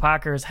 friend of the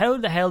Packers, how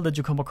the hell did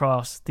you come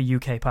across the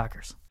UK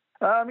Packers?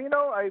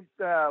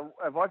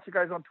 I've watched you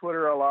guys on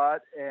Twitter a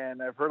lot,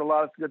 and I've heard a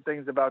lot of good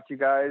things about you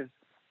guys.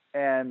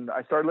 And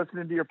I started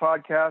listening to your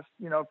podcast,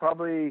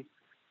 probably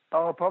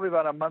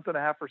about a month and a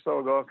half or so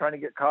ago. I'm trying to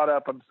get caught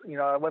up.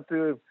 I went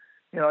through,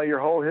 your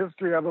whole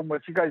history of them,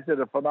 which you guys did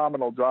a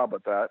phenomenal job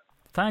with that.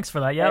 Thanks for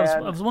that. Yeah,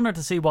 I was wondering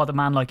to see what a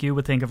man like you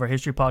would think of our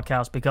history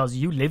podcast, because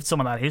you lived some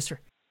of that history.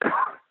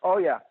 Oh,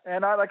 yeah.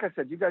 And like I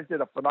said, you guys did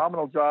a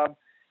phenomenal job.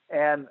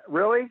 And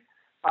really,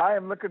 I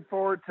am looking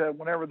forward to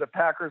whenever the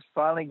Packers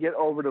finally get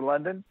over to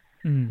London,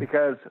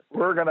 because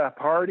we're going to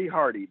party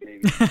hardy,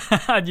 baby.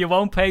 And you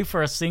won't pay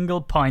for a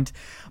single pint.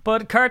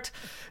 But Kurt,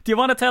 do you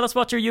want to tell us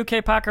what your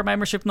UK Packer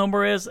membership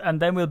number is, and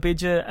then we'll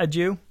bid you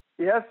adieu?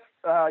 Yes.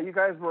 You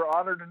guys were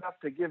honored enough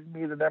to give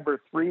me the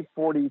number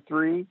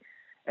 343,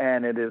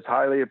 and it is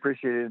highly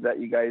appreciated that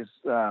you guys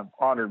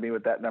honored me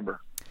with that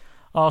number.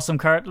 Awesome,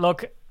 Kurt.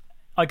 Look,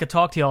 I could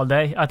talk to you all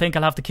day. I think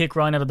I'll have to kick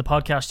Ryan out of the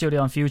podcast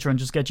studio in future and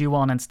just get you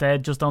on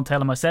instead. Just don't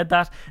tell him I said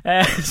that.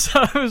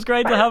 So it was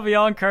great to have you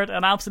on, Kurt.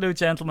 An absolute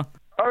gentleman.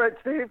 All right,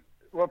 Steve.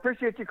 Well,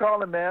 appreciate you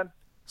calling, man.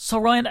 So,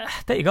 Ryan,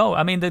 there you go.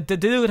 I mean, the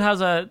dude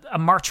has a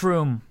merch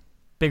room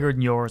bigger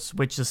than yours,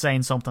 which is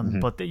saying something. Mm-hmm.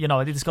 But,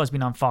 this guy's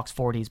been on Fox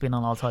 40. He's been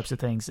on all types of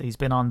things. He's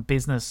been on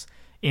Business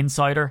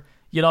Insider.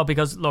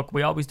 Because, look,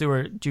 we always do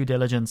our due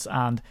diligence,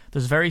 and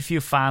there's very few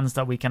fans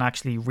that we can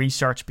actually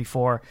research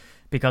before,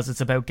 because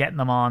it's about getting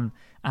them on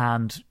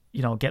and,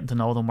 getting to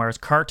know them, whereas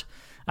Kurt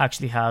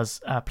actually has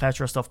a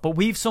plethora of stuff. But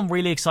we've some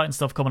really exciting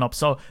stuff coming up.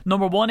 So,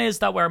 number one is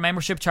that our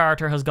membership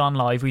charter has gone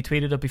live. We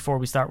tweeted it before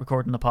we start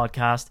recording the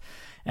podcast.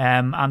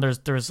 And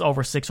there's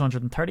over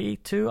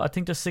 632. I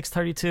think there's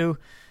 632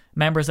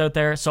 members out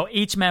there. So,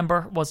 each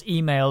member was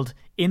emailed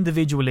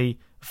individually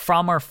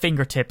from our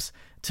fingertips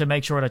to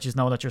make sure that you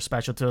know that you're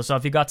special to us. So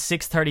if you got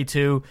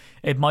 632,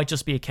 it might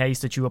just be a case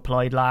that you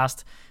applied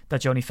last,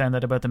 that you only found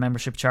out about the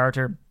membership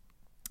charter.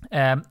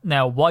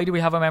 Now, why do we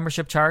have a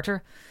membership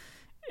charter?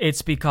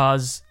 It's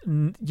because,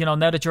 now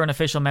that you're an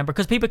official member,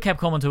 because people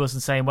kept coming to us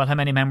and saying, well, how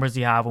many members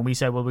do you have? And we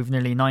said, well, we've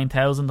nearly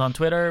 9,000 on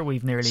Twitter.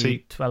 We've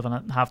nearly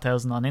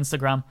 12,500 on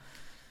Instagram.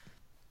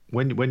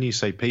 When you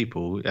say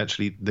people,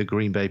 actually, the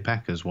Green Bay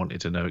Packers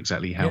wanted to know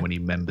exactly how many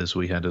members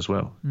we had as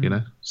well,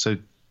 So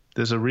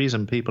there's a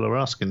reason people are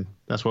asking.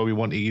 That's why we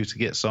wanted you to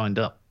get signed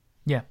up.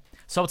 Yeah.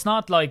 So it's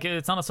not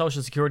a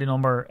social security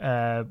number.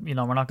 We're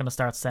not going to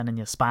start sending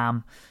you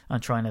spam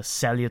and trying to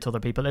sell you to other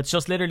people. It's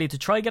just literally to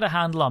try get a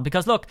handle on.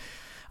 Because look,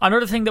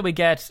 another thing that we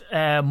get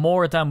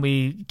more than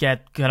we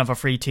get kind of a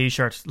free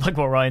t-shirt, like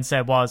what Ryan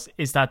said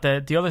is that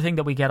the other thing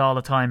that we get all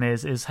the time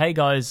is, hey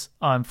guys,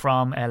 I'm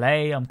from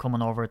LA. I'm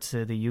coming over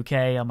to the UK.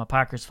 I'm a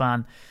Packers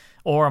fan.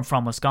 Or I'm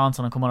from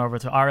Wisconsin. I'm coming over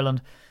to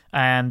Ireland.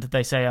 And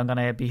they say, I'm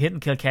going to be hitting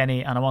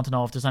Kilkenny, and I want to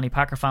know if there's any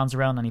Packer fans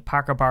around, any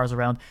Packer bars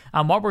around.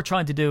 And what we're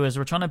trying to do is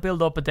we're trying to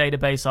build up a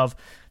database of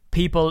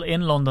people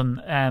in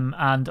London,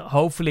 and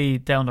hopefully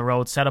down the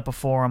road set up a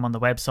forum on the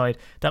website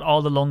that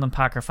all the London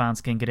Packer fans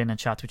can get in and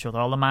chat to each other.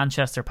 All the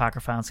Manchester Packer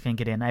fans can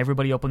get in.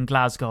 Everybody up in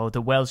Glasgow, the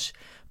Welsh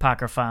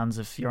Packer fans,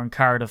 if you're in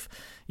Cardiff,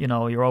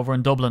 you're over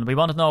in Dublin. We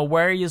want to know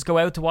where you go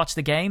out to watch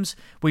the games.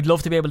 We'd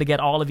love to be able to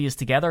get all of you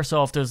together.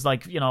 So if there's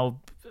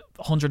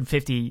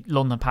 150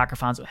 London Packer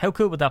fans, how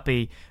cool would that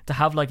be to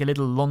have a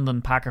little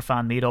London Packer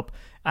fan meetup?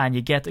 And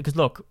you get, because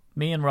look,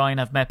 me and Ryan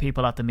have met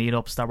people at the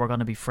meetups that we're going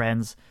to be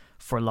friends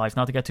for life,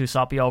 not to get too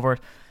soppy over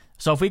it.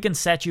 So if we can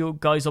set you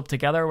guys up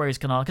together where you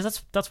can all,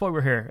 because that's why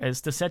we're here,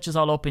 is to set you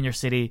all up in your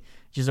city.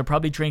 You are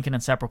probably drinking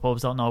in separate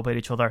pubs, don't know about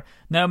each other.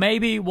 Now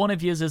maybe one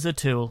of you is a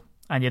tool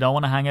and you don't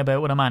want to hang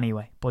about with them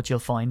anyway, but you'll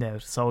find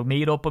out. So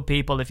meet up with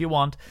people if you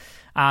want,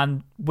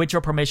 and with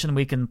your permission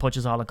we can put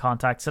you all in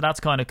contact. So that's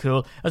kind of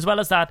cool. As well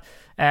as that,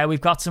 we've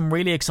got some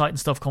really exciting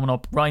stuff coming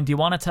up. Ryan, do you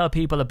want to tell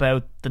people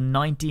about the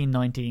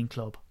 1919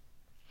 Club?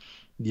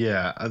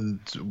 Yeah, and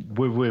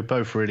we're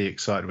both really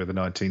excited with the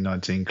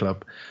 1919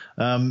 Club.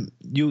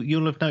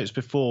 You'll have noticed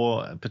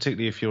before,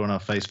 particularly if you're on our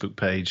Facebook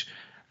page,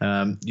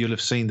 you'll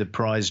have seen the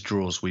prize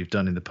draws we've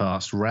done in the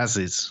past,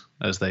 Razzes,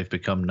 as they've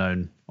become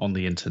known on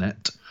the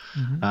internet.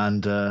 Mm-hmm.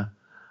 And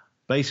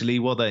basically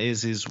what that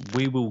is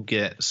we will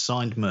get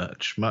signed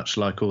merch, much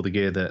like all the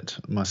gear that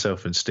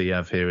myself and Steve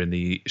have here in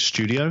the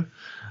studio.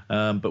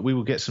 But we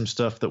will get some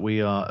stuff that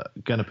we are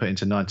going to put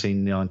into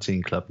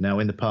 1919 Club. Now,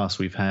 in the past,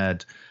 we've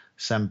had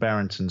Sam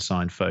Barrington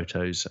signed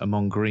photos,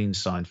 Amon Green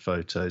signed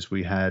photos.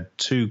 We had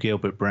 2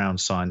 Gilbert Brown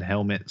signed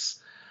helmets.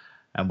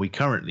 And we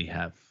currently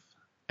have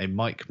a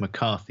Mike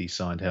McCarthy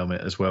signed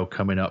helmet as well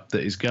coming up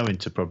that is going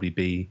to probably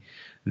be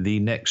the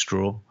next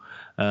draw.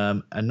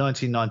 And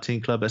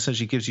 1919 Club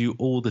essentially gives you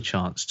all the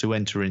chance to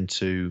enter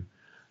into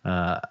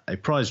a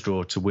prize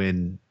draw to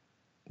win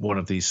one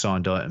of these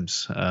signed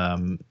items.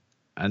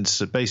 And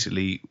so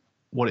basically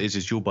what it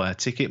is you'll buy a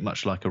ticket,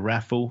 much like a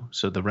raffle.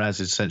 So the Raz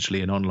is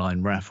essentially an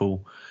online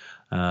raffle.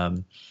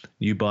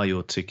 You buy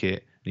your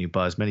ticket and you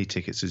buy as many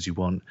tickets as you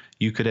want.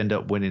 You could end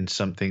up winning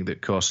something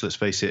that costs, let's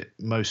face it,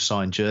 most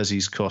signed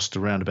jerseys cost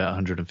around about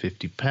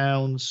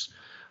 £150,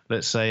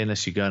 let's say,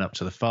 unless you're going up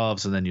to the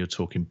Favs, and then you're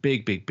talking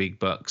big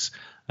bucks.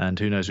 And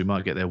who knows, we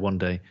might get there one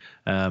day.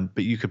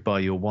 But you could buy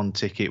your one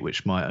ticket,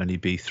 which might only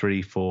be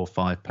 £3, £4,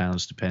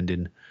 £5,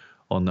 depending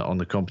on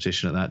the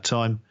competition at that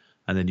time.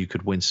 And then you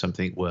could win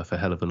something worth a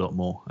hell of a lot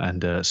more,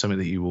 and something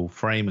that you will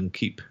frame and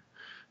keep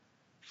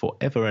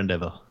forever and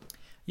ever.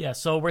 Yeah,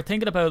 so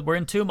we're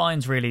in two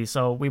minds really.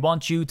 So we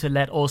want you to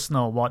let us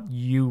know what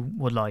you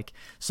would like.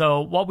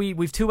 So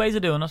we've two ways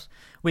of doing it.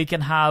 We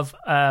can have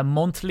a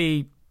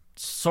monthly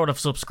sort of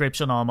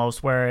subscription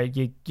almost, where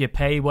you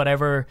pay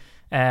whatever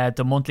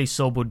the monthly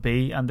sub would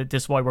be, and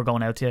this is why we're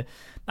going out to you.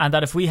 And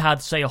that if we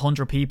had, say,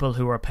 100 people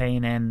who are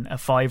paying in a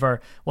 £5,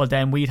 well,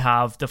 then we'd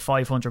have the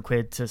 500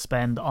 quid to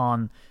spend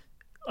on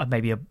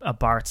maybe a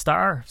Bart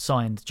Starr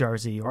signed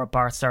jersey, or a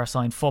Bart Starr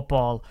signed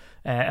football,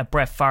 a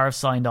Brett Favre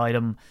signed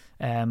item,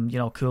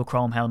 cool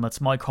chrome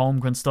helmets, Mike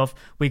Holmgren stuff.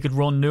 We could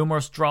run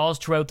numerous draws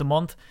throughout the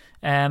month.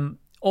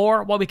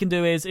 Or what we can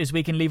do is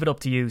we can leave it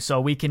up to you.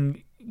 So we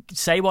can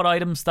say what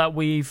items that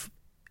we've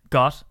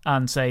got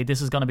and say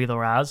this is going to be the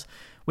Raz.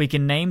 We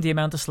can name the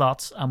amount of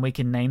slots and we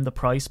can name the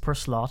price per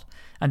slot,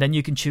 and then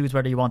you can choose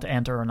whether you want to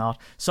enter or not.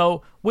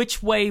 So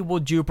which way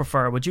would you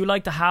prefer? Would you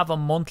like to have a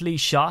monthly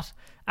shot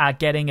at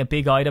getting a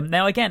big item?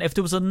 Now again, if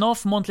there was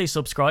enough monthly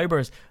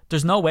subscribers,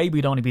 there's no way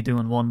we'd only be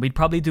doing one. We'd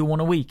probably do one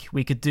a week.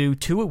 We could do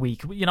two a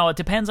week. It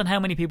depends on how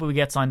many people we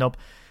get signed up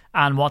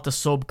and what the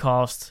sub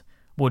cost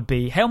would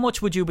be. How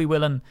much would you be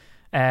willing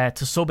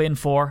to sub in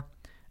for?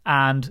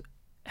 And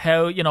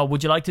how,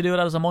 would you like to do it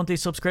as a monthly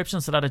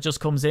subscription so that it just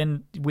comes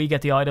in, we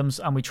get the items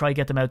and we try to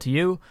get them out to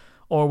you?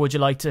 Or would you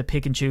like to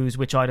pick and choose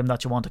which item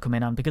that you want to come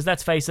in on? Because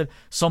let's face it,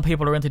 some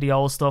people are into the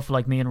old stuff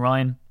like me and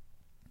Ryan.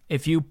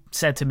 If you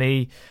said to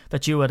me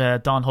that you had a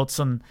Don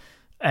Hudson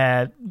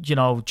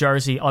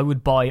jersey, I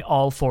would buy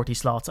all 40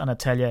 slots, and I'd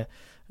tell you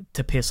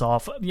to piss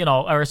off.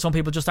 Or some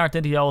people just aren't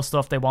into the old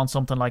stuff. They want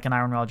something like an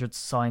Aaron Rodgers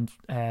signed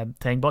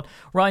thing. But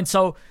Ryan,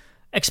 so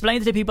explain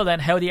to the people then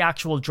how the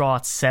actual draw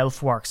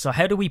itself works. So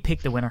how do we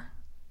pick the winner?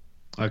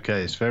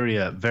 Okay, it's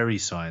very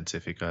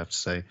scientific, I have to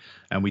say.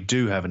 And we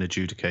do have an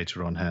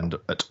adjudicator on hand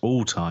at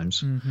all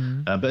times.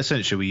 Mm-hmm. But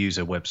essentially we use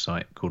a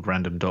website called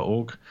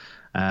random.org.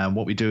 And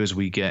what we do is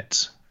we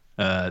get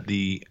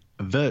the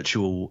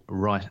virtual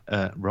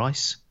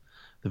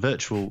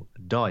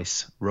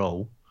dice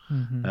roll.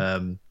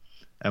 Mm-hmm.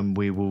 And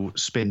we will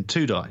spin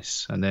 2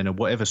 dice, and then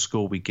whatever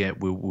score we get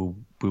will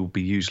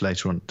be used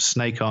later on.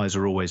 Snake eyes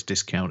are always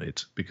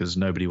discounted because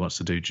nobody wants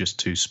to do just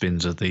 2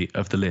 spins of the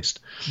list.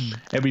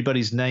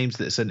 Everybody's names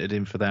that's entered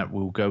in for that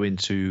will go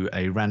into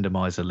a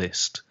randomizer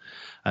list,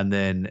 and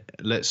then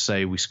let's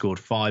say we scored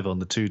 5 on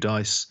the 2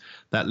 dice.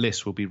 That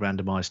list will be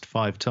randomized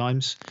 5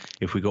 times.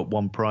 If we got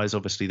 1 prize,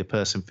 obviously the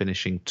person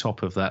finishing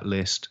top of that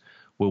list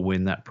will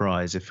win that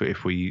prize.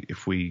 If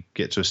we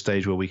get to a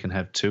stage where we can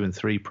have 2 and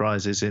 3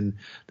 prizes in,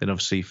 then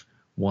obviously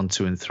 1,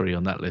 2, and 3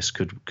 on that list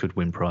could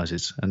win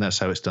prizes, and that's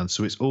how it's done.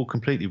 So it's all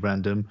completely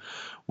random.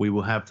 We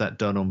will have that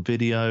done on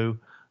video.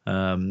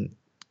 It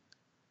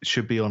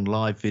should be on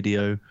live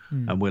video,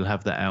 and we'll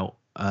have that out,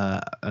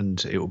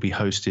 and it will be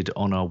hosted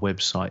on our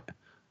website.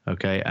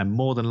 Okay, and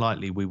more than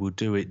likely we will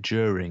do it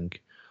during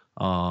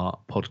our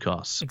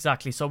podcasts.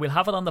 Exactly. So we'll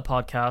have it on the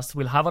podcast,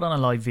 we'll have it on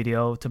a live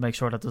video to make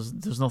sure that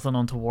there's nothing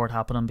untoward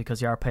happening, because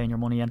you are paying your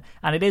money in,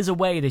 and it is a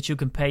way that you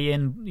can pay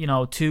in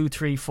 £2,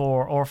 £3, £4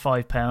 or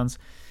 £5,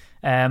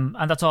 and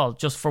that's all.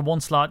 Just for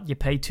 1 slot you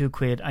pay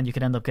 £2 and you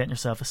can end up getting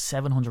yourself a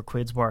 700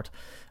 quid's worth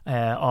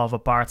of a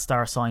Bart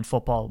Starr signed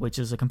football, which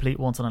is a complete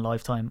once in a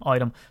lifetime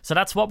item. So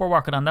that's what we're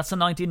working on. That's the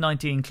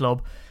 1919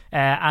 club.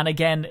 And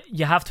again,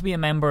 you have to be a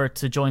member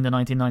to join the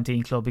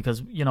 1919 club,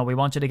 because we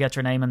want you to get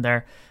your name in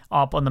there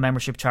up on the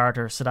membership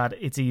charter so that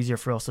it's easier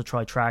for us to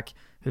track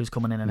who's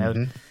coming in and out.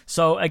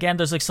 So again,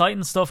 there's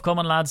exciting stuff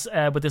coming, lads,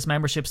 with this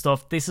membership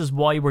stuff. This is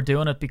why we're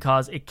doing it,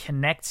 because it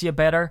connects you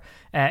better.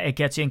 It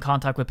gets you in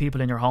contact with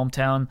people in your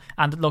hometown.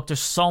 And look,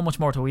 there's so much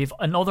more to it. We've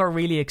another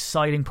really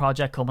exciting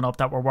project coming up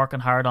that we're working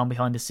hard on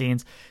behind the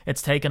scenes.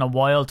 It's taken a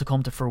while to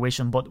come to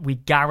fruition, but we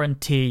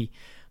guarantee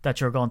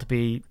that you're going to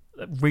be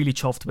really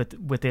chuffed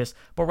with this.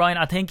 But Ryan,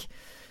 I think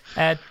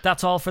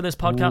that's all for this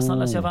podcast,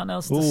 unless you have anything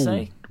else to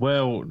say.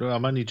 Well,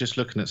 I'm only just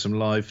looking at some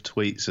live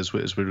tweets as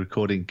we're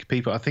recording.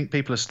 I think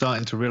people are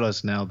starting to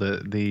realise now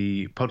that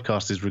the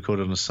podcast is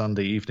recorded on a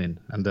Sunday evening,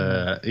 and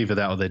either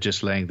that or they're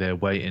just laying there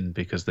waiting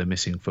because they're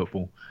missing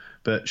football.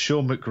 But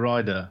Sean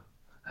McRider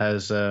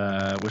has,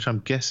 which I'm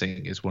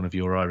guessing is one of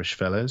your Irish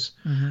fellows,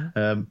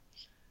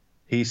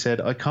 he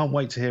said, "I can't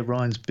wait to hear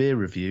Ryan's beer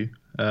review.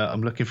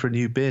 I'm looking for a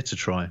new beer to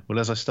try." Well,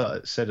 as I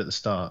said at the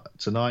start,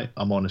 tonight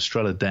I'm on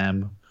Estrella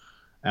Damm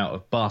out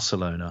of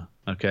Barcelona.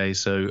 Okay,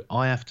 so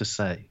I have to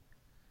say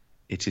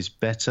it is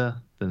better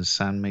than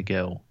San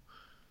Miguel.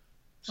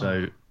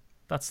 So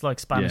that's like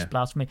Spanish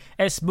blasphemy.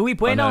 Es muy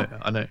bueno.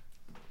 I know.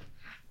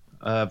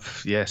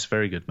 Yes,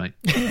 very good, mate.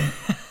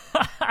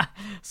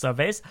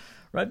 Surveys.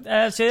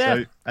 Right. So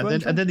yeah. And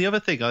then the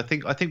other thing, I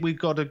think we've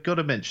got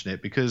to mention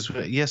it because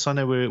yes, I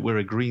know we're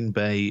a Green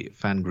Bay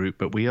fan group,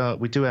 but we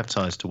do have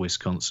ties to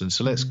Wisconsin.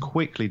 So let's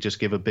quickly just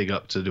give a big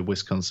up to the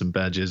Wisconsin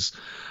Badgers,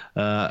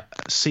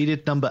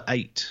 seeded number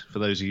 8 for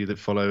those of you that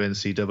follow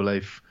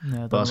NCAA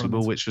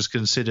basketball, which was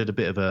considered a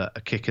bit of a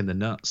kick in the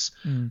nuts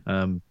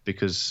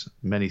because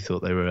many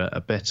thought they were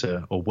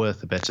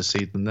worth a better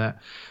seed than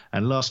that.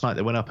 And last night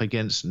they went up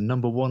against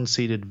number 1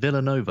 seeded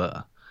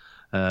Villanova.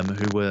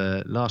 Who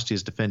were last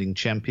year's defending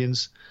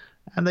champions,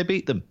 and they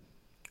beat them.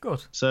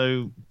 Good.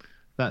 So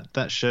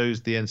that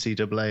shows the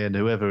NCAA and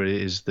whoever it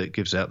is that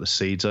gives out the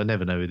seeds. I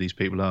never know who these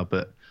people are,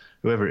 but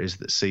whoever it is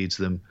that seeds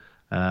them,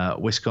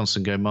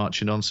 Wisconsin go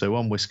marching on. So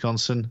on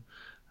Wisconsin,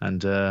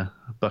 and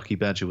Bucky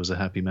Badger was a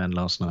happy man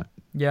last night.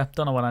 Yeah,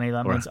 don't know what any of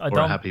that means.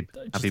 A happy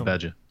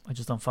Badger. I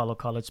just don't follow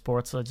college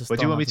sports. Do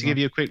you want me to give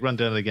you a quick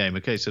rundown of the game?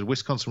 Okay, so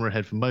Wisconsin were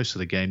ahead for most of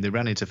the game. They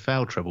ran into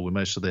foul trouble with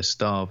most of their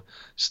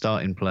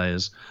starting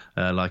players,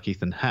 like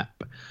Ethan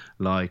Happ,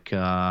 like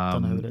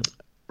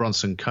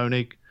Bronson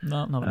Koenig.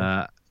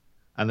 No.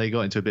 And they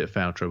got into a bit of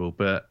foul trouble.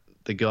 But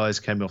the guys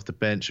came off the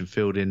bench and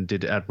filled in,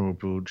 did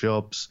admirable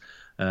jobs.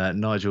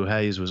 Nigel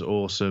Hayes was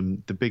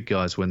awesome. The big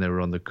guys, when they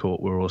were on the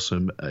court, were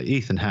awesome.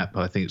 Ethan Happ,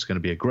 I think, is going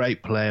to be a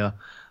great player.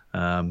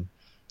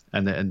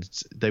 And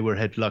they were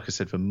ahead, like I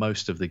said, for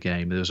most of the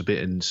game. There was a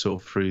bit in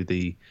sort of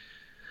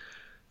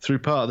through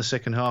part of the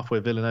second half where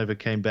Villanova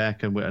came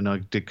back, and I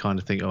did kind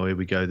of think, oh, here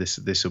we go,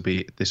 this will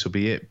be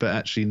it. But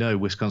actually, no,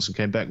 Wisconsin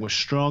came back, was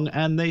strong,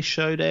 and they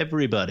showed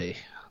everybody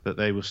that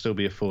they will still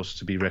be a force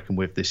to be reckoned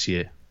with this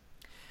year.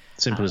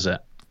 Simple as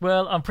that.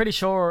 Well, I'm pretty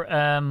sure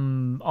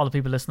all the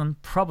people listening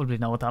probably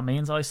know what that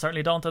means. I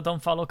certainly don't. I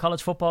don't follow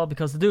college football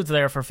because the dudes are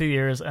there for a few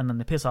years and then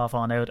they piss off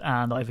on out,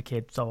 and I have a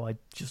kid, so I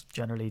just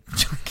generally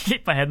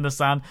keep my head in the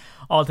sand.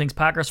 All things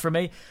Packers for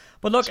me.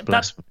 But look,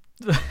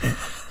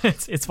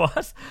 it's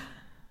what?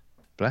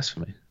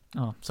 Blasphemy.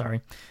 Oh,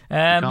 sorry. You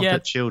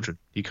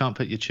can't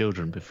put your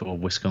children before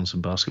Wisconsin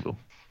basketball.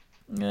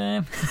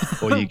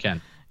 Or you can.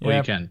 Or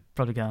you can.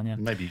 Probably can, yeah.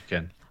 Maybe you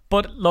can.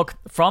 But look,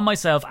 from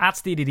myself, at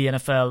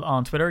SteedyDNFL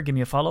on Twitter, give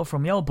me a follow.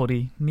 From my old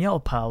buddy, my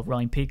old pal,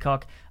 Ryan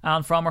Peacock.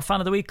 And from our fan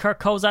of the week,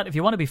 Kirk Kozat. If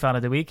you want to be fan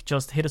of the week,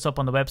 just hit us up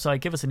on the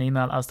website. Give us an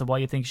email as to why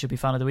you think you should be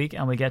fan of the week,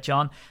 and we'll get you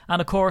on. And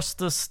of course,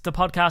 the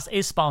podcast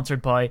is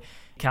sponsored by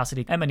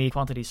Cassidy M&E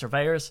Quantity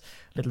Surveyors.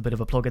 A little bit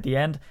of a plug at the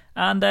end.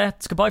 And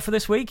it's goodbye for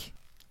this week.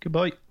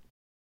 Goodbye.